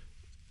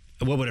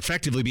what would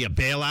effectively be a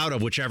bailout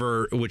of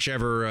whichever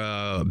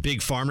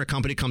big pharma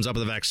company comes up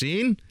with a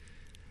vaccine?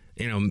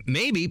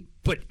 Maybe,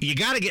 but you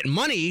got to get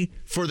money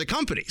for the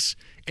companies,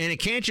 and it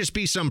can't just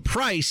be some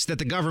price that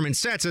the government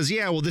sets as,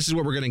 yeah, well, this is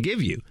what we're going to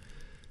give you.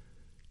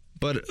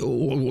 But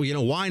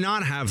why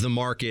not have the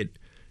market?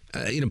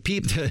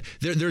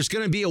 There's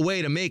going to be a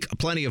way to make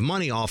plenty of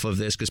money off of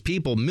this, because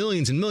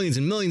millions and millions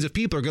and millions of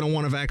people are going to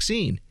want a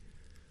vaccine.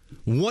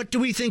 What do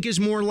we think is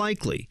more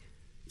likely?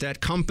 That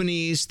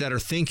companies that are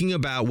thinking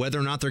about whether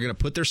or not they're going to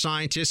put their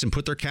scientists and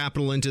put their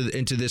capital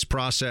into this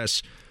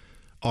process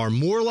are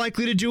more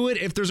likely to do it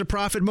if there's a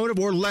profit motive,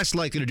 or less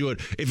likely to do it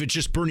if it's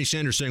just Bernie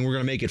Sanders saying we're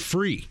going to make it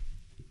free?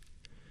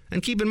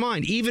 And keep in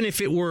mind, even if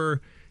it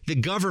were the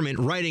government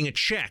writing a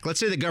check, let's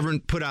say the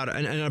government put out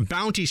a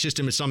bounty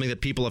system is something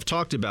that people have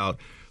talked about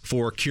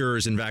for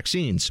cures and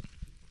vaccines.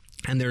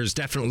 And there's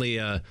definitely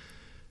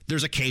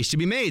there's a case to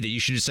be made that you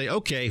should just say,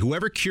 okay,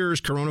 whoever cures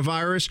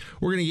coronavirus,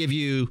 we're going to give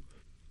you,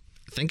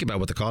 think about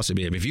what the cost would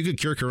be. If you could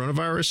cure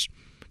coronavirus,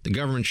 the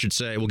government should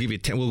say,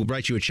 we'll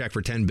write you a check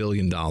for $10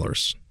 billion.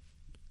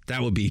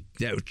 That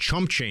would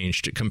chump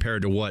change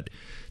compared to what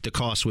the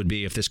cost would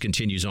be if this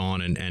continues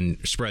on and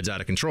spreads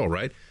out of control,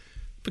 right?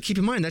 But keep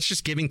in mind, that's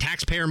just giving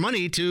taxpayer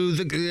money to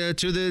the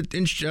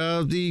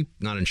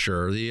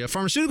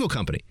pharmaceutical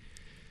company.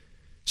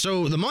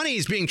 So the money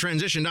is being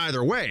transitioned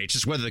either way. It's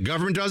just whether the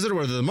government does it or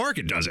whether the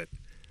market does it.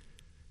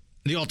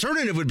 The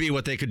alternative would be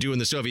what they could do in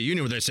the Soviet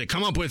Union, where they say,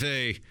 come up with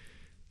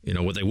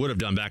what they would have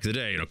done back in the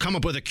day. Come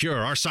up with a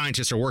cure. Our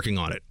scientists are working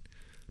on it,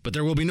 but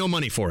there will be no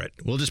money for it.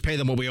 We'll just pay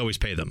them what we always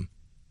pay them.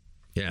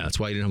 Yeah, that's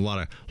why you didn't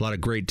have a lot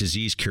of great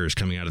disease cures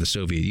coming out of the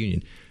Soviet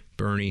Union.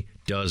 Bernie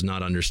does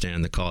not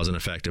understand the cause and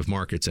effect of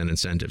markets and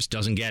incentives.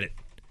 Doesn't get it.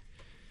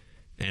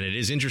 And it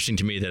is interesting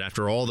to me that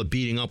after all the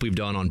beating up we've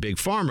done on big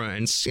pharma,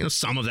 and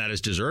some of that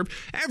is deserved,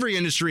 every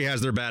industry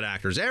has their bad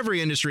actors.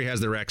 Every industry has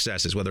their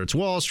excesses, whether it's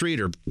Wall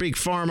Street or big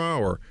pharma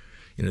or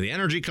the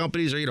energy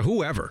companies or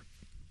whoever.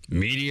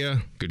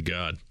 Media, good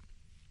God.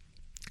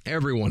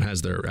 Everyone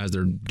has their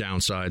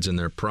downsides and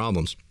their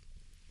problems.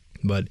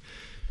 But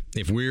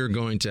if we're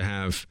going to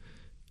have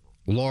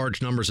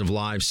large numbers of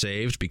lives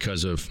saved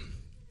because of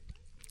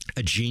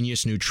a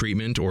genius new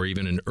treatment or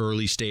even an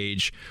early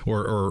stage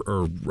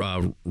or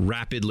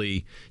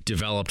rapidly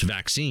developed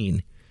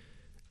vaccine,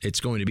 it's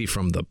going to be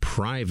from the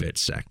private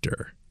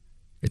sector.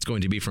 It's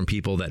going to be from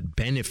people that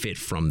benefit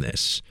from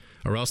this,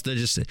 or else they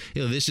just,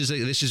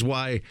 this is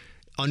why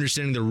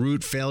understanding the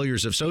root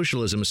failures of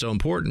socialism is so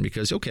important,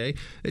 because, okay,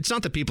 it's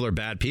not that people are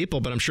bad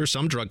people, but I'm sure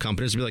some drug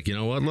companies will be like, you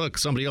know what, look,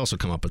 somebody else will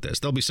come up with this.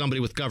 There'll be somebody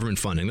with government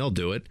funding. They'll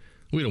do it.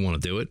 We don't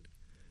want to do it.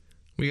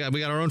 We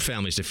got our own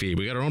families to feed.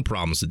 We got our own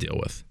problems to deal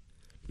with.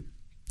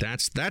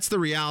 That's the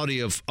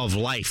reality of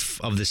life,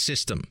 of the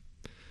system.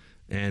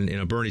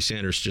 And, Bernie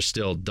Sanders just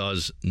still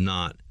does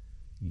not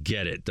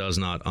get it, does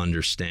not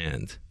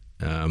understand.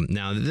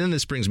 Now, then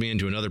this brings me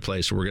into another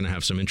place where we're going to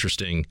have some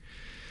interesting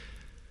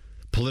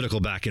political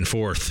back and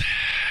forth.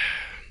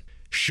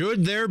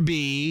 Should there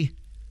be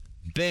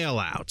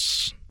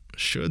bailouts?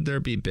 Should there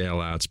be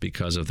bailouts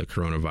because of the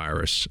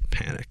coronavirus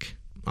panic?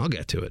 I'll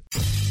get to it.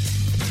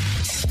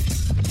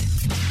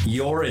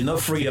 You're in the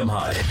Freedom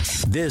Hut.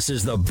 This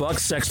is the Buck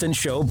Sexton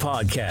Show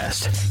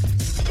podcast.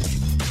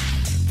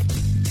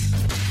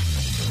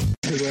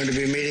 We're going to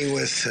be meeting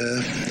with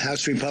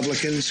House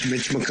Republicans,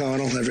 Mitch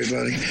McConnell,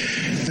 everybody,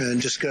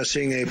 and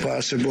discussing a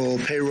possible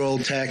payroll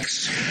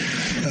tax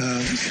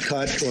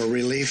cut or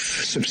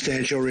relief,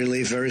 substantial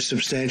relief, very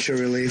substantial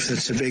relief.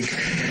 That's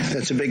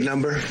a big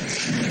number.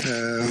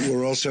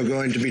 We're also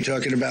going to be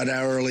talking about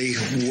hourly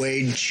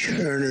wage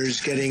earners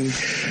getting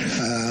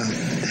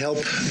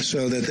help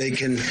so that they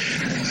can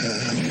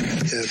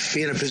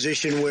be in a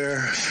position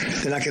where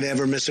they're not going to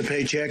ever miss a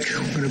paycheck.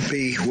 We're going to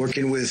be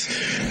working with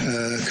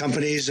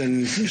companies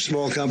and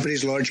small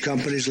companies, large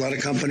companies, a lot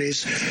of companies,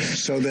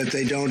 so that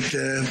they don't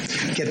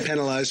get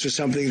penalized for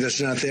something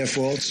that's not their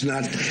fault. It's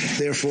not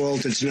their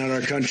fault. It's not our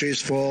country's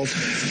fault.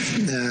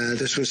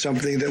 This was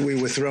something that we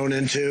were thrown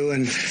into,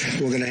 and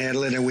we're going to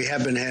handle it, and we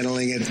have been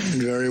handling it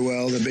very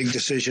well. The big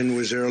decision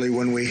was early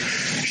when we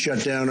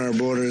shut down our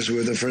borders. We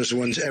were the first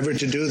ones ever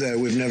to do that.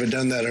 We've never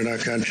done that in our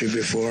country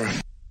before.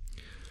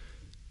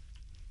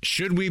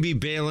 Should we be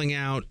bailing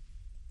out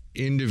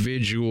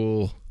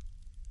individual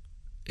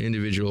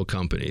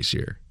companies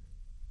here?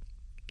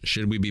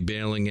 Should we be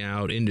bailing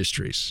out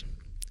industries?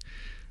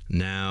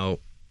 Now,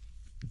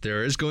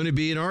 there is going to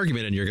be an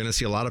argument, and you're going to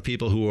see a lot of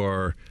people who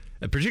are,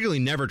 particularly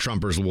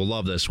never-Trumpers, will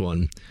love this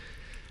one.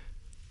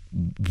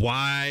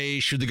 Why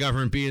should the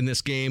government be in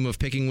this game of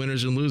picking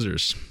winners and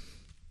losers?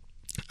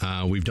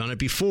 We've done it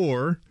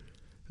before.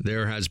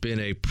 There has been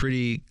a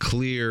pretty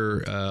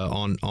clear,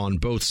 on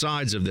both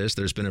sides of this,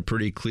 there's been a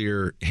pretty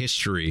clear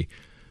history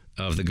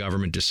of the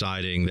government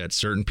deciding that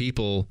certain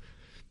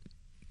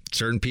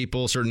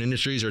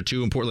industries are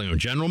too important.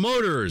 General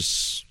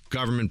Motors,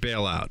 government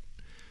bailout.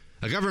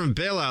 A government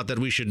bailout that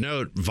we should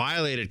note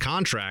violated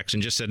contracts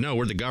and just said, no,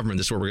 we're the government.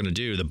 This is what we're going to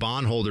do. The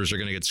bondholders are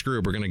going to get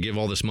screwed. We're going to give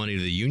all this money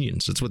to the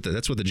unions. That's what the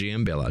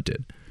GM bailout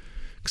did,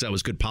 because that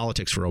was good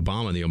politics for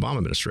Obama and the Obama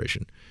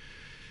administration.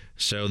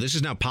 So this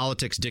is now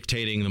politics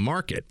dictating the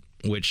market,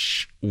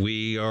 which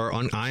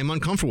I'm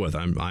uncomfortable with.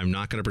 I'm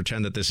not going to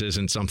pretend that this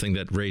isn't something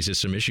that raises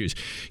some issues.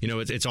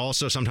 It's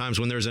also sometimes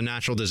when there's a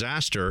natural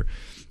disaster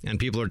and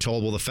people are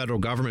told, well, the federal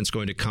government's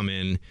going to come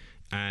in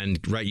and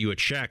write you a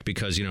check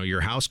because,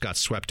 your house got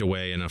swept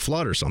away in a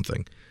flood or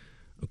something.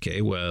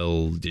 Okay,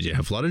 well, did you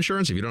have flood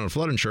insurance? If you don't have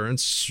flood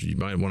insurance, you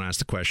might want to ask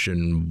the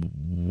question,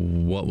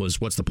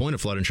 what's the point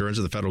of flood insurance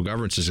if the federal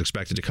government is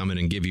expected to come in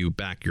and give you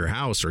back your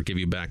house or give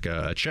you back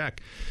a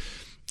check?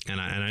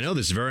 And I know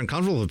this is very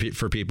uncomfortable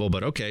for people,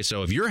 but okay,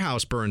 so if your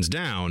house burns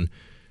down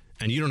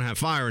and you don't have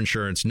fire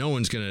insurance,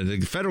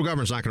 the federal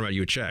government's not going to write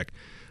you a check.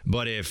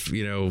 But if,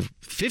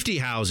 50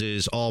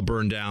 houses all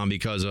burn down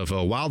because of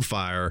a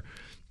wildfire,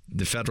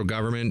 the federal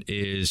government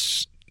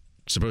is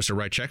supposed to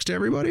write checks to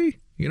everybody?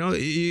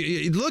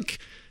 Look,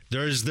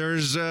 there's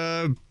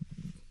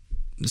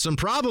some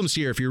problems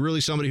here. If you're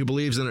really somebody who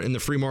believes in the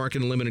free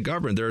market and limited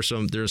government, there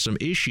are some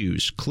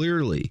issues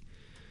clearly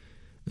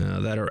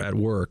that are at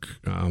work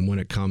when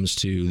it comes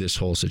to this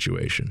whole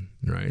situation.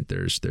 Right?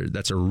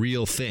 That's a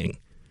real thing.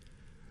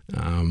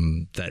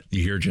 That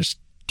you're just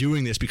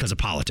doing this because of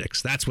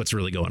politics. That's what's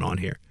really going on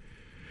here.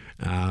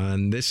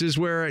 And this is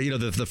where,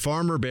 the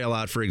farmer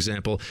bailout, for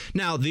example.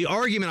 Now, the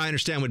argument I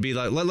understand would be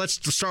like, let's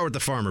start with the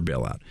farmer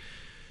bailout.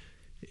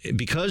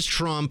 Because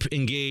Trump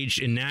engaged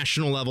in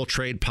national level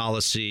trade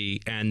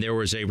policy and there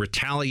was a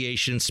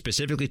retaliation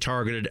specifically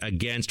targeted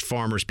against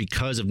farmers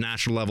because of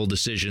national level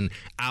decision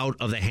out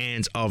of the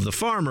hands of the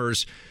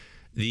farmers,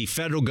 the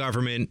federal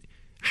government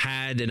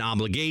had an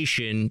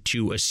obligation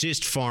to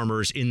assist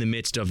farmers in the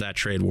midst of that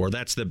trade war.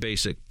 That's the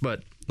basic.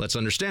 But let's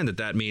understand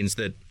that means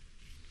that,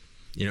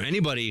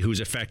 anybody who's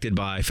affected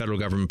by federal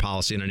government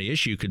policy on any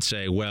issue could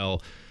say,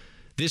 well,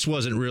 this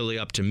wasn't really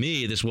up to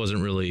me. This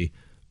wasn't really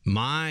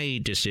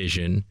my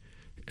decision.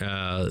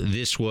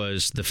 This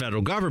was the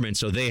federal government,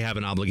 so they have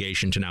an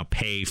obligation to now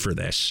pay for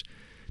this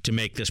to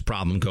make this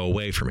problem go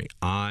away from me.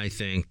 I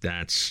think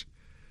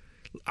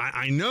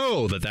I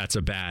know that's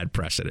a bad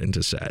precedent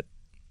to set.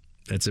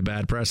 It's a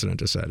bad precedent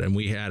to set. And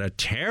we had a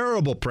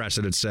terrible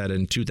precedent set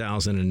in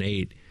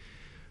 2008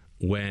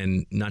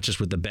 when, not just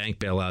with the bank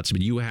bailouts,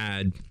 but you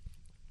had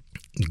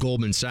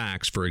Goldman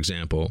Sachs, for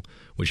example,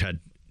 which had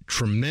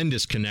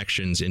tremendous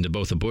connections into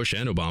both the Bush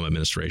and Obama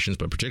administrations,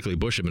 but particularly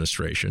Bush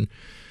administration.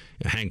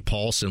 Hank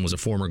Paulson was a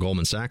former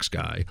Goldman Sachs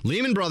guy.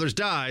 Lehman Brothers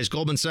dies,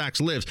 Goldman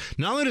Sachs lives.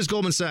 Not only does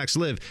Goldman Sachs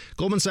live,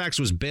 Goldman Sachs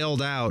was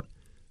bailed out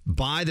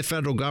by the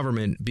federal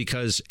government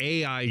because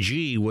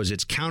AIG was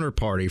its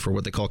counterparty for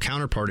what they call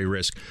counterparty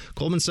risk.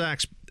 Goldman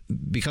Sachs,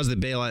 because of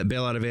the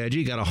bailout of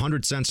AIG, got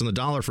 100 cents on the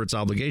dollar for its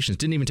obligations.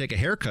 Didn't even take a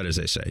haircut, as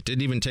they say.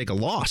 Didn't even take a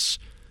loss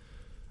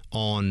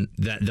on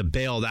the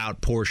bailed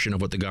out portion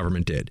of what the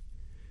government did.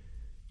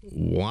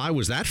 Why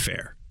was that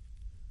fair?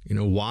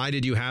 Why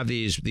did you have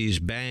these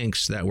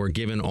banks that were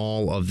given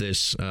all of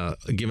this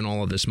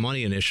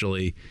money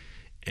initially,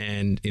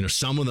 and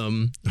some of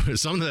them have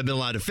been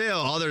allowed to fail.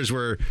 Others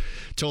were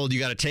told you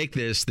got to take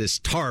this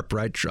TARP,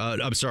 right?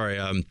 TARP,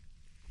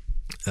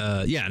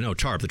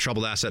 the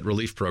Troubled Asset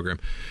Relief Program.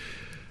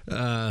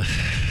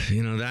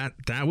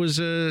 That was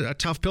a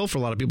tough pill for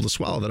a lot of people to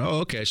swallow. That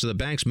okay, so the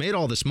banks made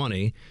all this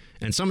money,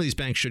 and some of these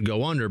banks should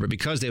go under, but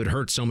because they would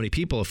hurt so many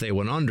people if they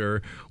went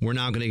under, we're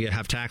now going to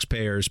have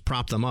taxpayers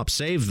prop them up,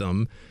 save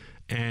them,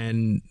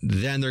 and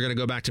then they're going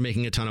to go back to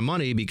making a ton of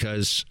money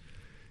because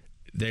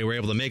they were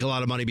able to make a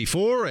lot of money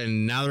before,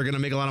 and now they're going to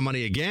make a lot of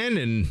money again,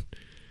 and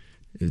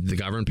the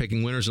government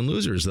picking winners and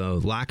losers. The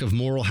lack of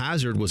moral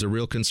hazard was a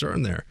real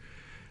concern there.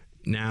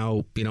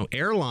 Now,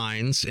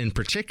 airlines in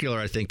particular,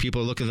 I think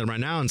people are looking at them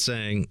right now and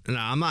saying, no,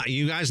 I'm not,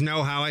 you guys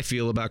know how I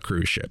feel about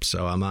cruise ships,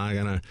 so I'm not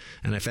going to,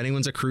 and if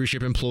anyone's a cruise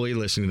ship employee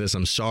listening to this,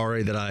 I'm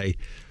sorry that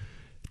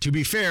to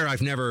be fair,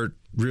 I've never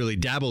really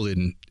dabbled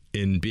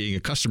in being a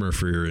customer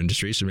for your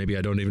industry, so maybe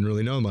I don't even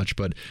really know much,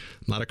 but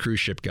I'm not a cruise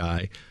ship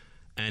guy.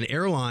 And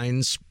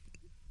airlines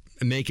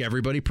make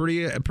everybody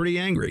pretty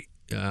angry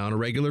on a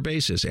regular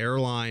basis.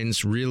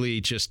 Airlines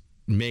really just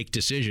make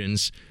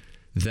decisions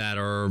that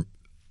are,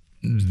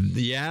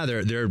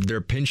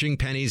 they're pinching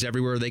pennies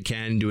everywhere they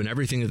can, doing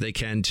everything that they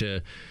can to,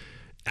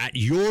 at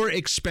your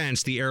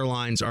expense. The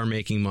airlines are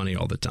making money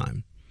all the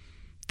time.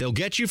 They'll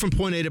get you from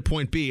point A to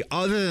point B.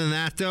 Other than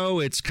that, though,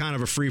 it's kind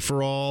of a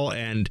free-for-all,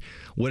 and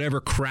whatever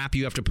crap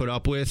you have to put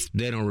up with,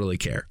 they don't really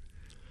care.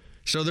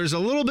 So there's a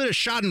little bit of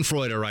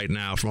schadenfreude right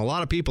now from a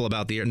lot of people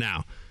about the air.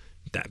 Now,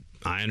 that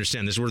I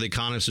understand this is where the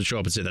economists would show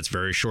up and say that's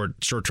very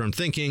short-term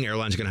thinking.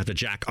 Airlines are going to have to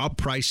jack up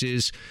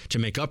prices to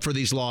make up for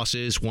these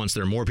losses once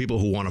there are more people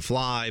who want to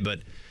fly. But,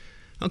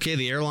 okay,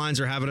 the airlines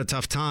are having a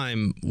tough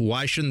time.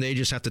 Why shouldn't they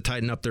just have to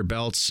tighten up their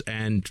belts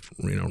and,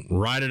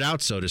 ride it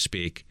out, so to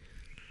speak?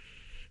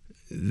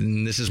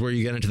 And this is where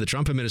you get into the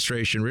Trump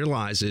administration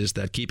realizes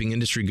that keeping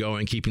industry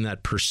going, keeping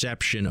that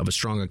perception of a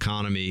strong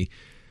economy,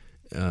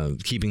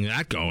 keeping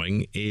that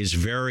going is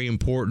very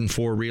important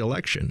for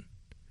re-election.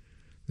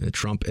 The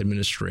Trump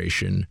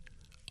administration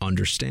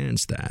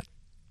understands that.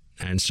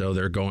 And so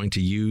they're going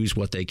to use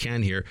what they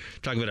can here.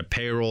 Talking about a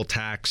payroll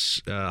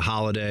tax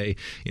holiday.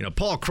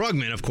 Paul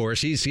Krugman, of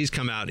course, he's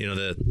come out,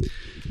 the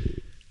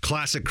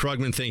classic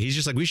Krugman thing. He's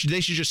just like,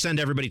 they should just send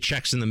everybody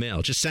checks in the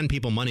mail. Just send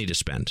people money to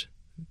spend.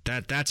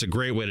 That's a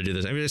great way to do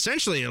this. I mean,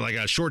 essentially like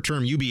a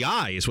short-term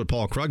UBI is what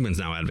Paul Krugman's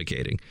now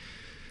advocating,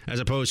 as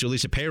opposed to at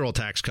least a payroll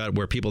tax cut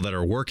where people that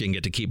are working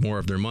get to keep more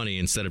of their money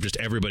instead of just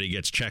everybody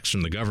gets checks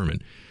from the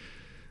government.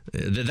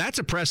 That's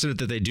a precedent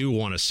that they do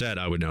want to set,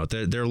 I would note.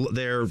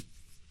 They're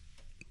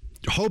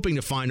hoping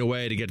to find a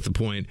way to get to the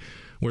point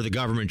where the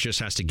government just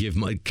has to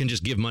can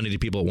just give money to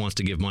people it wants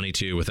to give money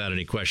to without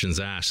any questions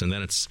asked, and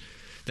then it's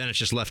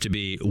just left to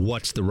be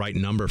what's the right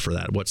number for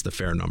that? What's the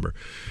fair number?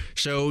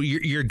 So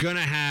you're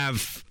gonna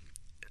have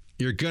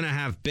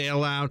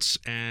bailouts,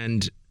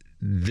 and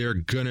they're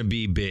gonna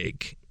be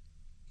big.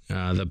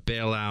 The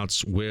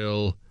bailouts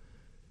will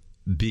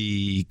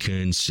be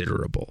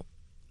considerable.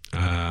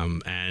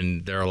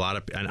 And there are a lot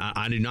of, and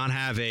I do not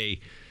have a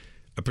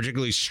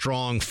particularly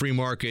strong free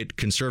market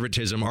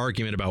conservatism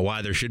argument about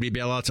why there should be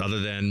bailouts, other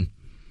than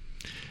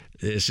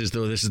this is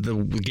the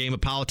game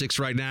of politics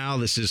right now.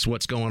 This is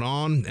what's going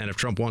on. And if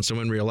Trump wants to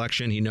win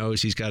re-election, he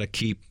knows he's got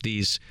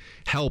to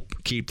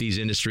help keep these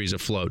industries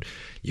afloat.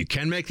 You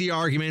can make the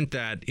argument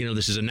that,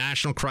 this is a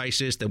national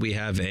crisis, that we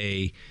have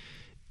a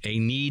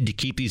need to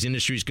keep these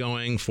industries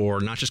going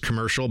for not just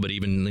commercial, but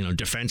even,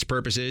 defense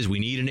purposes. We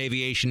need an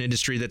aviation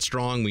industry that's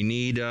strong. We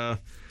need,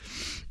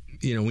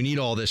 we need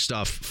all this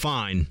stuff.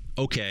 Fine.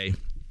 Okay.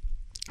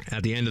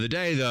 At the end of the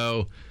day,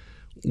 though,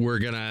 we're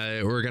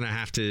gonna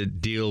have to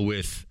deal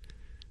with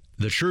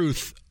the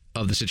truth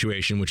of the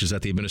situation, which is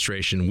that the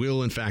administration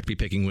will in fact be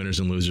picking winners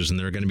and losers, and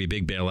there are going to be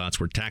big bailouts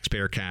where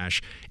taxpayer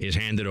cash is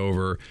handed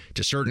over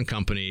to certain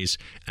companies,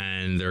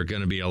 and there are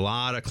going to be a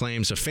lot of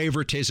claims of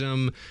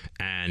favoritism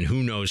and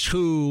who knows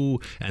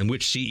who and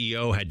which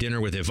CEO had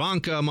dinner with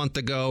Ivanka a month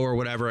ago or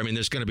whatever. I mean,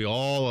 there's going to be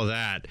all of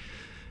that,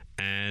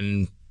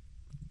 and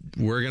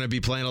we're going to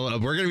be playing a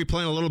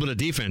little bit of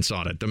defense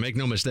on it. Don't make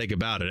no mistake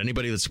about it.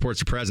 Anybody that supports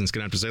the president's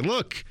going to have to say,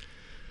 look,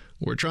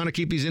 we're trying to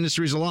keep these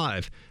industries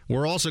alive.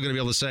 We're also going to be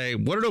able to say,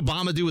 what did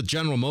Obama do with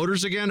General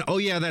Motors again? Oh,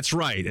 yeah, that's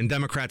right. And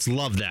Democrats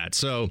love that.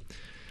 So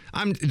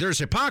there's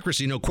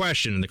hypocrisy, no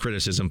question, in the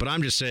criticism, but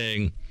I'm just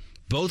saying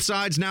both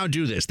sides now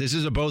do this. This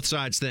is a both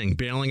sides thing,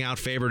 bailing out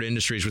favored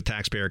industries with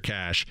taxpayer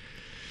cash.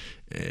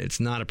 It's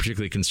not a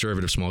particularly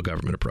conservative small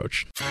government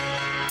approach.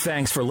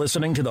 Thanks for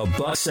listening to the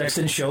Buck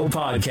Sexton Show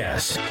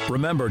podcast.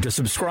 Remember to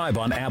subscribe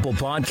on Apple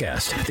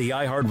Podcast, the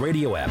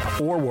iHeartRadio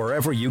app, or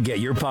wherever you get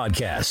your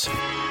podcasts.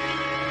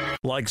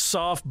 Like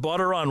soft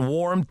butter on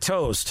warm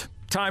toast.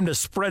 Time to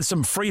spread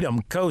some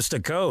freedom coast to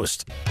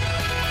coast.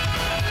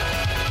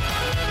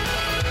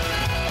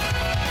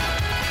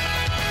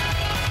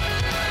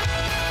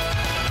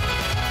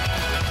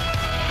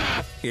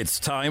 It's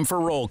time for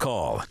roll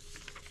call.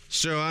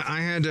 So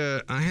I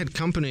had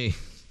company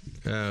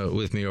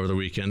with me over the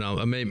weekend.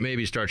 I'll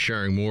maybe start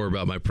sharing more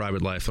about my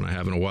private life than I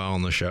have in a while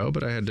on the show.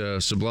 But I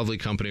had some lovely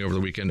company over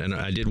the weekend, and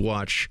I did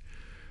watch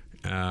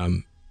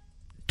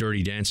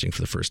Dirty Dancing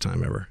for the first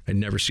time ever. I'd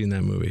never seen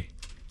that movie.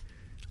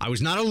 I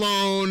was not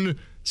alone,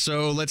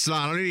 so I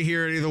don't need to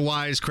hear any of the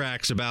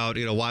wisecracks about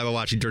why am I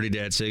watching Dirty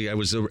Dancing. I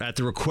was at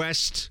the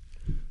request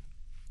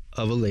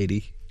of a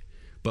lady.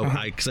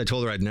 But because I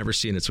told her I'd never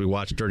seen it, so we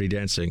watched Dirty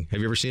Dancing. Have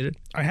you ever seen it?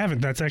 I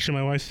haven't. That's actually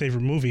my wife's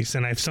favorite movies,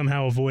 and I've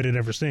somehow avoided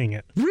ever seeing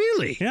it.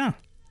 Really? Yeah.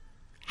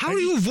 How do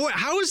you avoid?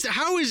 How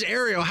is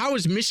Ariel? How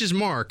is Mrs.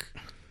 Mark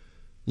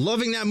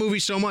loving that movie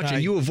so much,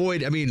 and you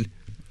avoid? I mean,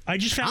 I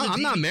just found.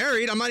 I'm not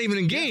married. I'm not even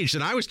engaged,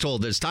 and I was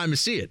told that it's time to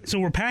see it. So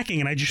we're packing,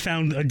 and I just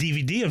found a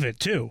DVD of it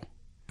too.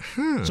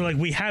 So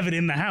we have it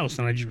in the house,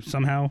 and I just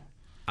somehow.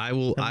 I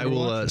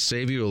will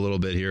save you a little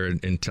bit here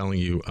in telling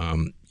you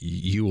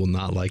you will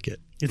not like it.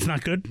 It's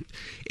not good?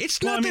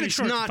 It's not that it's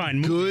not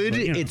good.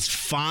 It's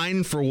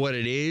fine for what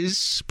it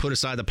is. Put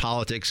aside the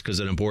politics,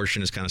 because an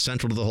abortion is kind of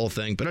central to the whole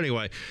thing. But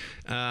anyway,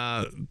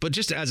 but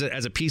just as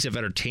a piece of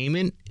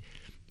entertainment,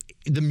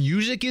 the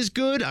music is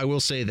good. I will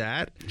say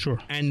that. Sure.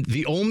 And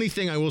the only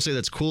thing I will say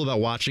that's cool about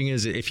watching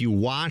is if you've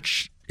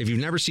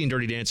never seen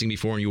Dirty Dancing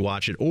before and you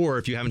watch it, or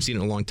if you haven't seen it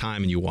in a long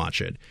time and you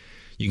watch it,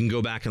 you can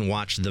go back and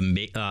watch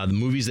the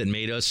movies that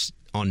made us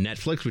on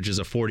Netflix, which is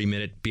a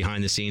 40-minute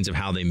behind the scenes of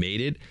how they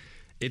made it.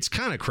 It's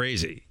kind of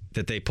crazy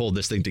that they pulled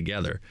this thing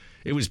together.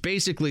 It was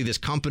basically this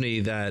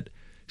company that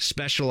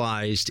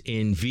specialized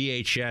in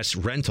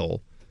VHS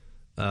rental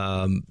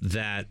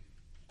that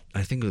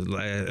I think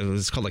it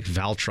was called like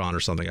Valtron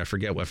or something. I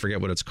forget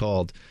what it's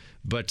called.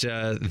 But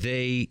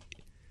they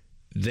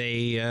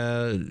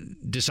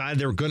decided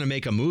they were going to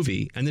make a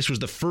movie, and this was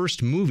the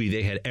first movie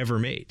they had ever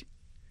made.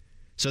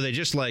 So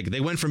they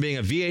went from being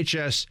a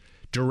VHS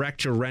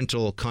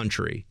direct-to-rental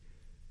country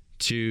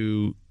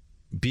to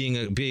being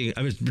a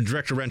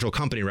direct-to-rental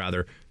company,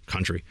 to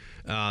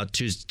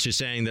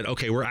saying that,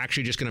 okay, we're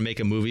actually just going to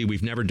make a movie.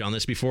 We've never done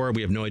this before.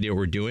 We have no idea what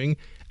we're doing.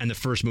 And the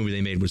first movie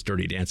they made was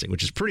Dirty Dancing,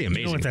 which is pretty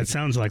amazing. You know what that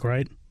sounds like,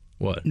 right?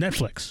 What?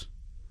 Netflix.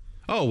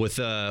 Oh, with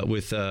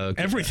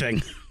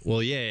everything.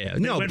 Well, yeah.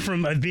 No, it went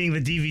from being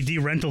the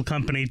DVD rental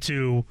company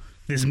to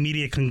this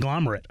media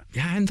conglomerate.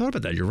 Yeah, I hadn't thought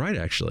about that. You're right,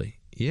 actually.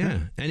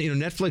 Yeah. And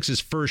Netflix's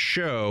first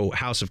show,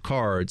 House of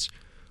Cards,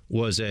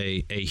 was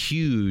a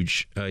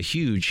huge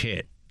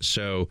hit.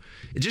 So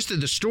just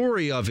the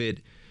story of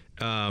it,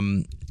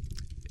 the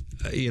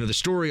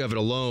story of it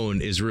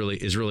alone is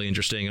really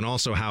interesting, and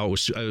also how it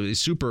was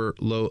super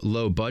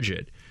low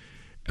budget.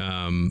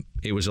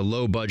 It was a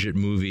low budget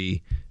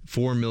movie,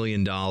 $4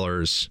 million.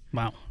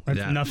 Wow,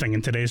 that's nothing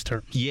in today's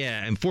terms.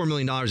 Yeah, and $4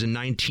 million in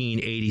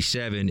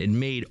 1987. It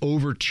made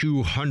over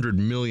 $200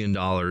 million.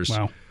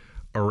 Wow.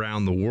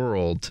 Around the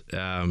world.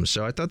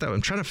 So I thought that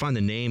I'm trying to find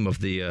the name of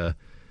the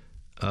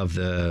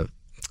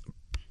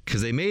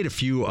because they made a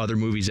few other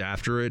movies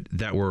after it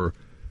that were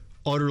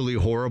utterly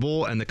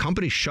horrible, and the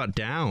company shut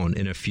down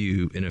in a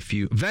few.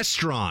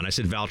 Vestron, I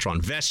said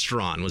Valtron.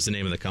 Vestron was the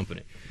name of the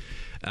company,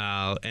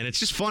 and it's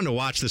just fun to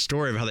watch the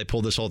story of how they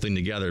pulled this whole thing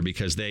together,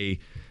 because they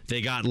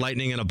got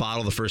lightning in a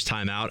bottle the first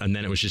time out, and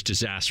then it was just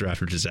disaster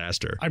after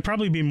disaster. I'd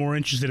probably be more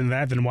interested in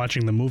that than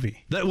watching the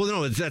movie.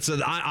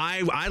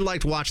 I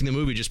liked watching the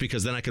movie just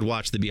because then I could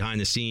watch the behind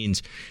the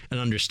scenes and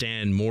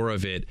understand more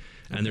of it.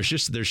 And there's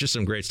just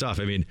some great stuff.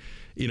 I mean,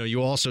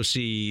 you also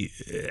see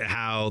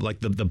how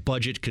like the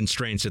budget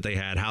constraints that they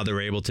had, how they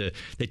were able to.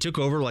 They took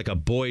over like a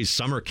boys'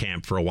 summer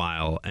camp for a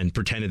while and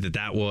pretended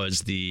that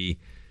was the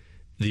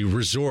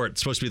resort.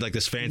 It's supposed to be like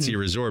this fancy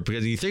resort,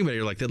 because you think about it,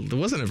 you're like, that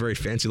wasn't a very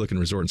fancy looking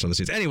resort in some of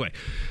the scenes. Anyway,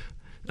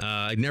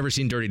 I'd never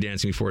seen Dirty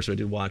Dancing before, so I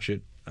did watch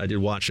it.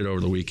 Over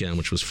the weekend,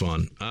 which was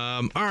fun.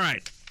 All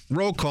right,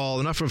 roll call.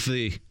 Enough of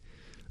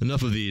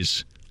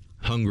these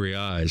hungry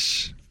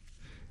eyes.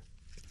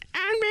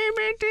 I'm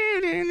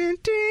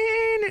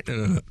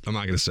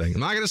not going to sing. I'm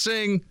not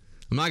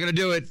going to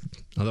do it.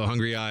 Although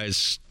hungry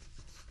eyes,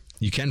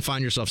 you can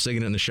find yourself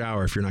singing it in the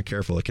shower if you're not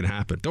careful. It can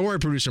happen. Don't worry,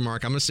 producer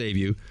Mark. I'm going to save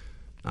you.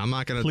 I'm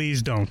not going to.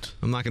 Please don't.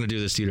 I'm not going to do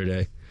this to you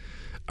today.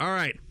 All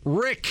right,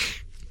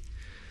 Rick.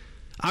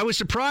 I was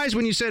surprised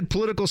when you said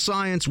political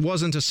science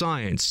wasn't a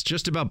science.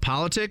 Just about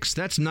politics?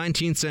 That's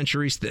 19th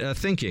century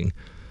thinking.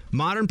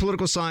 Modern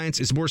political science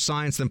is more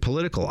science than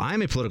political.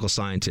 I'm a political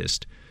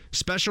scientist.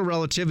 Special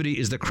relativity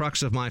is the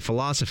crux of my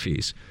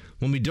philosophies.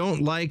 When we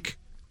don't like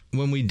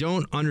when we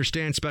don't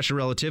understand special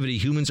relativity,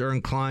 humans are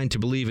inclined to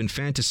believe in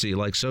fantasy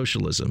like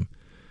socialism.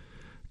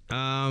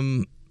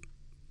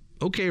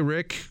 Okay,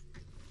 Rick.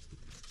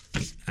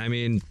 I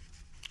mean,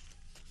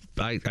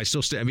 I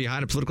still stand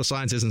behind it. Political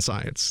science isn't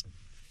science.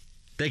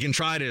 They can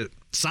try to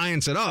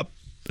science it up.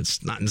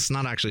 It's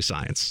not actually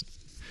science.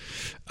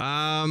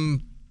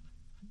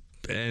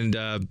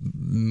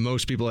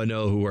 Most people I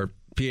know who are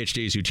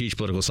PhDs who teach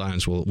political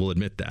science will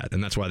admit that.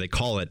 And that's why they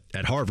call it,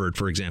 at Harvard,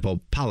 for example,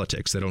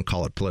 politics. They don't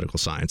call it political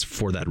science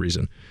for that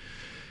reason.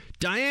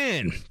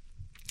 Diane.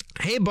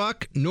 Hey,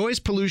 Buck. Noise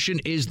pollution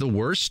is the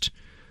worst.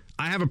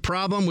 I have a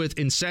problem with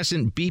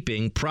incessant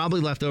beeping, probably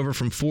left over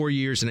from 4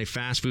 years in a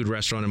fast food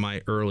restaurant in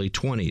my early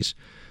 20s.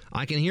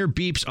 I can hear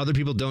beeps other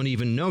people don't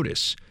even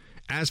notice.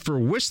 As for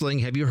whistling,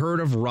 have you heard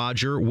of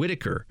Roger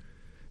Whittaker?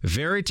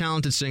 Very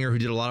talented singer who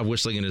did a lot of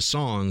whistling in his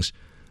songs.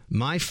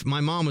 My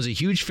mom was a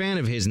huge fan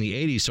of his in the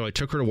 80s, so I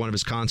took her to one of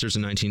his concerts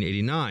in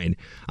 1989.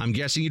 I'm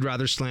guessing you'd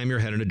rather slam your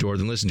head on a door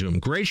than listen to him.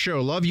 Great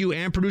show. Love you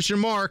and producer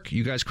Mark.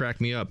 You guys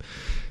crack me up.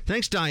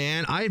 Thanks,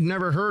 Diane. I've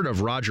never heard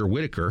of Roger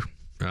Whittaker,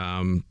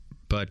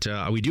 but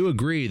we do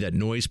agree that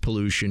noise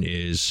pollution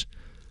is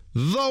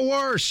the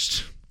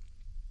worst.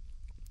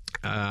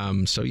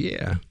 So,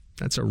 yeah,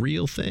 that's a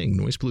real thing.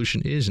 Noise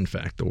pollution is, in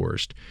fact, the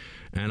worst.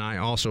 And I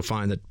also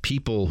find that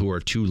people who are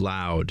too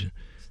loud,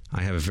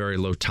 I have a very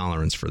low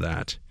tolerance for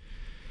that.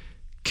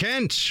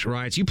 Kent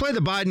writes, you played the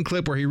Biden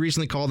clip where he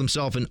recently called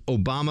himself an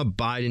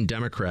Obama-Biden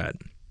Democrat.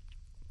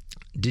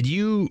 Did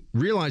you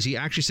realize he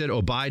actually said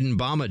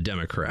Biden-Bama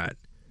Democrat?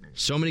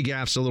 So many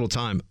gaffes, so little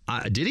time.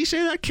 Did he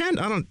say that,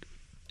 Kent?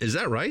 Is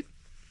that right?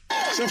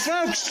 So,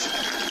 folks,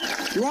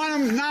 you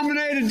want to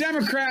nominate a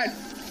Democrat,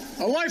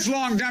 a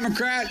lifelong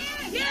Democrat,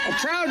 a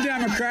proud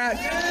Democrat,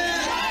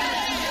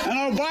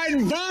 an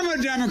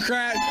Biden-Bama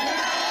Democrat.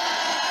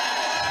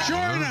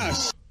 Join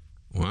us.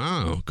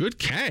 Wow, good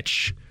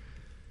catch.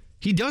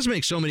 He does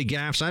make so many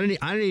gaffes. I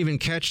didn't even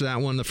catch that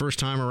one the first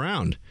time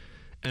around.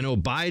 An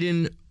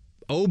Biden-Bama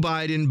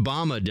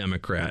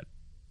Democrat.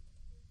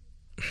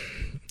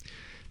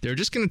 They're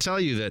just going to tell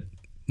you that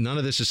none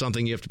of this is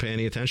something you have to pay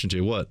any attention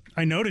to. What?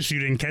 I noticed you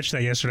didn't catch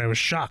that yesterday. I was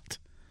shocked.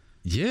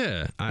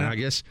 Yeah, I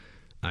guess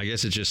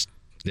it's just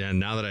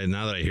now that I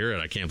hear it,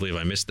 I can't believe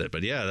I missed it.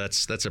 But yeah,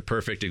 that's a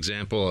perfect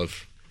example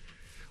of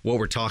what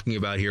we're talking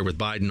about here with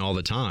Biden all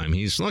the time.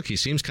 He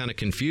seems kind of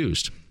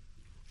confused.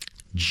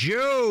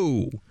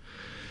 Joe.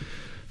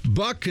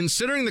 Buck,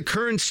 considering the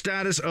current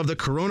status of the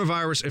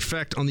coronavirus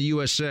effect on the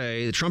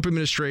USA, the Trump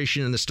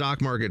administration and the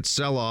stock market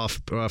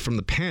sell-off from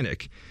the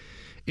panic,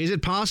 is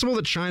it possible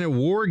that China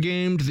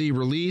war-gamed the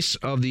release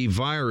of the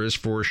virus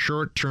for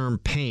short-term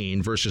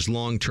pain versus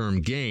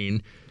long-term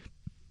gain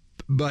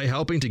by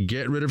helping to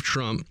get rid of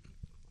Trump?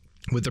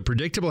 With the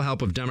predictable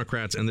help of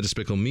Democrats and the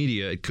despicable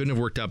media, it couldn't have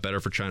worked out better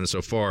for China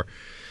so far.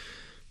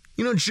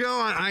 You know, Joe,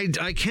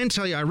 I can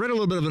tell you, I read a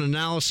little bit of an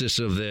analysis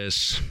of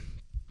this,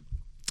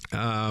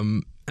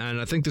 and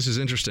I think this is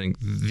interesting.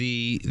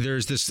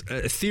 There's this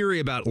theory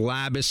about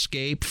lab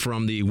escape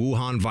from the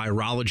Wuhan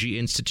Virology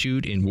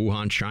Institute in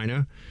Wuhan,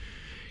 China.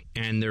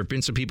 And there have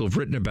been some people who've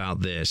written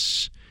about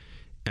this,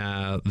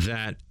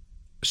 that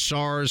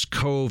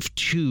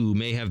SARS-CoV-2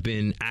 may have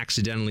been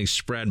accidentally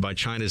spread by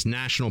China's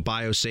National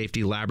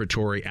Biosafety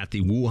Laboratory at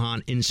the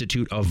Wuhan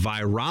Institute of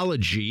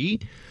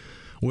Virology,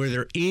 where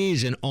there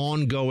is an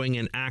ongoing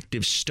and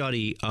active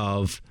study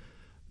of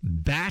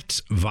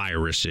bat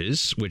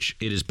viruses, which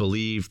it is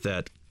believed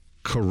that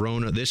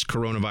this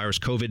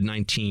coronavirus,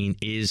 COVID-19,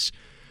 is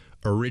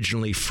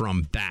originally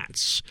from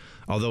bats,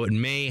 although it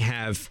may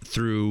have,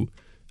 through,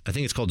 I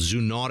think it's called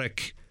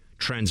zoonotic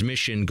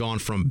transmission, gone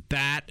from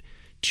bat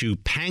to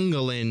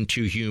pangolin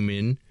to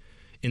human.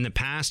 In the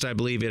past, I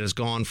believe it has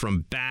gone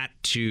from bat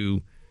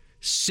to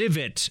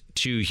civet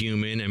to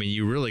human. I mean,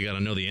 you really got to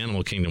know the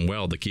animal kingdom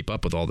well to keep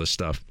up with all this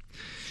stuff.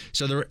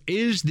 So there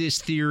is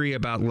this theory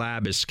about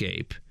lab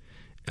escape.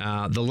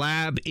 The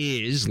lab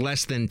is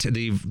less than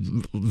the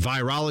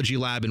virology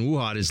lab in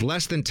Wuhan is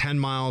less than 10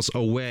 miles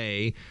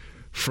away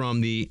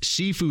from the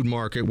seafood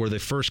market where the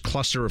first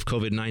cluster of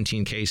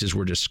COVID-19 cases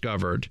were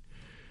discovered.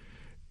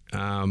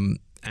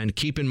 And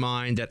keep in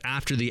mind that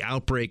after the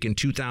outbreak in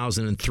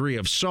 2003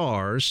 of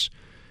SARS,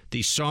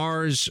 the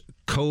SARS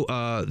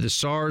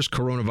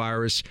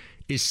coronavirus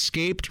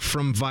escaped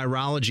from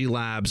virology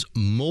labs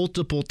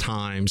multiple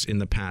times in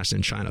the past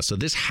in China. So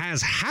this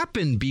has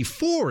happened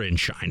before in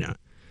China.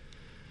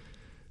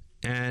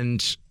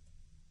 And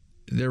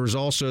there was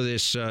also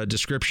this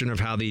description of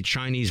how the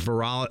Chinese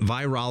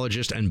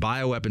virologist and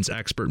bioweapons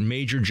expert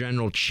Major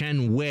General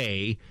Chen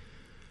Wei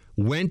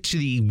went to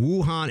the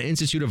Wuhan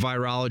Institute of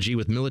Virology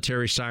with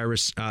military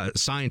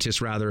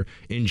scientists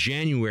in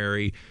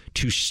January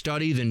to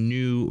study the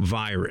new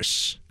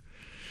virus.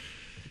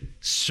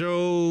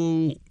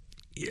 So,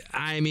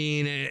 I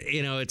mean,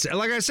 it's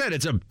like I said,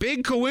 it's a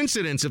big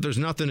coincidence if there's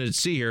nothing to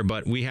see here,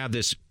 but we have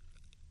this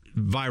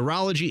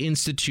virology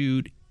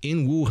institute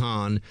in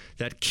Wuhan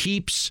that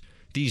keeps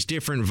these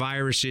different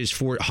viruses,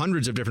 for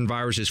hundreds of different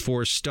viruses,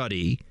 for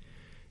study,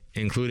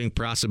 including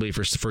possibly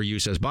for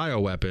use as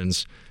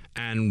bioweapons.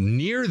 And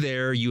near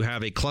there, you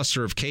have a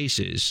cluster of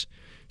cases.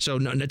 So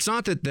it's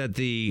not that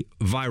the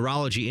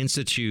Virology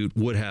Institute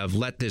would have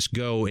let this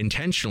go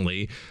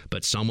intentionally,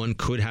 but someone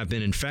could have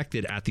been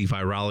infected at the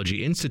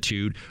Virology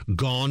Institute,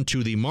 gone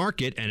to the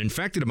market and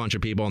infected a bunch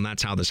of people, and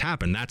that's how this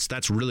happened.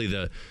 That's really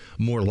the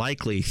more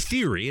likely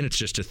theory, and it's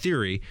just a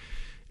theory.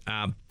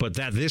 But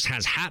that this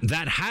has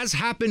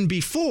happened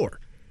before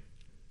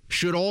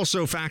should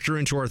also factor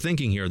into our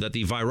thinking here, that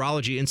the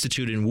Virology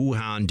Institute in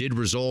Wuhan did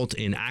result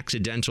in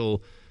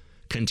accidental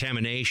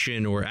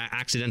contamination or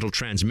accidental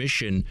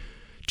transmission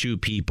to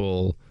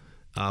people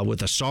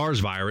with a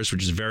SARS virus,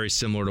 which is very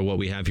similar to what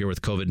we have here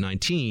with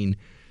COVID-19.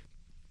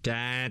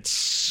 I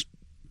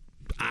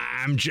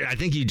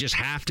think you just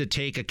have to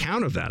take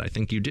account of that. I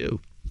think you do.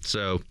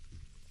 So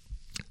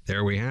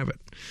there we have it.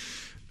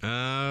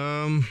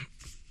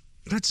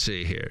 Let's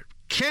see here.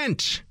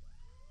 Kent.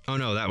 Oh,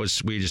 no,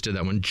 we just did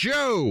that one.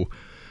 Joe.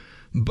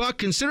 Buck,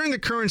 considering the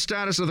current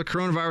status of the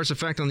coronavirus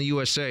effect on the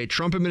USA,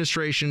 Trump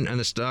administration and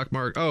the stock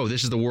market. Oh,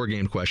 this is the war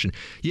game question.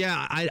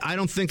 Yeah, I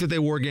don't think that they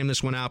war game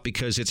this one out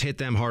because it's hit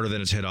them harder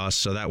than it's hit us.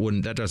 So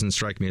that doesn't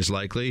strike me as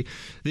likely.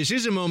 This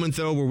is a moment,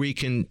 though, where we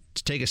can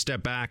take a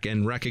step back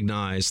and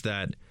recognize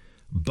that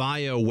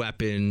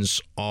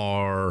bioweapons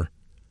are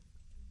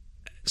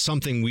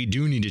something we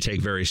do need to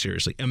take very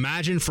seriously.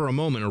 Imagine for a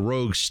moment a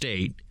rogue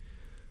state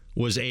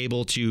was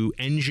able to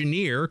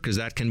engineer, because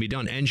that can be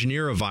done,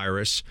 engineer a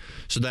virus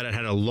so that it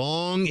had a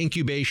long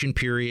incubation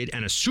period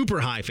and a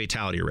super high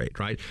fatality rate,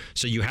 right?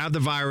 So you have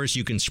the virus,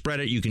 you can spread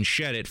it, you can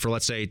shed it for,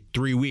 let's say,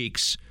 3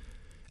 weeks.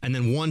 And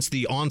then once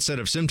the onset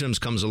of symptoms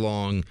comes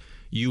along,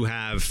 you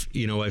have, a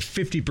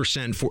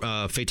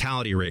 50%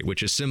 fatality rate,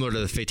 which is similar to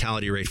the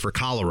fatality rate for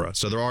cholera.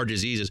 So there are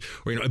diseases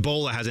where,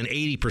 Ebola has an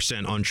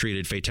 80%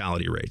 untreated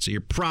fatality rate. So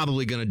you're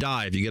probably going to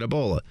die if you get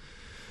Ebola.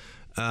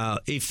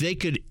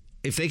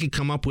 If they could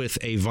come up with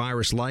a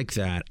virus like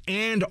that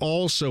and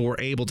also were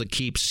able to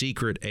keep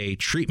secret a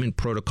treatment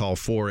protocol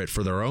for it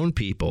for their own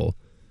people,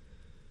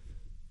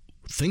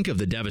 think of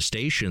the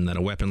devastation that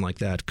a weapon like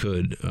that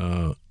could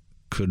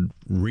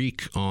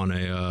wreak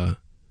on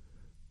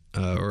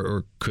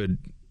or could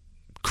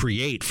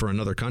create for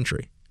another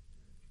country.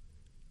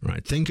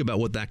 Right? Think about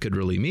what that could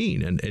really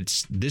mean. And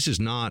this is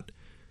not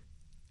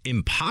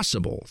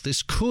impossible.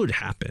 This could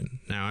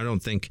happen. Now, I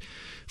don't think,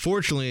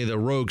 fortunately, the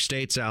rogue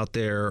states out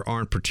there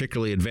aren't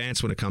particularly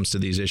advanced when it comes to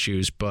these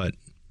issues, but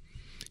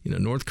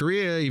North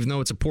Korea, even though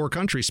it's a poor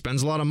country,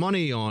 spends a lot of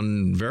money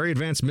on very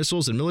advanced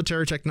missiles and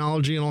military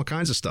technology and all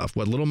kinds of stuff.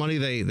 What little money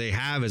they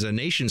have as a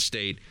nation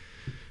state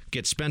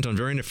gets spent on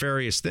very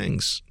nefarious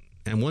things.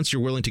 And once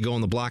you're willing to go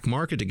on the black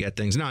market to get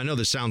things, now I know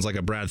this sounds like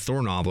a Brad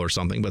Thor novel or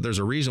something, but there's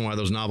a reason why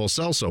those novels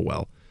sell so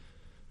well.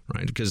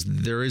 Right, because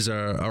there is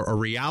a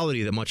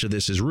reality that much of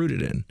this is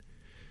rooted in.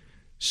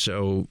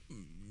 So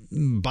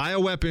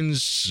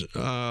bioweapons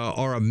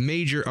are a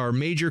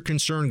major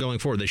concern going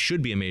forward. They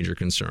should be a major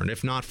concern,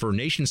 if not for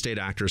nation-state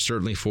actors,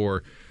 certainly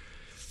for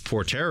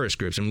terrorist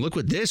groups. And look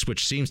what this,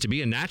 which seems to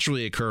be a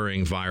naturally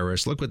occurring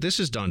virus, look what this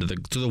has done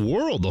to the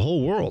world, the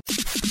whole world.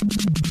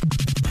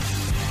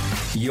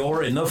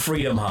 You're in the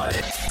Freedom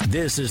Hut.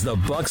 This is the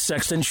Buck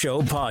Sexton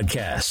Show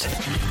podcast.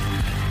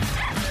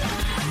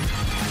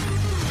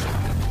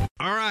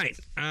 All right.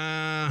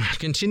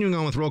 Continuing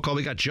on with roll call,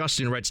 we got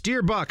Justin writes,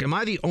 Dear Buck, am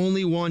I the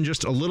only one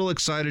just a little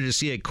excited to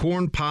see a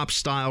corn pop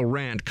style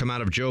rant come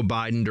out of Joe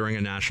Biden during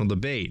a national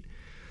debate?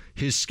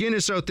 His skin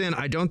is so thin,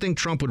 I don't think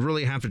Trump would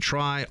really have to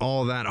try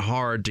all that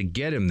hard to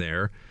get him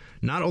there.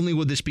 Not only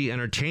would this be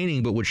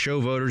entertaining, but would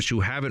show voters who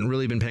haven't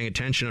really been paying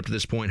attention up to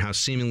this point how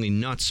seemingly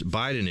nuts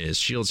Biden is.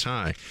 Shields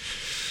high.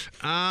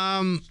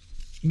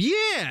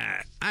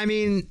 Yeah, I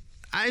mean,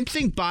 I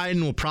think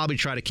Biden will probably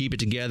try to keep it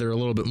together a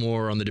little bit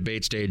more on the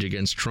debate stage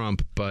against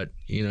Trump, but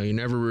you're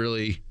never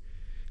really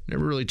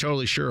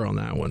totally sure on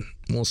that one.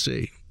 We'll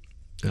see.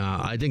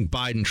 I think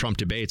Biden-Trump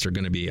debates are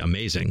going to be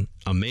amazing,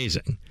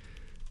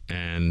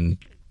 and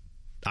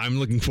I'm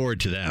looking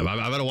forward to them. I'm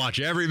going to watch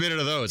every minute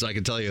of those. I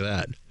can tell you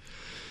that.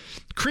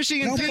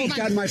 Chrissy and Pete,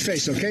 got in my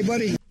face, okay,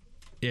 buddy?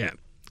 Yeah,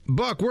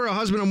 Buck, we're a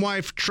husband and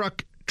wife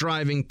truck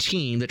driving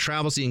team that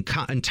travels the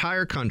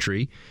entire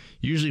country.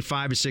 Usually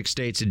 5 to 6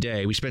 states a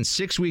day. We spend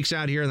 6 weeks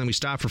out here and then we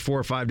stop for 4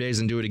 or 5 days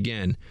and do it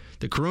again.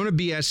 The Corona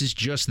BS is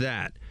just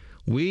that.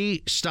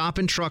 We stop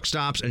in truck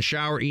stops and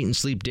shower, eat, and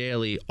sleep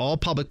daily, all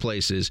public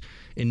places.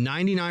 In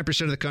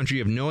 99% of the country,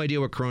 you have no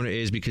idea what Corona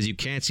is because you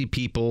can't see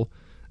people.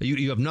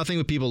 You have nothing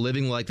but people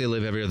living like they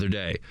live every other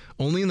day.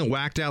 Only in the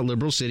whacked out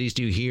liberal cities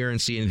do you hear and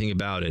see anything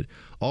about it.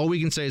 All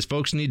we can say is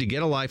folks need to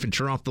get a life and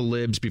turn off the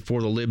libs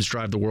before the libs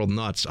drive the world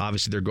nuts.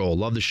 Obviously their goal.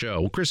 Love the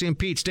show. Well, Chrissy and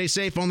Pete, stay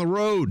safe on the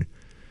road.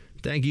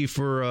 Thank you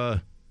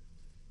for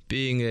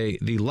being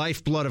the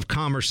lifeblood of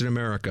commerce in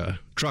America.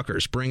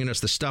 Truckers, bringing us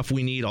the stuff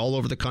we need all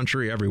over the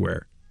country,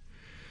 everywhere.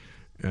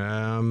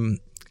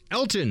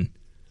 Elton,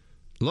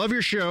 love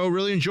your show.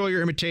 Really enjoy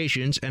your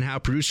imitations and how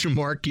producer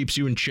Mark keeps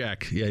you in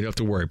check. Yeah, you don't have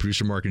to worry.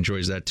 Producer Mark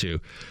enjoys that, too.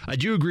 I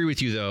do agree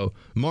with you, though.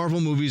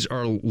 Marvel movies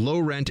are low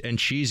rent and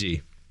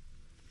cheesy.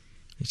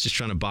 He's just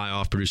trying to buy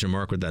off producer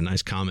Mark with that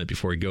nice comment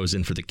before he goes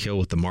in for the kill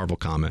with the Marvel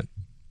comment.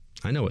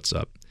 I know what's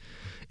up.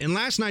 In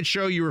last night's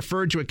show, you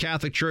referred to a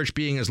Catholic church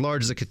being as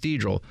large as a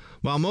cathedral.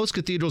 While most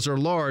cathedrals are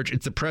large,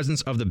 it's the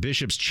presence of the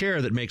bishop's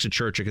chair that makes a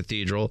church a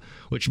cathedral,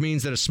 which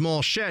means that a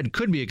small shed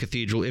could be a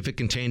cathedral if it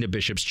contained a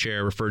bishop's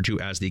chair, referred to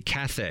as the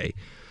cathe.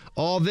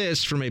 All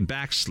this from a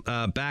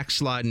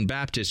backsliding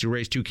Baptist who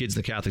raised 2 kids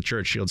in the Catholic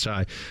Church, Shields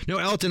High. No,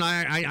 Elton,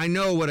 I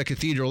know what a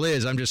cathedral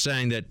is. I'm just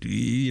saying that,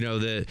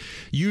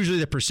 usually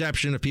the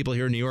perception of people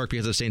here in New York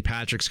because of St.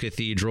 Patrick's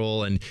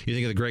Cathedral, and you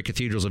think of the great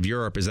cathedrals of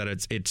Europe, is that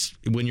it's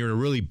when you're in a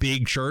really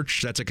big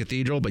church, that's a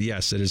cathedral. But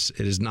yes, it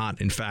is not,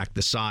 in fact,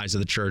 the size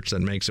of the church that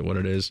makes it what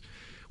it is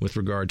with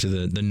regard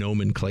to the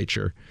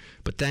nomenclature.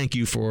 But thank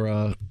you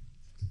for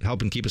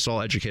helping keep us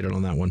all educated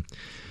on that one.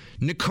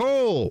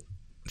 Nicole,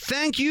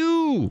 thank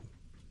you.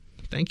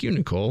 Thank you,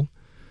 Nicole.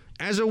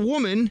 As a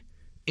woman,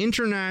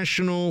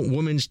 International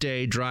Women's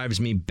Day drives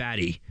me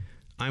batty.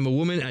 I'm a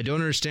woman. I don't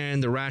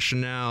understand the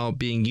rationale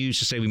being used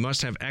to say we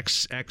must have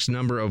X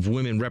number of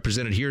women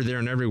represented here, there,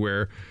 and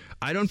everywhere.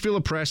 I don't feel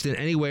oppressed in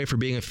any way for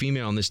being a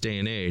female in this day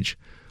and age.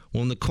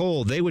 Well,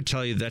 Nicole, they would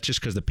tell you that's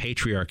just because the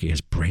patriarchy has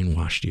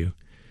brainwashed you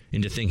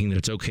into thinking that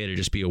it's okay to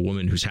just be a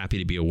woman who's happy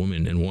to be a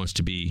woman and wants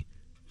to be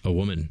a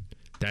woman.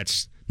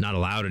 That's not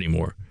allowed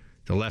anymore.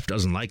 The left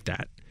doesn't like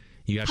that.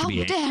 You have to be.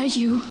 How dare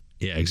you?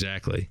 Yeah,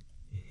 exactly.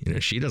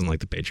 She doesn't like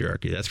the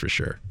patriarchy, that's for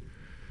sure.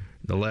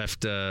 The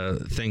left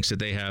thinks that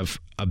they have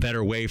a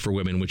better way for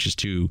women, which is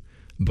to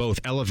both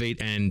elevate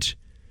and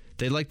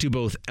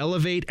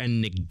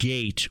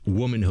negate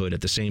womanhood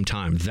at the same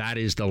time. That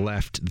is the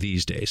left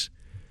these days.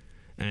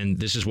 And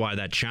this is why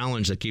that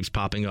challenge that keeps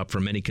popping up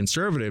from many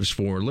conservatives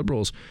for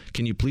liberals,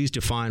 can you please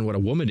define what a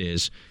woman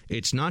is?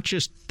 That's not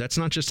just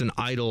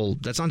idle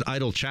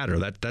chatter.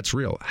 That's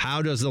real.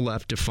 How does the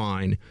left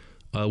define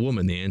a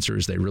woman? The answer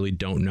is they really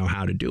don't know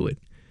how to do it.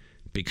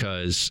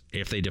 Because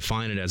if they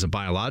define it as a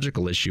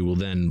biological issue, well,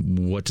 then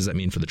what does that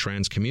mean for the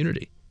trans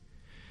community?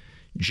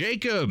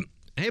 Jacob,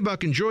 hey,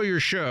 Buck, enjoy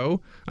your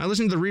show. I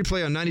listened to the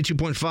replay on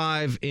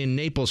 92.5 in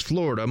Naples,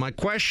 Florida. My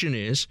question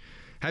is,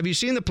 have you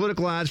seen the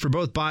political ads for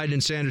both Biden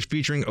and Sanders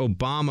featuring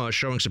Obama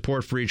showing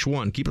support for each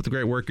one? Keep up the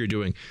great work you're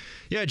doing.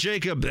 Yeah,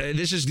 Jacob,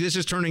 this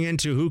is turning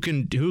into who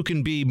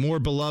can be more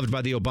beloved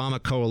by the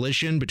Obama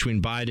coalition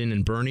between Biden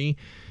and Bernie.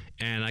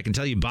 And I can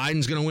tell you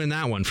Biden's going to win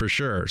that one for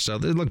sure. So,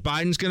 look,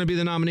 Biden's going to be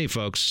the nominee,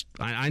 folks.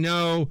 I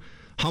know,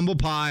 humble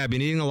pie. I've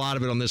been eating a lot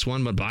of it on this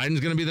one, but Biden's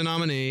going to be the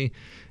nominee.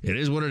 It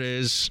is what it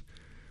is.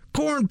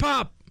 Corn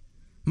pop,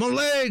 my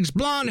legs,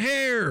 blonde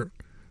hair,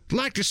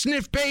 like to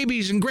sniff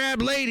babies and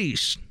grab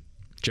ladies.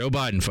 Joe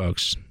Biden,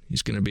 folks.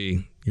 He's going to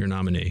be your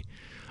nominee.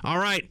 All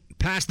right,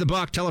 pass the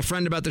buck. Tell a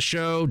friend about the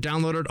show.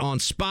 Download it on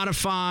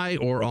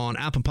Spotify or on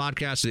Apple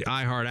Podcasts, the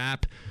iHeart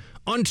app.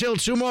 Until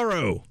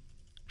tomorrow,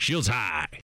 Shields High.